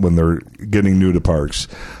people when they're getting new to Parks,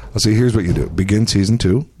 I'll say, here's what you do. Begin season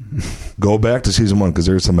 2. Go back to season 1 because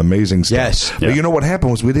there's some amazing stuff. Yes. But you know what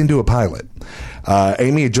happened was we didn't do a pilot.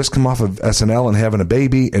 Amy had just come off of SNL and having a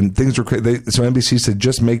baby, and things were crazy. So NBC said,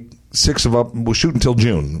 just make 6 of them. We'll shoot until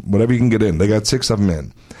June, whatever you can get in. They got 6 of them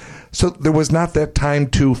in. So there was not that time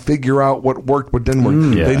to figure out what worked, what didn't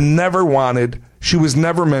work. Yeah. They never wanted. She was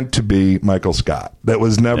never meant to be Michael Scott. That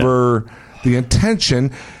was never the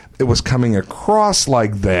intention. It was coming across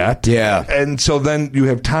like that. Yeah. And so then you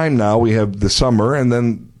have time now. We have the summer, and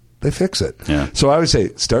then they fix it. Yeah. So I would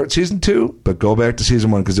say start season 2, but go back to season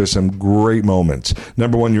 1 because there's some great moments.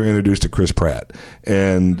 Number 1, you're introduced to Chris Pratt.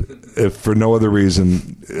 And if for no other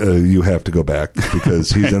reason, you have to go back because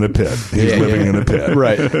he's in a pit. He's living in a pit.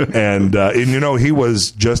 Right. And he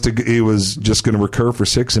was just going to recur for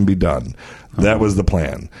 6 and be done. That was the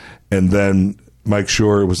plan. And then Mike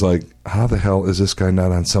Schur was like, how the hell is this guy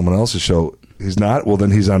not on someone else's show? He's not? Well,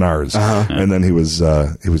 then he's on ours. And then he was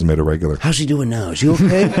made a regular. How's he doing now? Is he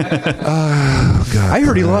okay? God, I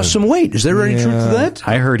heard he lost some weight. Is there any truth to that?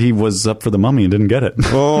 I heard he was up for the Mummy and didn't get it.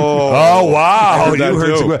 Oh wow! I heard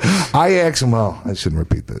that too. I asked him. Well, I shouldn't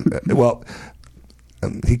repeat that. Well,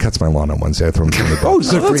 he cuts my lawn on Wednesday. I throw him $20. Oh,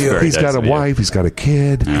 good for you. He's got a nice of you. wife. He's got a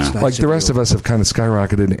kid. Like the rest of us have kind of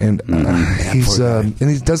skyrocketed, and and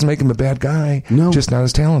he doesn't make him a bad guy. No. Just not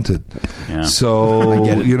as talented. Yeah. So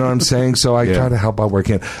get it. you know what I'm saying. So I try to help out where I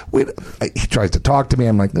can. He tries to talk to me.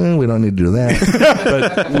 I'm like, we don't need to do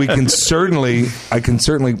that. But we can certainly.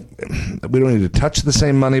 We don't need to touch the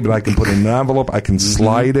same money, but I can put it in an envelope. I can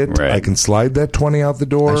slide it. Right. I can slide that 20 out the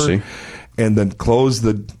door. I see. And then close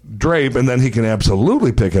the drape, and then he can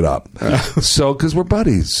absolutely pick it up. So, because we're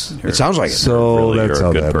buddies. It sounds like it. So Really, that's you're how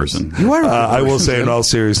a good that person. is. You are a good I will person, say, in Jim. all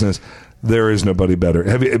seriousness, there is nobody better.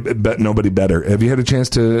 Nobody better. Have you had a chance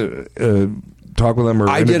to talk with him? Or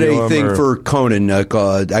I did interview a him, thing or- for Conan.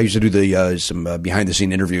 Called, I used to do the some behind the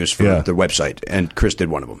scene interviews for Yeah. the website, and Chris did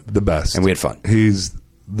one of them. the best, and we had fun. He's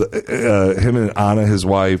him and Anna, his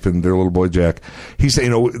wife, and their little boy Jack. He's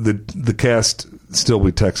saying, the cast still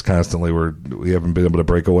we text constantly. We haven't been able to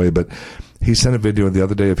break away, but he sent a video the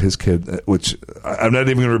other day of his kid, which I'm not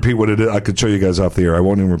even going to repeat what it is. I could show you guys off the air. I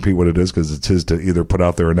won't even repeat what it is because it's his to either put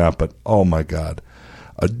out there or not. But oh my god,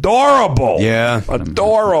 adorable! Yeah.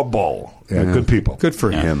 adorable. Yeah, good people. Good for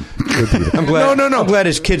him. Good people. I'm glad. No. I'm glad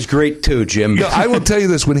his kid's great too, Jim. No, I will tell you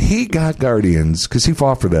this: when he got Guardians, because he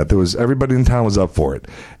fought for that, there was everybody in town was up for it,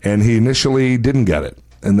 and he initially didn't get it,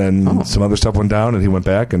 and then some other stuff went down, and he went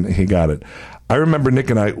back and he got it. I remember Nick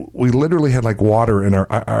and I, we literally had like water, and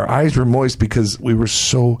our eyes were moist because we were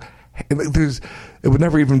so. It would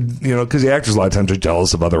never even, because the actors a lot of times are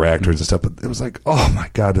jealous of other actors and stuff, but it was like, oh my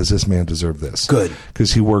God, does this man deserve this? Good.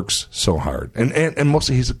 Because he works so hard, and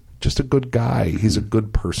mostly he's just a good guy. He's a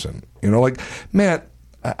good person. Like Matt,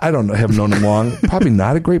 I don't know, have known him long. Probably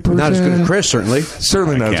not a great person. Not as good as Chris, certainly.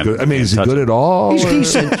 Certainly not as can't- good. I mean, is he can't good touch at all? He's or-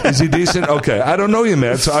 decent. Is he decent? Okay. I don't know you,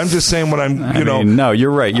 Matt, so I'm just saying what I'm, I mean, no,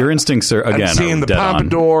 you're right. Your instincts are, again, I'm seeing are the dead on.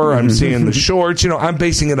 pompadour. I'm seeing the shorts. I'm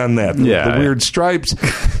basing it on that. Yeah, the weird stripes.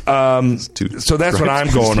 So that's what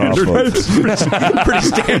I'm going off of. Pretty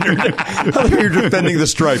standard. I think you're defending the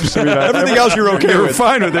stripes. Everything else you're okay You're with.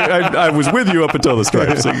 fine with it. I was with you up until the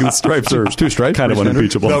stripes. The stripes are Two stripes, kind of pretty standard.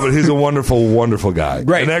 unimpeachable. No, but he's a wonderful, wonderful guy.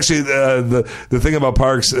 Right. And actually, the thing about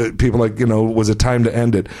Parks, people was it time to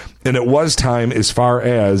end it? And it was time as far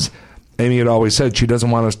as Amy had always said, she doesn't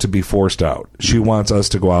want us to be forced out. She wants us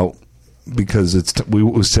to go out because we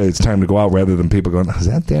would say it's time to go out rather than people going, is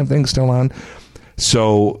that damn thing still on?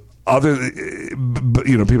 So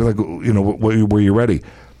people are like, were you ready?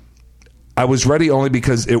 I was ready only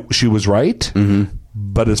because she was right. Mm-hmm.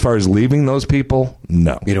 But as far as leaving those people,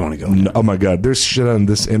 no. You don't want to go. No, oh my God, there's shit on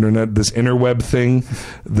this internet, this interweb thing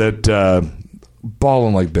that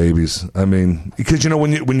balling like babies. I mean, because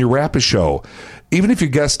when you wrap a show, even if you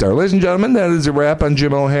guest star, ladies and gentlemen, that is a wrap on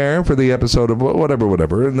Jim O'Hare for the episode of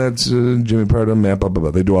whatever, and that's Jimmy Pardo, Matt, blah blah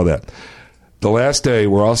blah. They do all that. The last day,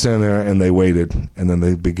 we're all standing there, and they waited, and then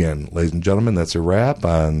they begin, ladies and gentlemen, that's a wrap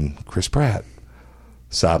on Chris Pratt.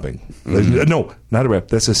 Sobbing. No, not a rap.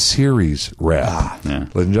 That's a series rap. Yeah.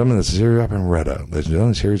 Ladies and gentlemen, that's a series rap on Retta. Ladies and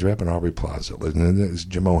gentlemen, series rap on Aubrey Plaza. Ladies and gentlemen, it's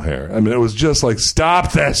Jim O'Hare. I mean, it was just like,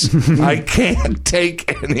 stop this. I can't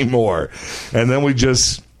take anymore. And then we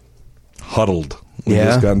just huddled. We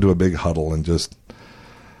just got into a big huddle and just,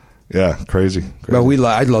 crazy. Well,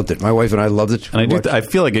 I loved it. My wife and I loved it. And I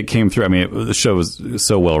feel like it came through. I mean, the show was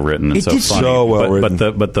so well written and It so did funny. so well written.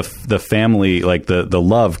 But the family, like the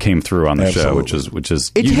love came through on the show, which is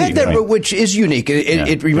It unique, had that, right? which is unique.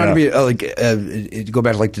 It reminded me of go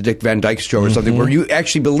back to like the Dick Van Dyke show or something, where you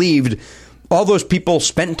actually believed all those people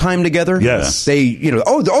spent time together. Yes. They,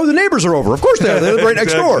 the neighbors are over. Of course they are. They live right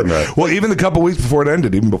next door. Well, even a couple weeks before it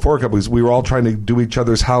ended, even before a couple weeks, we were all trying to do each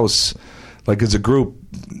other's house, like as a group,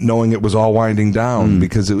 knowing it was all winding down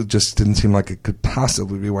because it just didn't seem like it could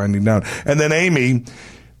possibly be winding down. And then Amy,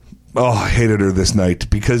 I hated her this night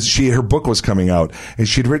because her book was coming out and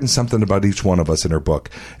she'd written something about each one of us in her book.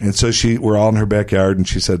 And so we're all in her backyard and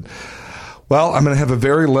she said, well, I'm going to have a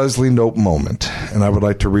very Leslie Knope moment, and I would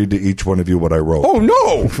like to read to each one of you what I wrote. Oh,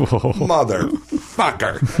 no.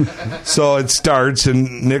 Motherfucker. So it starts,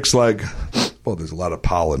 and Nick's like, well, there's a lot of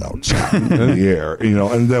pollen outside in the air,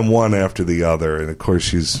 and then one after the other. And, of course,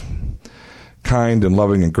 she's kind and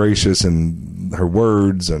loving and gracious in her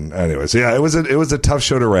words. And anyways, it was a tough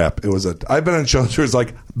show to wrap. I've been on shows where it's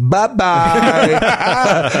like,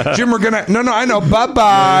 bye-bye. Jim, we're going to, no, I know,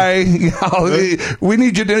 bye-bye. We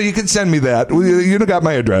need you to, you can send me that. You got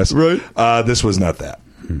my address. Right. This was not that.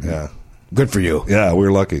 Yeah. Good for you. Yeah, we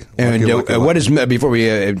were lucky. And Lucky. what is, before we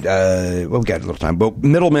we got a little time, but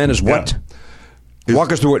Middleman is what? Yeah.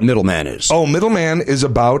 Walk us through what Middleman is. Oh, Middleman is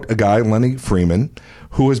about a guy, Lenny Freeman,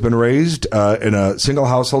 who has been raised in a single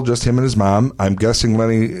household, just him and his mom. I'm guessing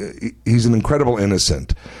Lenny, he's an incredible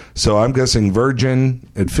innocent. So I'm guessing virgin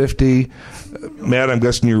at 50. Matt, I'm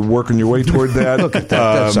guessing you're working your way toward that. Look at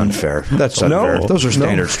that. That's unfair. That's unfair. No. Those are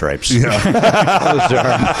standard stripes. Yeah. Those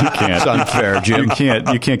are, You can't. it's unfair, Jim.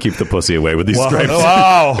 You can't keep the pussy away with these stripes.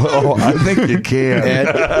 Wow. Oh, I think you can.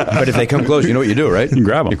 But if they come close, you know what you do, right? You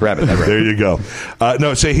grab 'em. You grab it. That's right. There you go.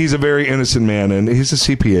 No, say he's a very innocent man, and he's a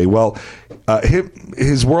CPA. Well,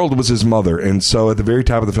 his world was his mother, and so at the very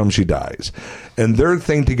top of the film, she dies. And their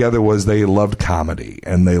thing together was they loved comedy,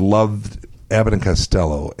 and they loved Abbott and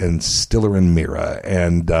Costello, and Stiller and Mira,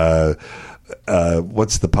 and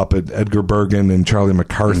what's the puppet? Edgar Bergen and Charlie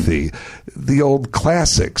McCarthy, the old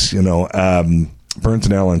classics, Burns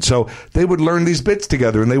and Allen. So they would learn these bits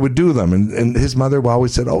together, and they would do them. And his mother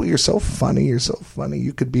always said, "Oh, you're so funny. You're so funny.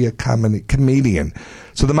 You could be a comedian."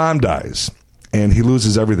 So the mom dies, and he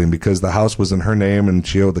loses everything because the house was in her name, and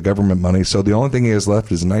she owed the government money. So the only thing he has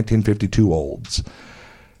left is 1952 Olds.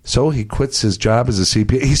 So he quits his job as a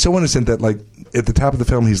CPA. He's so innocent that, like, at the top of the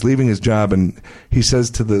film, he's leaving his job, and he says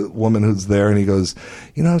to the woman who's there, and he goes,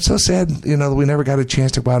 I'm so sad, that we never got a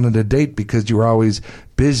chance to go out on a date because you were always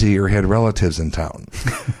busy or had relatives in town.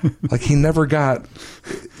 Like, he never got,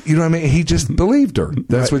 you know what I mean? He just believed her.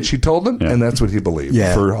 That's what she told him, and that's what he believed.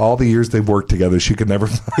 Yeah. For all the years they've worked together, she could never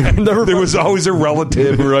find, there was always a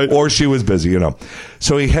relative, or she was busy,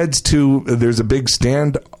 So he heads to, there's a big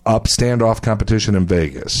standoff competition in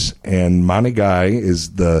Vegas, and Monty Guy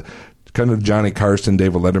is the kind of Johnny Carson,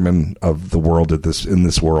 David Letterman of the world in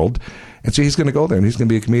this world. And so he's going to go there, and he's going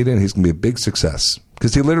to be a comedian, and he's going to be a big success.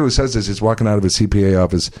 Because he literally says this, he's walking out of his CPA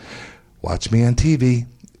office, "Watch me on TV."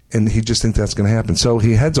 And he just thinks that's going to happen. So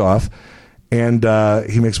he heads off, and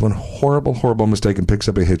he makes one horrible, horrible mistake and picks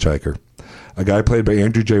up a hitchhiker, a guy played by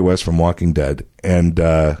Andrew J. West from Walking Dead. And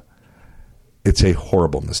it's a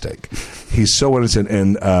horrible mistake. He's so innocent,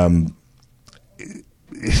 and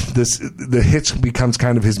the hitch becomes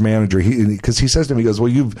kind of his manager, because he says to him, he goes, "Well,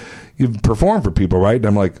 you've performed for people, right?" And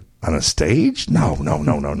I'm like, "On a stage? No.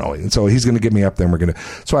 And so he's going to get me up there, and we're going to,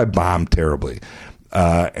 so I bombed terribly.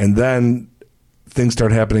 And then things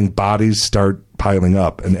start happening, bodies start piling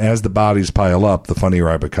up, and as the bodies pile up, the funnier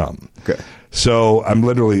I become. Okay. So I'm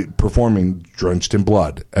literally performing drenched in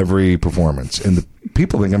blood every performance, and the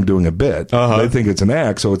people think I'm doing a bit. They think it's an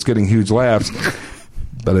act, so it's getting huge laughs.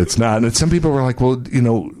 But it's not. And some people were like, "Well,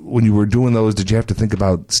 when you were doing those, did you have to think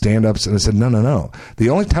about stand-ups?" And I said, No. The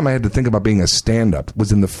only time I had to think about being a stand-up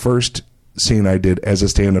was in the first scene I did as a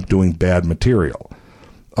stand-up doing bad material.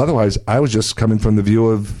 Otherwise, I was just coming from the view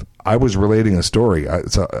of, I was relating a story.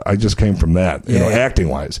 I just came from that,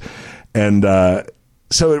 acting-wise. And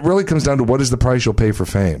so it really comes down to, what is the price you'll pay for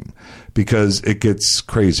fame? Because it gets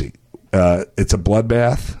crazy. It's a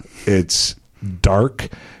bloodbath. It's dark.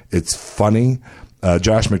 It's funny.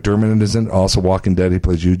 Josh McDermott is in, also Walking Dead. He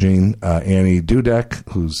plays Eugene. Annie Dudek,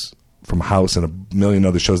 who's from House and a million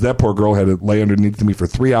other shows. That poor girl had to lay underneath me for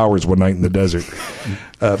 3 hours one night in the desert.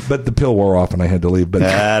 But the pill wore off and I had to leave. But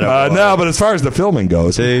no, but as far as the filming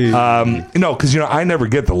goes, because I never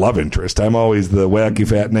get the love interest. I'm always the wacky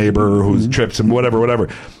fat neighbor who trips and whatever.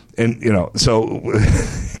 And so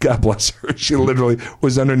God bless her. She literally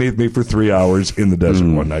was underneath me for 3 hours in the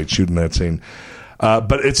desert one night shooting that scene.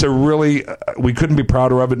 But it's a really, we couldn't be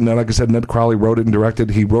prouder of it. And then, like I said, Ned Crowley wrote it and directed.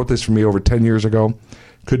 He wrote this for me over 10 years ago.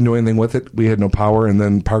 Couldn't do anything with it. We had no power. And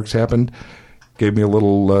then Parks happened, gave me a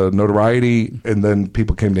little notoriety. And then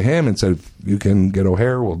people came to him and said, "If you can get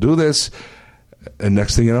O'Hare, we'll do this." And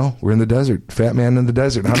next thing you know, we're in the desert. Fat man in the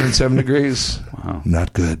desert, 107 degrees. Wow.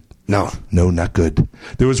 Not good. No, not good.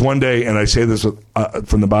 There was one day, and I say this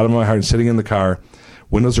from the bottom of my heart, sitting in the car,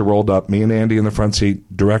 windows are rolled up, me and Andy in the front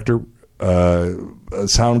seat, director,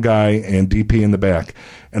 sound guy, and DP in the back,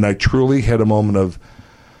 and I truly had a moment of,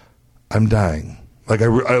 I'm dying. Like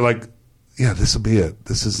I like, yeah, this will be it.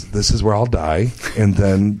 This is where I'll die, and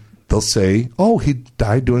then they'll say, "Oh, he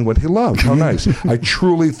died doing what he loved." How nice! I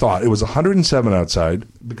truly thought it was 107 outside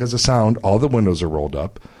because of sound. All the windows are rolled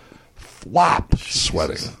up, flop,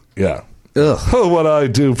 sweating. Yeah. Ugh. Oh, what I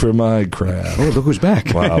do for my craft. Oh, look who's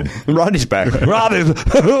back. Wow. Rodney's back. No,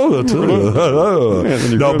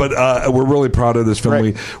 but we're really proud of this film.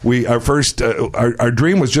 Right. We our first our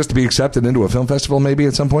dream was just to be accepted into a film festival maybe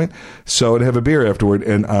at some point, so to have a beer afterward.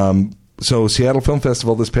 And so Seattle Film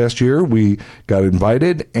Festival this past year, we got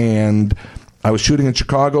invited, and I was shooting in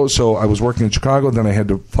Chicago, so I was working in Chicago. Then I had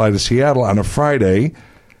to fly to Seattle on a Friday.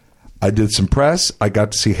 I did some press. I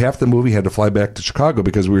got to see half the movie, had to fly back to Chicago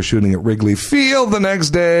because we were shooting at Wrigley Field the next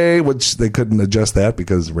day, which they couldn't adjust that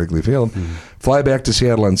because of Wrigley Field. Fly back to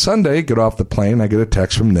Seattle on Sunday, get off the plane. I get a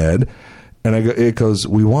text from Ned, And it goes,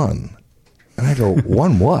 we won. And I go,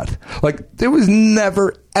 won what? Like, there was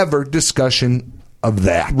never, ever discussion of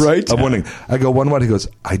that. Right. Of winning. I go, won what? He goes,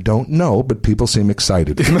 I don't know, but people seem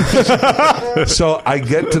excited. So I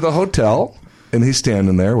get to the hotel, and he's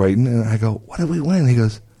standing there waiting, and I go, what did we win? He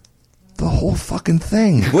goes, the whole fucking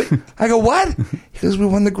thing. What? I go, what? He goes, we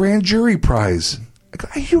won the grand jury prize. I go,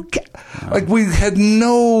 are you like, we had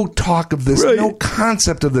no talk of this, no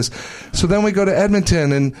concept of this. So then we go to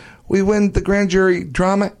Edmonton, and we win the grand jury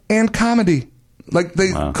drama and comedy. Like,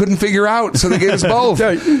 they couldn't figure out, so they gave us both.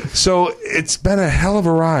 So it's been a hell of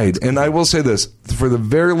a ride. And I will say this, for the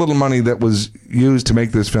very little money that was used to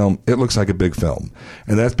make this film, it looks like a big film.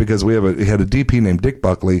 And that's because we had a DP named Dick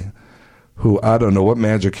Buckley, who, I don't know what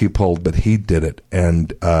magic he pulled, but he did it.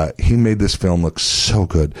 And he made this film look so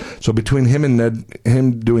good. So between him and Ned,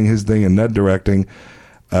 him doing his thing and Ned directing,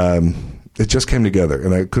 it just came together,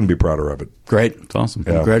 and I couldn't be prouder of it. Great. It's awesome.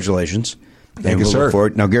 Yeah. Congratulations. Thank you, we'll sir. look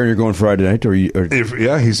forward. Now, Gary, you're going Friday night, or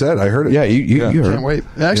Yeah, he said. I heard it. yeah, you heard Can't it. wait.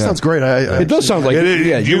 It actually sounds great. It does sound like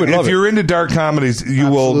you would love if you're into dark comedies, you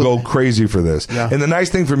will go crazy for this. Yeah. And the nice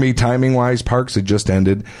thing for me, timing wise, Parks had just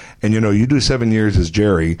ended, and you do 7 years as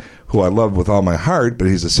Jerry, who I love with all my heart, but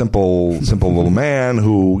he's a simple little man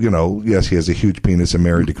who, yes, he has a huge penis and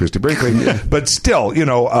married to Christy Brinkley, but still,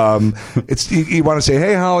 it's you want to say,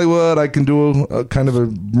 hey, Hollywood, I can do a kind of a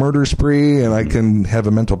murder spree, and I can have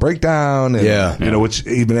a mental breakdown, and, which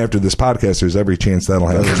even after this podcast, there's every chance that'll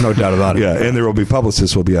happen. There's no doubt about it. Yeah, and there will be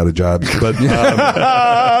publicists who will be out of jobs, but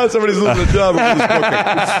somebody's losing a job.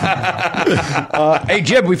 Hey,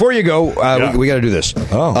 Jim, before you go, we got to do this.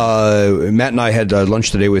 Matt and I had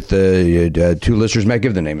lunch today with two listeners. Matt,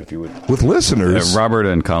 give the name if you would. with listeners. Robert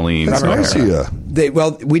and Colleen. That's nice of you.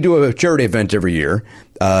 We do a charity event every year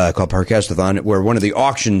called Parkastathon, where one of the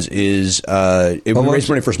auctions is we raise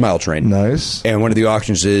money for Smile Train. Nice. And one of the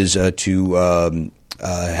auctions is to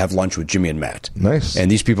have lunch with Jimmy and Matt. Nice. And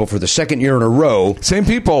these people, for the second year in a row, Same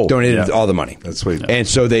people. donated all the money. That's sweet. And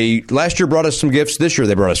so they last year brought us some gifts. This year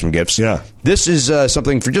they brought us some gifts. Yeah. This is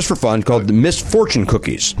something just for fun called the Misfortune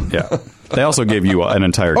Cookies. Yeah. They also gave you an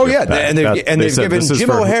entire Oh gift yeah, bag. and they've said, given "This is Jim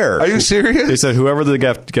for-" O'Hare. Are you serious? They said whoever the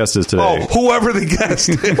guest is today. Oh, whoever the guest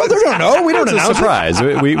is. Well, they don't know. We don't It's a announce surprise.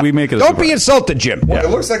 We make it a Don't surprise. be insulted, Jim. It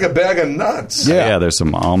looks like a bag of nuts. Yeah. Yeah, there's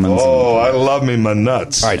some almonds. Oh, I love me my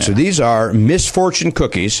nuts. All right, so these are Misfortune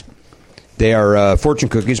Cookies. They are fortune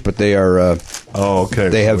cookies, but they are. Oh, okay.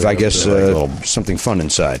 They have, I guess, little- something fun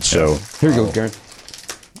inside. So here you go,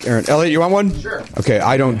 Aaron. Elliot, you want one? Sure. Okay,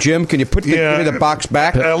 I don't. Jim, can you put give me the box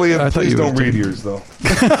back? Elliot, I thought please you don't would read too. yours, though. You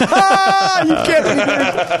can't read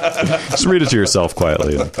it. Just read it to yourself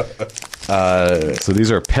quietly. So these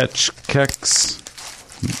are Petch Keks.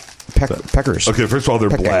 Peckers. Okay, first of all, they're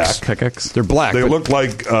black. Keks. They're black. They but- look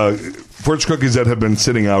like fortune cookies that have been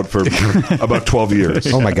sitting out for about 12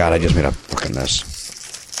 years. Oh my God! I just made a fucking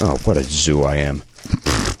mess. Oh, what a zoo I am.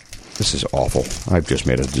 This is awful. I've just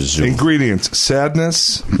made a zoo. Ingredients: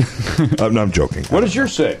 sadness. No, I'm joking. What does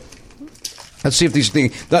yours say? Let's see if these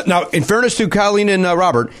things. Now, in fairness to Colleen and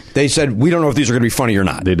Robert, they said we don't know if these are going to be funny or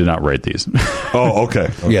not. They did not rate these. Oh, okay.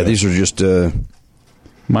 Yeah, these are just.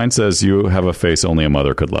 Mine says you have a face only a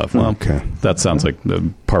mother could love. Well, Okay. that sounds like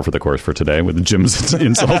the par for the course for today with Jim's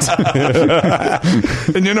insult. And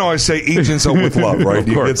I say each insult with love, right? Of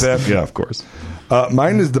You course. get that? Yeah. Of course.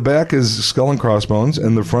 Mine is the back is skull and crossbones,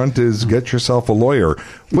 and the front is get yourself a lawyer,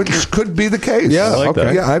 which could be the case. Yeah, I like okay.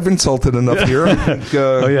 that. Yeah, I've insulted enough here.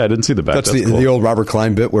 Oh, yeah, I didn't see the back. That's That's the cool. old Robert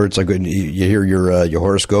Klein bit where it's like when you hear your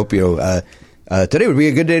horoscope. Today would be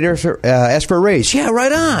a good day to ask for a raise. Yeah,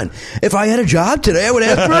 right on. If I had a job today, I would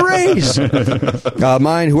ask for a raise.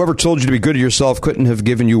 Mine, whoever told you to be good to yourself couldn't have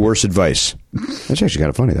given you worse advice. That's actually kind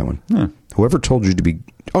of funny, that one. Whoever told you to be...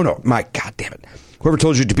 Oh, no. My God damn it. Whoever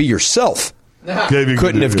told you to be yourself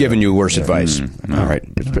couldn't have given you worse advice. All right.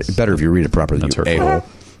 It's better if you read it properly, That's you hurtful. a-hole. All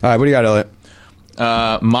right, what do you got,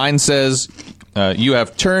 Elliot? Mine says, you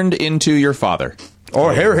have turned into your father. Oh,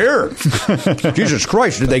 here. Jesus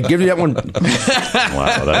Christ, did they give you that one? Wow,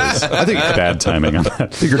 that is I think bad timing on that. I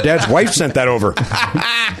think your dad's wife sent that over.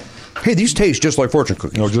 Hey, these taste just like fortune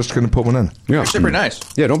cookies. No, just going to put one in. Yeah. Super nice.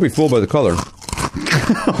 Yeah, don't be fooled by the color.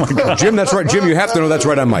 Jim, that's right. Jim, you have to know that's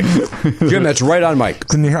right on mic. Jim, that's right on mic.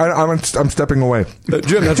 Can you, I'm stepping away.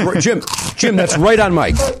 Jim, that's right. Jim, that's right on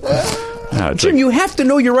mic. It's Jim, like- you have to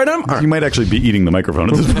know you're right on. you might actually be eating the microphone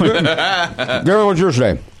at this point. Gary, what's yours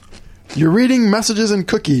today? You're reading messages and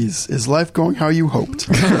cookies. Is life going how you hoped?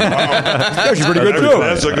 That's pretty good too.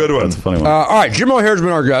 That's a good one. That's a funny one. All right, Jim O'Hare's been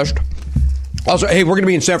our guest. Also, hey, we're going to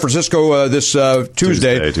be in San Francisco this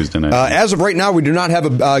Tuesday. Tuesday night. As of right now, we do not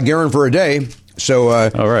have a Garen for a day. So,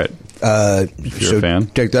 All right. If you're a fan.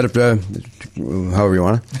 Take that however you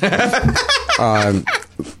want to.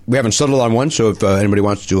 We haven't settled on one, so if anybody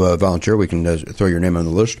wants to volunteer, we can throw your name on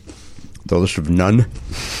the list. The list of none.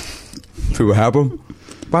 If we have them.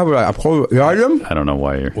 Why would I uphold the item? I don't know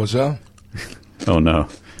why you're. What's that? Oh no!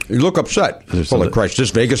 You look upset. there Holy something- Christ! This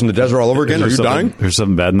Vegas in the desert all over again? Are you dying? There's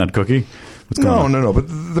something bad in that cookie. What's going on? No. But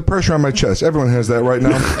the pressure on my chest. Everyone has that right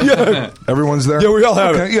now. Yeah. Everyone's there. Yeah, we all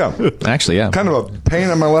have it. Yeah. Actually, yeah. Kind of a pain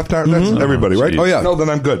on my left arm. That's everybody, right? geez. Oh, yeah. No, then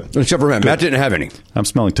I'm good. Except for Matt. Matt didn't have any. I'm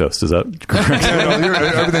smelling toast. Is that correct? Yeah, no,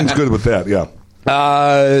 everything's good with that. Yeah.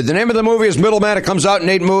 The name of the movie is Middleman. It comes out in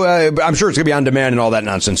 8 I'm sure it's going to be on demand and all that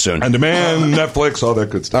nonsense soon. On demand, Netflix, all that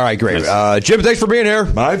good stuff. All right, great. Jim, thanks for being here.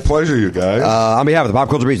 My pleasure, you guys. On behalf of the Pop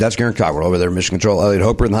Culture Beast, that's Karen Cockrell over there in Mission Control, Elliot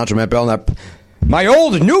Hoper, and the Honcho Matt Bell, and my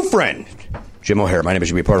old new friend, Jim O'Hare. My name is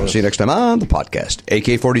Jimmy Porter. We'll see you next time on the podcast.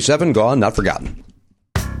 AK-47, gone, not forgotten.